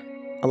see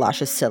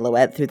Elisha's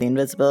silhouette through the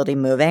invisibility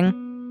moving.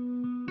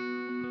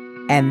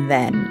 And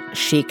then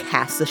she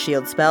casts a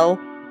shield spell,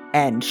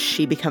 and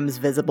she becomes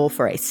visible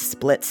for a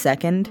split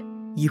second.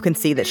 You can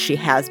see that she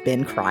has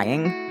been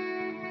crying.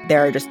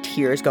 There are just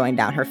tears going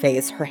down her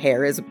face. Her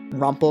hair is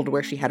rumpled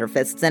where she had her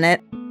fists in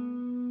it.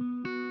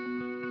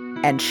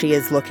 And she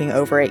is looking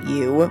over at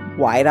you,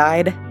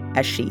 wide-eyed,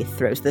 as she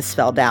throws this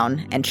spell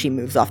down, and she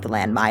moves off the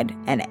landmine,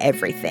 and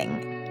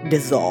everything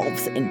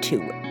dissolves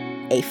into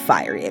a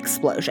fiery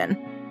explosion.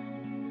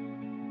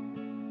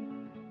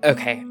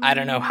 Okay, I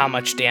don't know how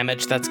much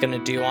damage that's going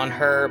to do on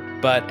her,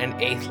 but an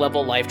 8th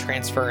level life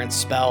transference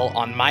spell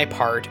on my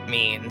part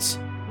means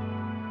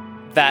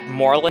that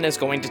Morlun is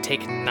going to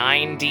take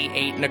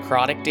 9d8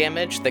 necrotic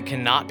damage that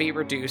cannot be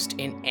reduced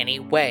in any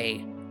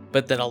way,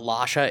 but that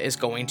Elisha is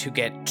going to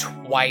get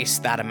twice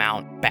that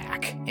amount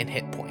back in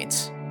hit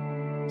points.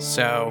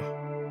 So,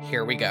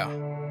 here we go.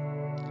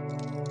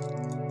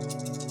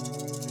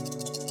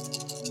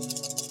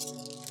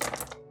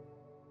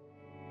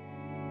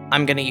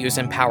 I'm going to use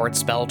Empowered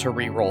Spell to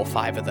reroll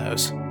 5 of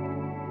those.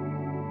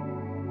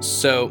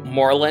 So,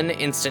 Morlun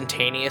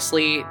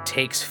instantaneously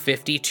takes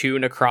 52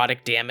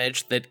 necrotic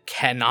damage that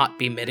cannot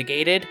be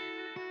mitigated,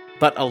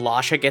 but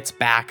Elisha gets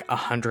back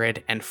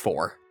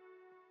 104.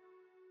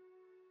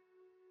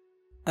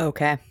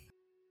 Okay.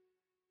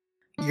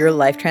 Your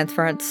life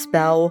transference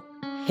spell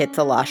hits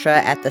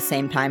Elisha at the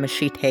same time as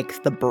she takes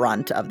the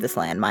brunt of this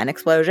landmine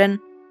explosion.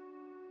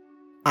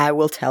 I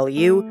will tell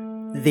you,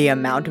 the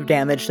amount of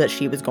damage that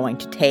she was going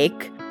to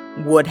take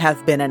would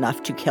have been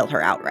enough to kill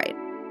her outright.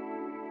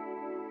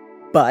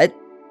 But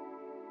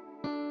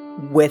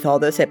with all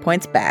those hit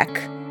points back,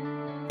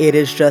 it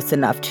is just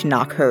enough to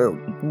knock her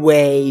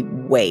way,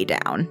 way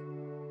down.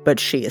 But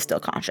she is still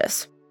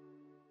conscious.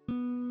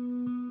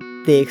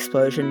 The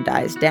explosion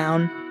dies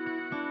down,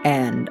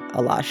 and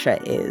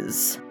Elisha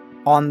is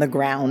on the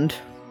ground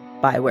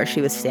by where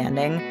she was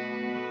standing.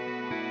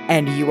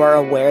 And you are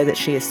aware that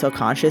she is still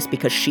conscious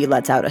because she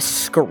lets out a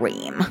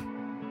scream.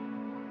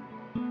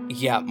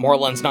 Yeah,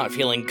 Morlun's not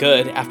feeling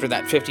good after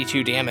that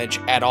 52 damage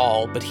at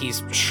all, but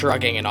he's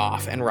shrugging it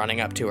off and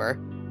running up to her.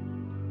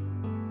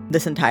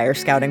 This entire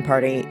scouting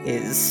party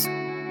is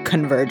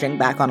converging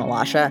back on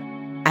Elisha.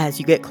 As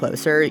you get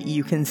closer,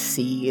 you can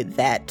see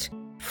that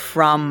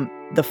from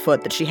the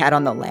foot that she had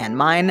on the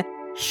landmine,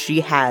 she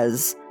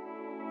has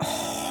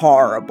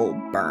horrible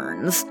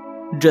burns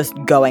just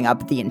going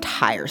up the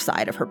entire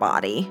side of her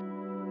body.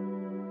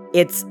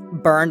 It's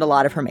burned a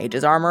lot of her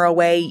mage's armor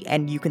away,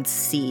 and you can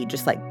see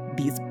just like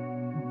these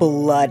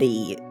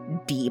bloody,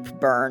 deep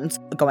burns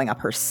going up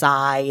her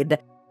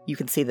side. You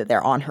can see that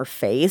they're on her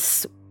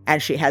face,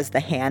 and she has the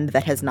hand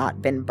that has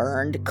not been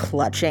burned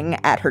clutching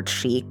at her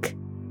cheek,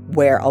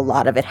 where a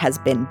lot of it has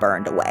been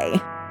burned away.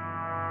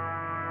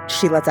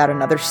 She lets out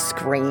another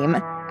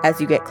scream as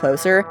you get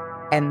closer,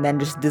 and then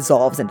just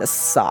dissolves into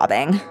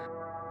sobbing.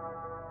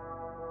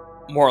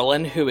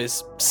 Morlin, who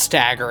is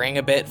staggering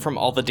a bit from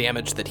all the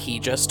damage that he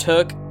just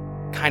took,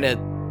 kind of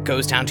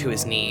goes down to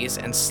his knees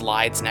and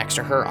slides next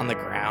to her on the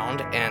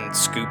ground and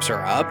scoops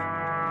her up.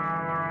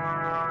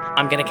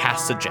 I'm going to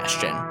cast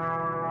Suggestion.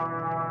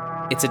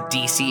 It's a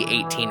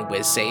DC 18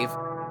 whiz save.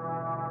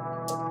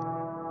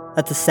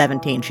 That's a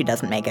 17. She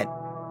doesn't make it.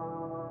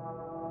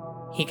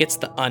 He gets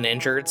the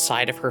uninjured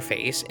side of her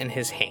face in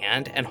his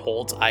hand and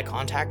holds eye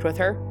contact with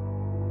her.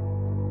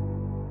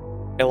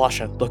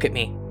 Elisha, look at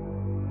me.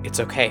 It's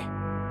okay.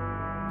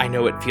 I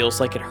know it feels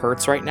like it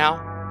hurts right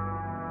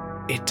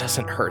now. It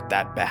doesn't hurt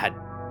that bad.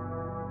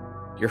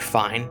 You're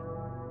fine.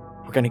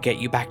 We're gonna get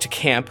you back to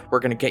camp. We're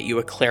gonna get you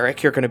a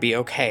cleric. You're gonna be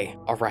okay,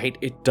 alright?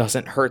 It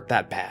doesn't hurt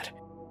that bad.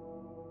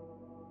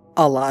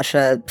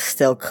 Elisha,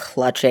 still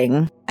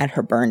clutching at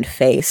her burned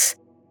face,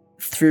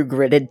 through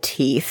gritted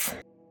teeth,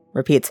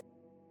 repeats,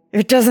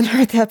 "It doesn't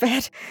hurt that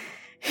bad.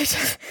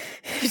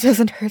 It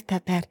doesn't hurt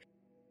that bad.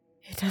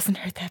 It doesn't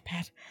hurt that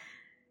bad.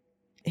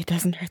 It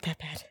doesn't hurt that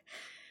bad."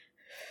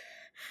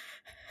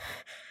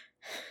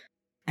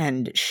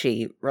 And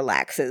she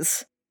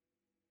relaxes.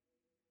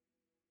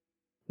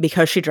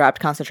 Because she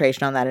dropped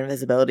concentration on that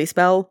invisibility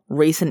spell,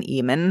 Reese and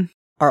Eamon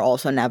are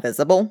also now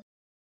visible.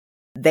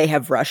 They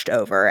have rushed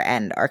over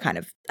and are kind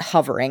of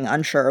hovering,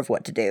 unsure of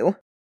what to do.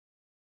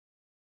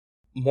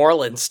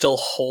 Morlin, still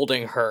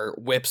holding her,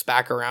 whips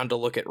back around to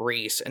look at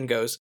Reese and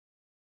goes,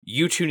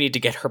 "You two need to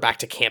get her back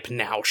to camp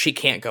now. She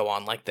can't go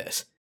on like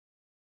this."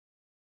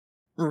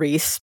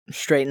 Reese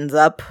straightens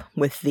up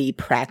with the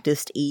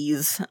practiced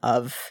ease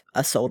of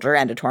a soldier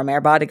and a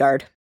Tormare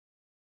bodyguard.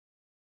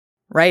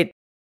 "Right.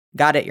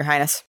 Got it, Your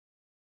Highness."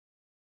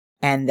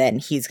 And then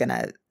he's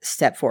gonna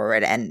step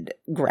forward and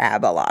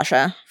grab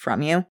Elisha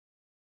from you.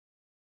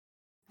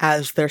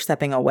 As they're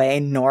stepping away,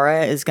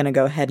 Nora is gonna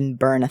go ahead and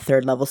burn a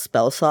 3rd level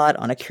spell slot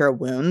on a Cure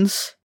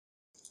Wounds.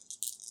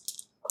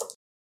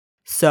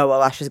 So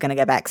Elisha's gonna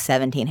get back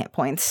 17 hit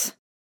points,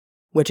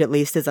 which at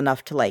least is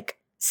enough to,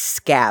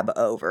 scab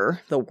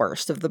over the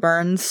worst of the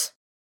burns.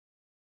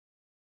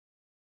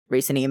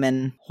 Reese and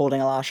Eamon, holding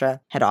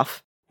Elisha, head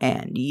off.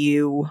 And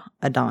you,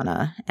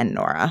 Adana, and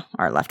Nora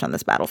are left on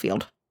this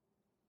battlefield.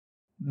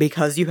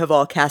 Because you have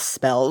all cast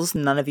spells,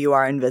 none of you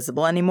are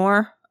invisible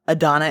anymore.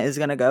 Adana is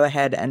going to go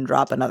ahead and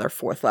drop another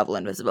 4th level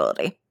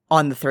invisibility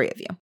on the 3 of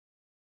you.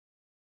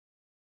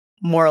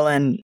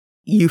 Morlin,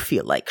 you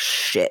feel like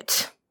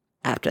shit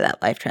after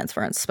that life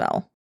transference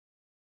spell.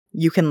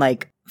 You can,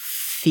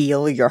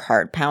 feel your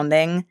heart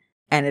pounding,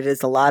 and it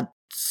is a lot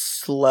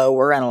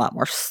slower and a lot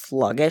more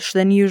sluggish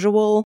than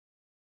usual.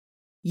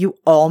 You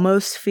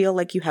almost feel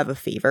like you have a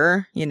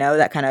fever,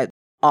 that kind of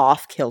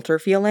off-kilter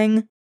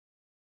feeling.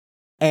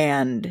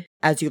 And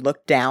as you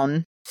look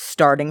down,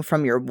 starting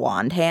from your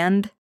wand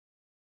hand,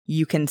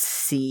 you can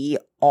see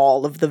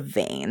all of the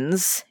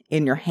veins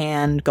in your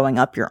hand going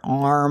up your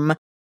arm,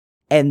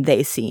 and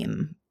they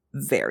seem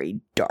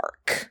very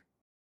dark.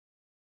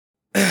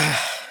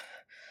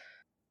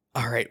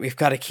 Alright, we've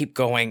got to keep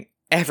going.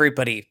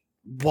 Everybody,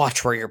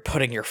 watch where you're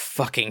putting your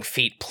fucking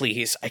feet,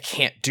 please. I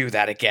can't do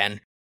that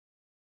again.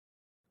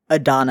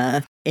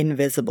 Adana,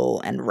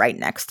 invisible and right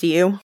next to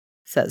you,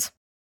 says,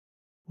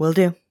 "Will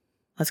do.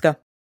 Let's go."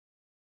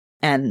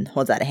 And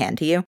holds out a hand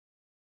to you.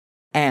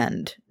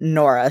 And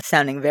Nora,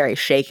 sounding very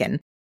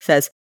shaken,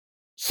 says,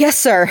 "Yes,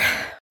 sir.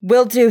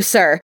 Will do,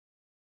 sir."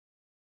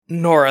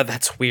 Nora,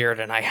 that's weird,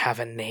 and I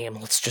have a name.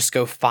 Let's just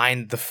go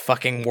find the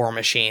fucking war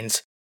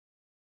machines.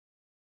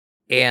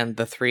 And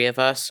the 3 of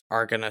us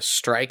are gonna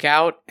strike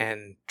out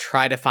and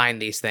try to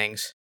find these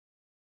things.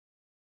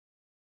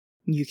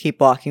 You keep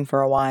walking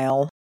for a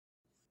while.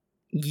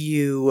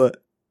 You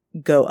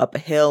go up a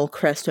hill,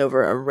 crest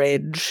over a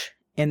ridge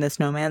in this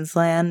no man's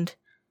land,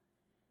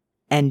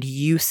 and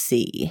you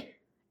see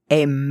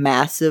a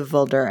massive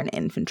Volduran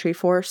infantry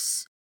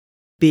force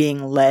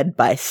being led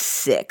by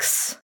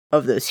 6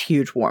 of those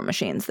huge war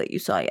machines that you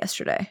saw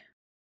yesterday.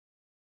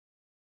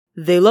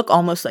 They look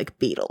almost like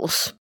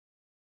beetles.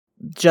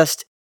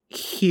 Just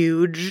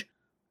huge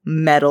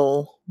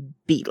metal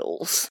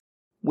beetles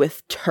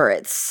with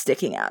turrets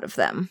sticking out of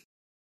them,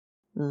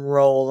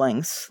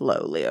 rolling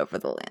slowly over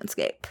the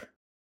landscape.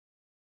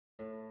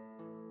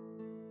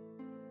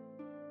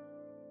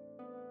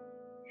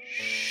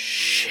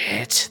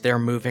 Shit, they're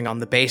moving on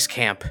the base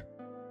camp.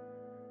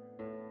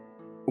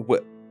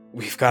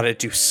 We've got to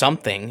do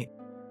something.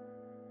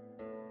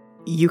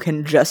 You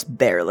can just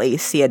barely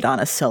see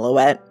Adana's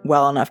silhouette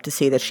well enough to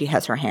see that she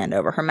has her hand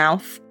over her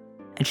mouth.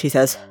 And she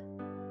says,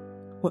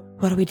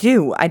 What do we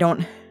do?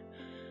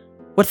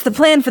 What's the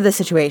plan for this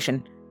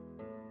situation?"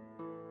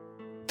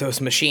 Those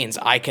machines,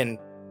 I can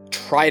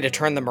try to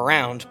turn them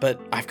around,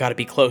 but I've got to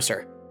be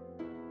closer.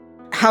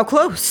 "How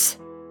close?"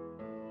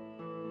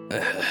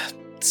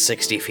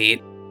 60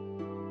 feet.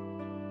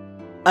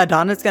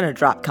 Adana's gonna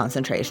drop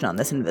concentration on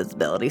this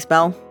invisibility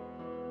spell.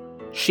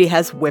 She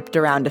has whipped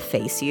around to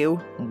face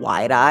you,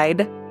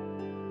 wide-eyed.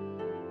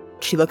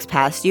 She looks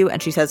past you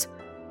and she says,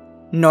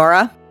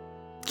 "Nora,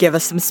 give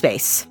us some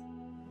space."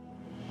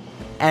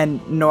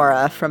 And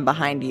Nora from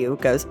behind you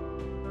goes,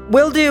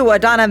 "Will do,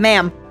 Adana,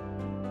 ma'am."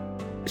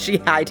 She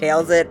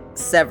hightails it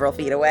several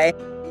feet away.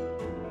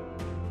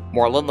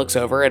 Morlun looks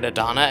over at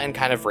Adana and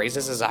kind of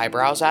raises his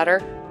eyebrows at her.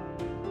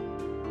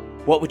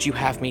 What would you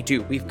have me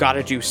do? We've got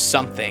to do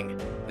something.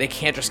 They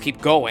can't just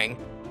keep going.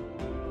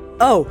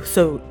 Oh,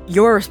 so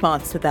your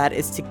response to that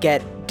is to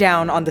get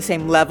down on the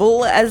same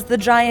level as the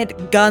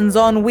giant guns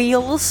on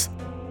wheels?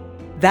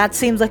 That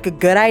seems like a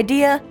good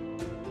idea.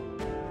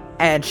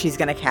 And she's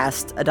gonna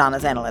cast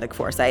Adana's Analytic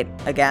Foresight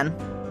again.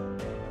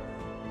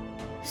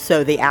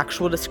 So the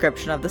actual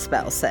description of the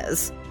spell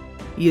says,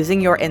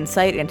 using your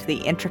insight into the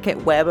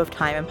intricate web of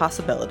time and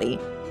possibility,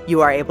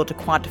 you are able to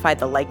quantify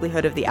the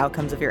likelihood of the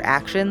outcomes of your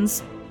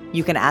actions.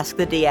 You can ask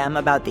the DM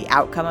about the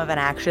outcome of an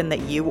action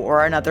that you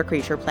or another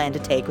creature plan to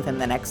take within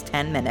the next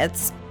 10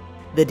 minutes.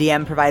 The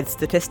DM provides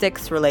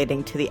statistics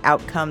relating to the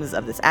outcomes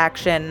of this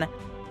action.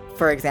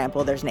 For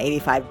example, there's an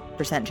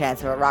 85%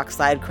 chance of a rock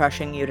slide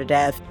crushing you to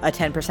death, a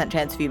 10%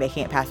 chance of you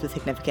making it past with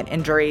significant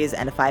injuries,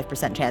 and a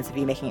 5% chance of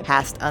you making it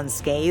past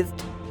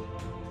unscathed.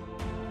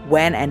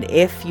 When and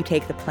if you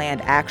take the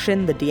planned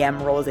action, the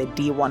DM rolls a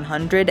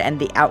D100 and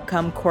the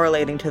outcome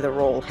correlating to the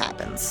roll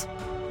happens.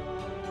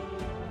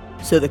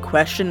 So the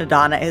question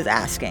Adana is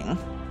asking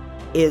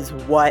is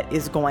what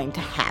is going to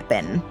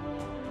happen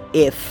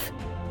if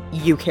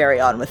you carry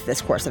on with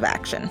this course of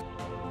action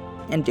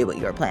and do what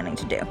you are planning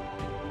to do.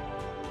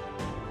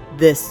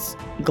 This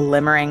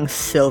glimmering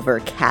silver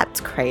cat's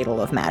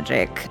cradle of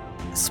magic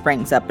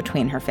springs up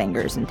between her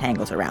fingers and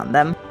tangles around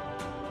them,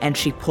 and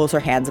she pulls her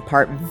hands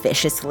apart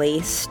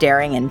viciously,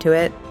 staring into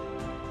it,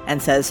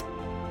 and says,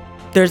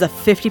 "There's a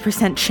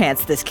 50%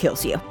 chance this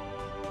kills you.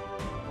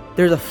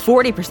 There's a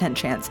 40%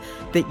 chance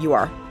that you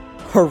are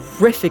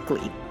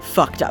horrifically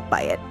fucked up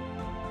by it,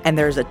 and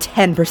there's a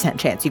 10%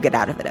 chance you get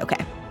out of it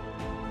okay."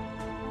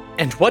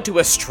 And what do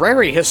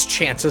Astraria's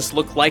chances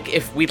look like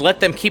if we let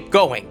them keep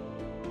going?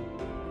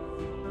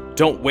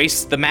 Don't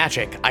waste the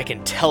magic, I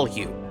can tell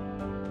you.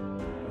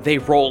 They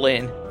roll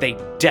in, they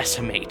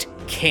decimate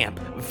camp.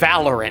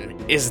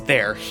 Valoran is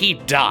there, he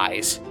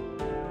dies.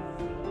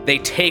 They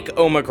take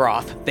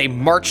Omegroth, they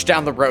march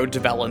down the road to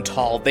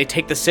Velental, they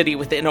take the city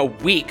within a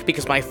week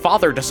because my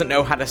father doesn't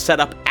know how to set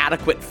up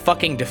adequate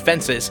fucking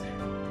defenses.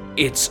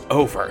 It's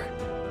over.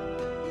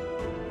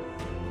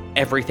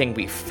 Everything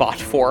we fought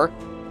for,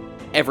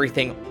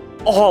 everything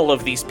all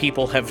of these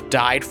people have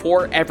died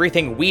for,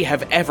 everything we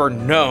have ever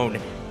known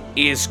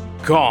is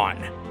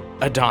gone,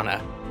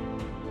 Adana.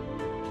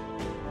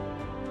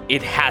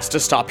 It has to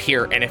stop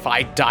here, and if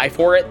I die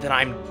for it, then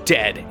I'm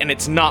dead, and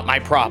it's not my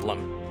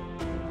problem.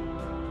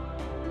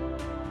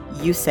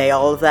 You say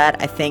all of that.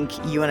 I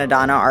think you and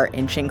Adana are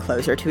inching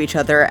closer to each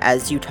other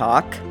as you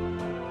talk.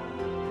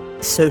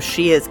 So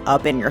she is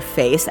up in your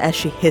face as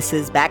she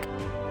hisses back,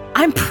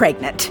 "I'm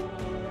pregnant,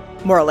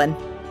 Morlun."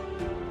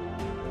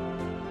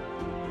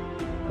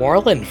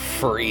 Morlun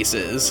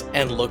freezes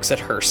and looks at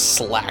her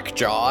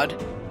slack-jawed.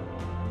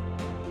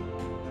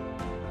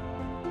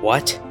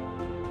 What?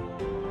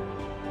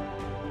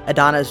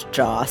 Adana's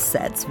jaw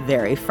sets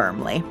very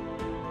firmly.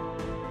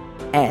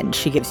 And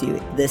she gives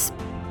you this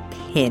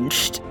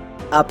pinched,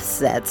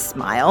 upset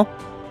smile.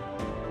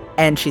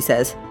 And she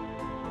says,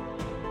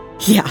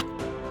 "Yeah.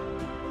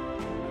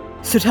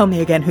 So tell me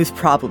again whose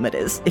problem it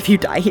is if you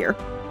die here."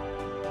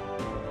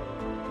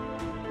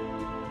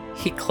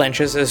 He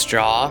clenches his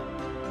jaw,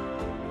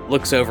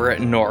 looks over at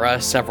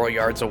Nora several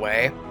yards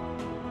away,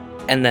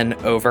 and then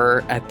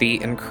over at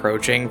the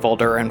encroaching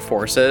Volduran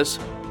forces,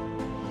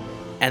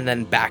 and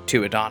then back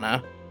to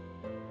Adana.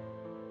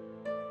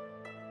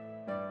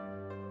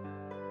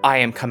 I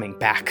am coming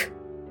back.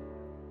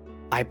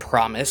 I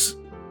promise.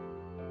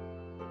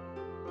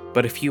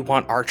 But if you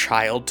want our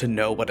child to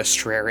know what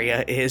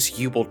Astraria is,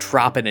 you will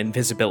drop an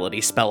invisibility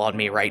spell on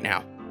me right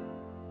now.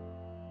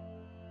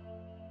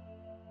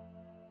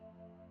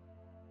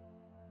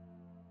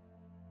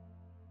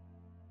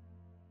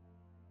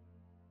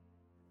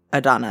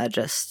 Adana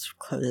just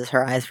closes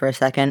her eyes for a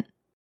second,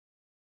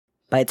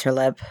 bites her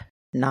lip,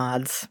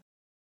 nods,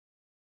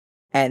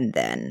 and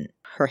then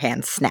her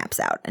hand snaps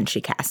out and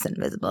she casts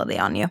invisibility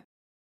on you.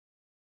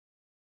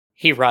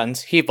 He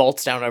runs. He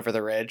vaults down over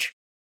the ridge.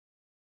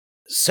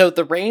 So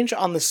the range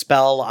on the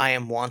spell I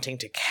am wanting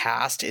to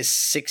cast is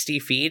 60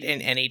 feet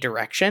in any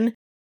direction.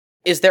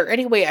 Is there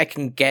any way I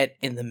can get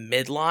in the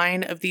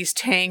midline of these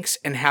tanks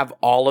and have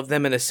all of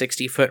them in a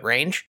 60-foot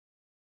range?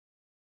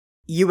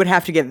 You would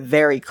have to get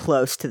very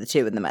close to the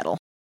two in the middle.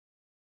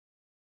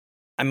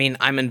 I mean,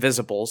 I'm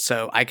invisible,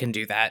 so I can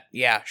do that.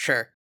 Yeah,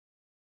 sure.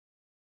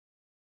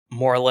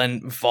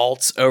 Morlun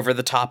vaults over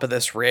the top of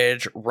this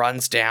ridge,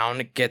 runs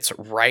down, gets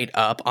right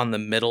up on the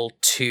middle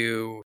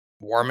two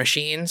war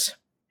machines,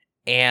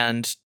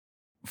 and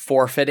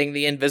forfeiting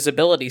the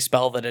invisibility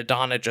spell that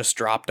Adana just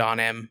dropped on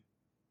him,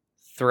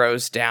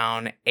 throws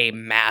down a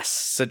mass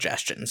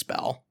suggestion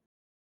spell.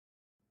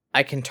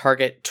 I can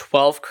target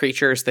 12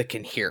 creatures that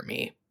can hear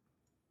me.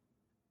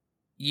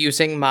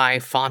 Using my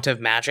Font of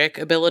Magic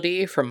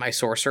ability from my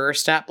Sorcerer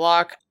stat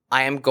block,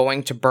 I am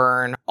going to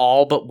burn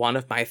all but one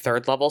of my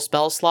 3rd level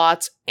spell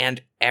slots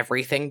and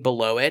everything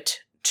below it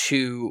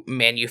to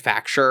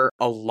manufacture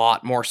a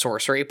lot more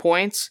sorcery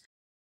points.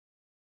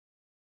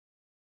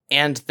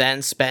 And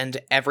then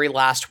spend every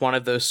last one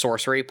of those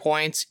sorcery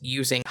points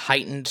using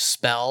heightened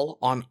spell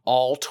on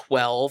all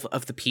 12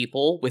 of the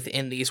people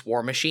within these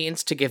war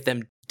machines to give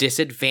them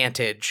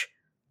disadvantage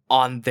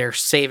on their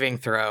saving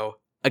throw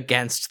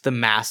against the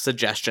mass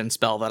suggestion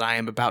spell that I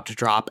am about to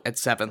drop at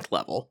 7th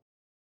level.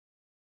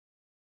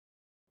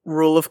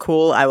 Rule of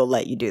cool, I will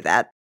let you do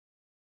that.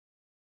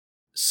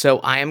 So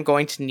I am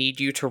going to need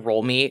you to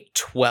roll me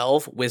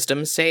 12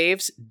 wisdom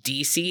saves,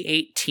 DC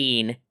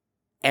 18,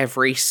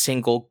 every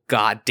single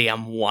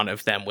goddamn one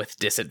of them with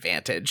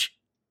disadvantage.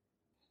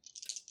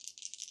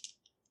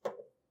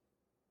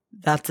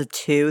 That's a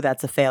 2,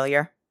 that's a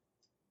failure.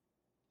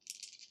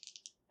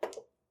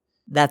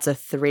 That's a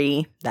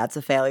 3, that's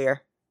a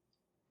failure.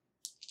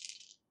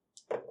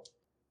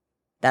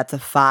 That's a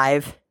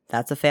 5,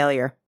 that's a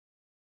failure.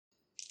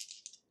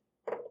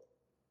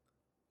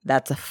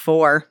 That's a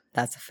 4,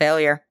 that's a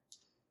failure.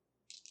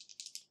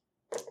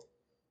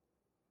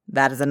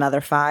 That is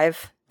another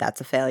 5,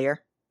 that's a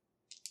failure.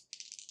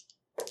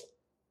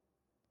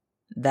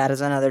 That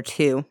is another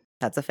 2,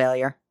 that's a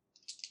failure.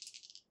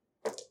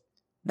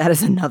 That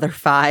is another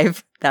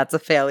 5, that's a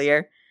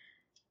failure.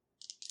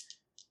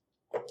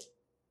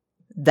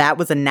 That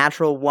was a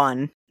natural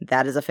 1,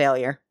 that is a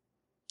failure.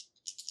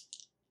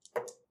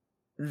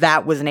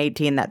 That was an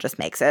 18, that just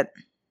makes it.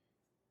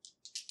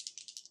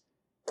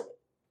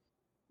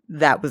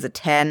 That was a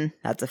 10,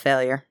 that's a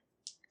failure.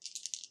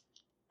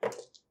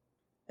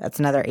 That's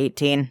another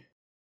 18,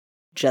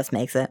 just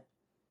makes it.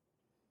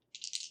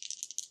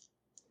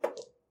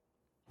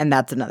 And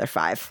that's another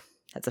 5,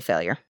 that's a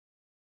failure.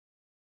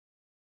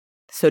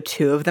 So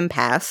 2 of them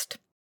passed,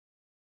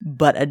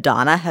 but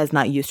Adana has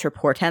not used her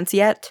portents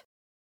yet,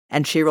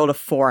 and she rolled a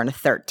 4 and a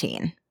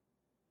 13.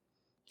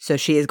 So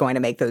she is going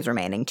to make those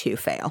remaining 2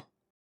 fail.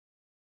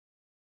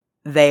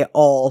 They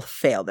all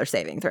fail their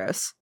saving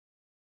throws.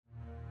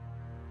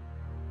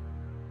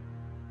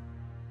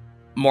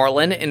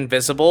 Morlin,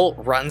 invisible,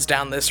 runs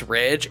down this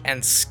ridge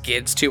and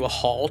skids to a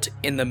halt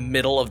in the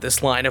middle of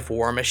this line of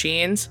war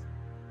machines,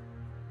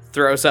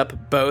 throws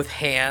up both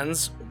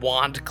hands,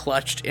 wand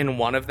clutched in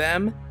one of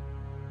them,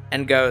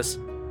 and goes,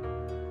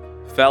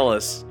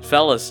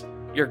 Fellas,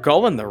 you're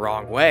going the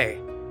wrong way.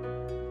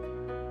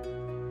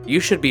 You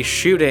should be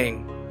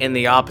shooting in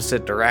the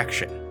opposite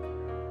direction.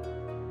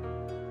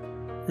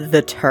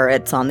 The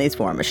turrets on these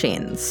war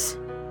machines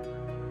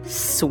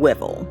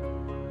swivel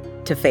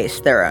to face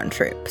their own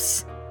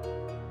troops,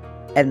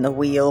 and the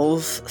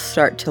wheels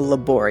start to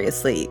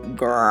laboriously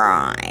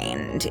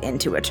grind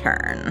into a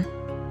turn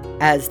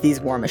as these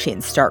war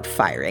machines start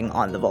firing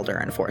on the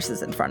Volduran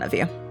forces in front of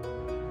you.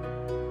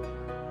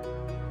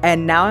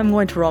 And now I'm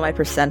going to roll my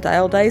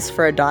percentile dice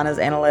for Adana's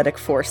analytic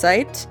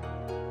foresight.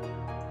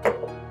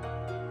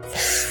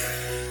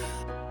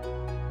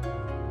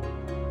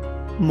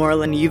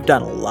 Morlin, you've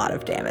done a lot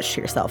of damage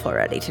to yourself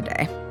already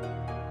today.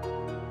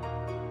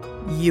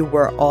 You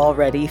were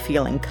already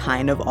feeling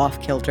kind of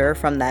off-kilter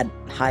from that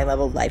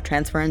high-level life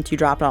transference you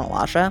dropped on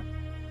Alasha.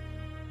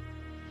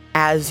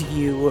 As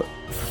you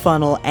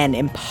funnel an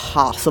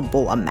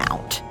impossible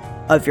amount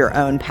of your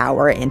own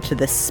power into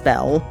this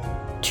spell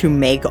to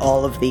make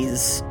all of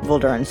these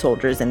Volduran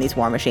soldiers and these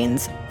war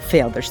machines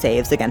fail their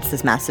saves against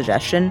this mass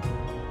suggestion,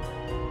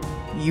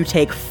 you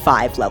take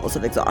 5 levels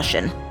of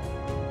exhaustion.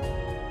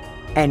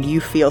 And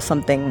you feel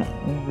something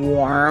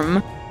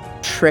warm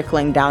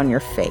trickling down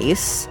your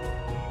face,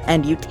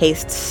 and you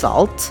taste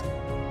salt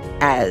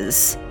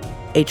as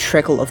a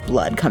trickle of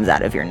blood comes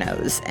out of your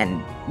nose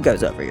and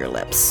goes over your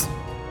lips.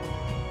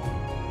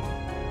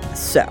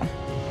 So,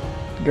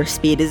 your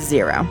speed is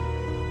 0.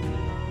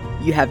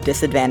 You have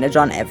disadvantage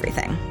on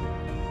everything,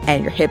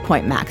 and your hit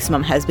point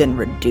maximum has been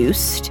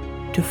reduced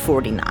to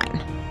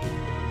 49.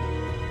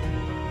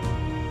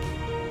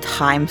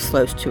 Time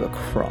slows to a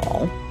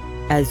crawl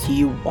as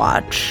you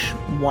watch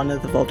one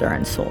of the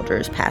Volduran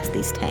soldiers pass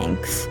these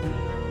tanks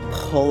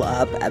pull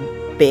up a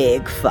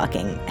big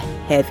fucking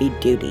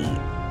heavy-duty,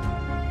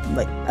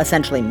 like,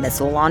 essentially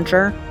missile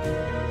launcher,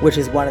 which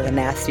is one of the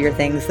nastier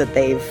things that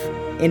they've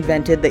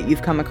invented that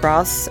you've come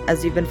across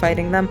as you've been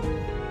fighting them.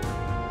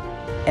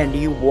 And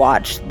you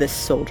watch this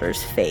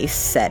soldier's face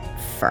set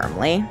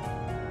firmly.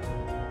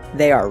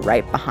 They are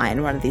right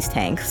behind one of these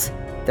tanks.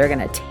 They're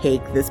gonna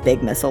take this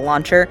big missile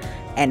launcher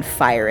and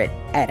fire it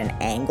at an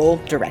angle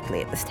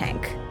directly at this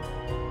tank.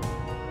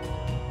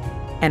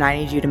 And I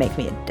need you to make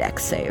me a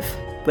dex save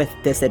with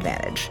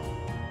disadvantage.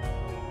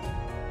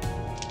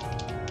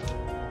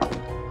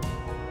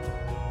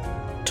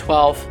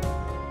 12.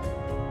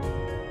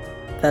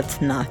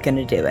 That's not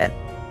gonna do it.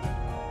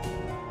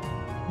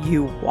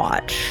 You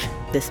watch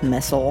this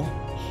missile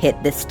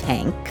hit this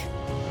tank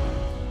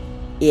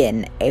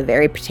in a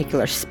very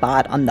particular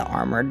spot on the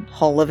armored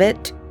hull of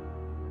it,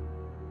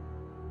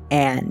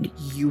 and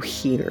you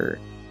hear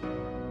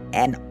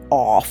an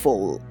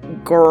awful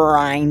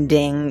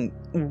grinding,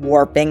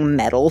 warping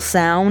metal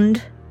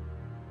sound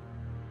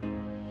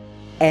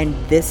and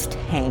this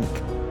tank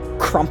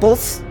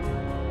crumples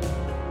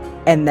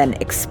and then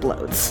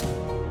explodes.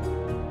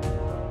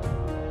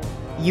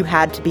 You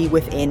had to be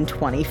within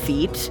 20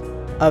 feet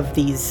of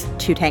these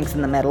two tanks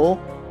in the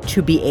middle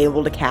to be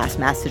able to cast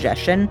Mass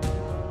Suggestion.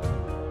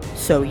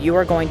 So you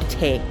are going to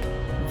take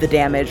the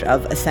damage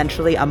of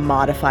essentially a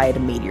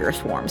modified Meteor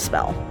Swarm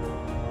spell.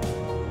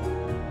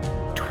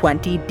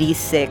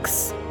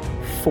 20d6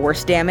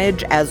 force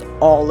damage as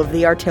all of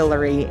the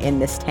artillery in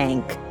this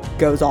tank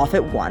goes off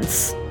at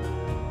once.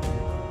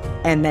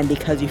 And then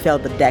because you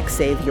failed the dex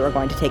save, you are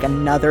going to take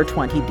another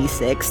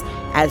 20d6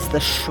 as the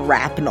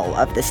shrapnel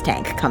of this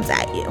tank comes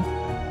at you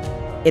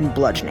in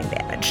bludgeoning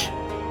damage.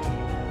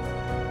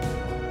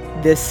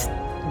 This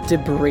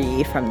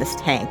debris from this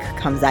tank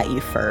comes at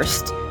you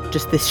first.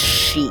 Just this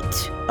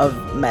sheet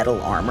of metal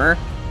armor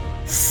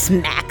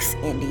smacks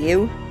into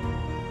you.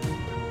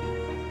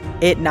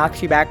 It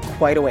knocks you back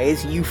quite a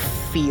ways. You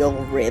feel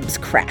ribs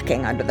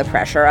cracking under the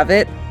pressure of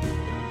it,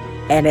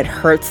 and it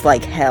hurts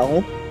like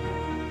hell.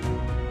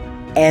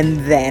 And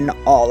then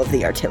all of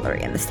the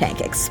artillery in this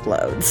tank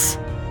explodes.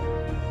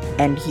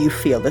 And you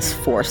feel this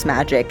force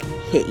magic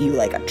hit you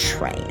like a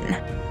train.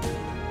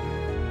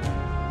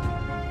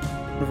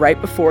 Right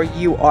before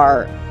you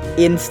are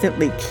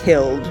instantly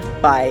killed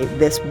by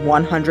this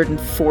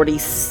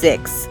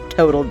 146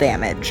 total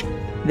damage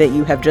that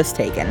you have just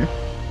taken,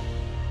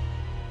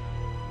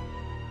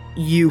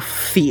 you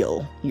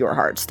feel your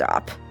heart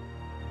stop.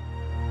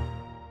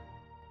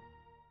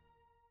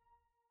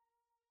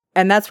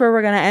 And that's where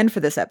we're going to end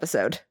for this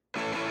episode.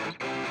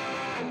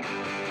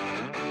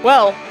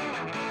 Well,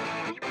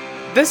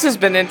 this has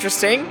been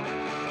interesting.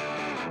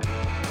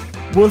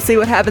 We'll see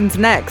what happens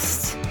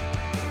next.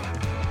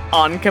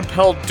 On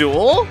Compelled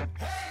Duel?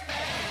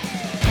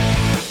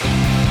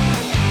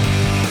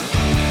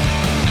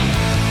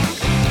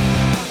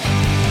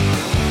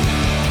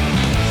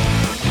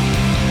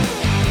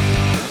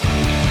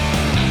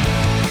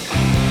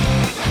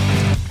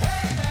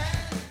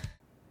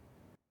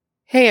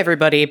 Hey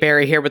everybody,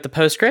 Barry here with the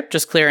postscript,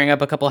 just clearing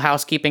up a couple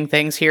housekeeping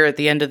things here at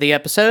the end of the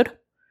episode.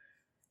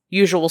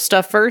 Usual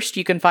stuff first,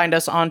 you can find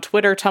us on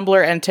Twitter,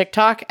 Tumblr, and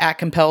TikTok at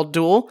Compelled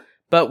Duel,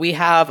 but we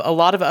have a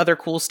lot of other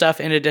cool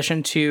stuff in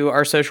addition to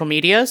our social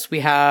medias. We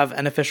have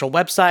an official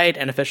website,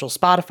 an official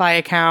Spotify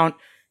account.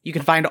 You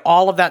can find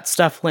all of that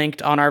stuff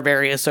linked on our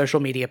various social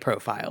media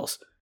profiles.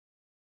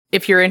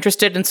 If you're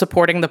interested in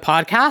supporting the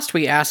podcast,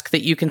 we ask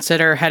that you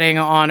consider heading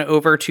on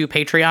over to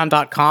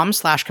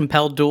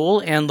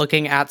patreon.com/compelledduel and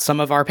looking at some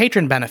of our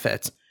patron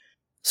benefits.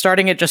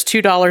 Starting at just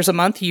 $2 a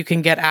month, you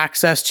can get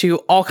access to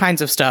all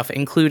kinds of stuff,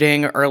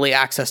 including early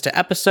access to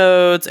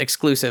episodes,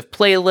 exclusive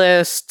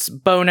playlists,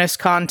 bonus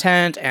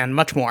content, and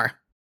much more.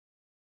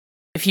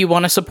 If you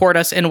want to support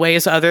us in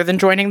ways other than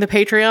joining the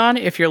Patreon,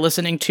 if you're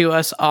listening to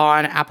us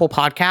on Apple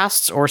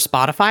Podcasts or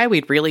Spotify,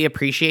 we'd really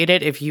appreciate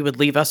it if you would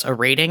leave us a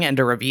rating and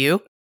a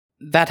review.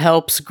 That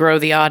helps grow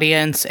the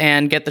audience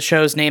and get the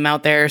show's name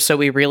out there, so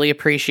we really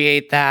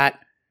appreciate that.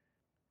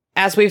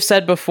 As we've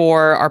said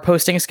before, our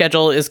posting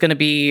schedule is going to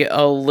be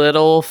a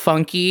little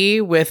funky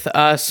with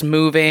us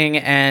moving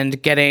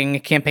and getting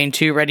Campaign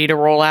 2 ready to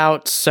roll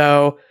out,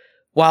 so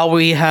while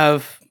we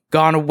have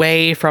gone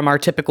away from our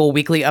typical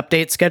weekly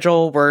update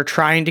schedule, we're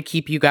trying to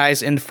keep you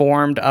guys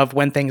informed of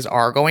when things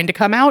are going to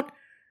come out.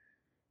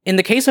 In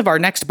the case of our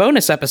next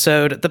bonus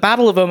episode, the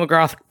Battle of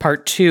Omogroth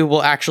Part 2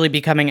 will actually be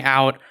coming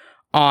out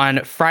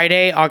on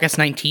Friday, August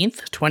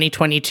 19th,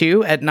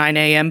 2022 at 9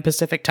 a.m.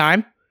 Pacific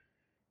time.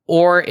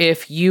 Or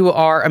if you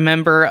are a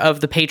member of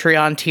the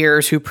Patreon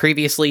tiers who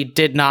previously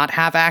did not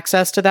have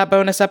access to that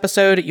bonus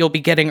episode, you'll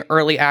be getting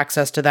early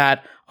access to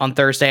that on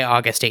Thursday,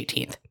 August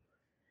 18th.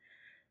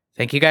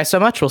 Thank you guys so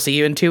much. We'll see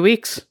you in 2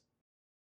 weeks.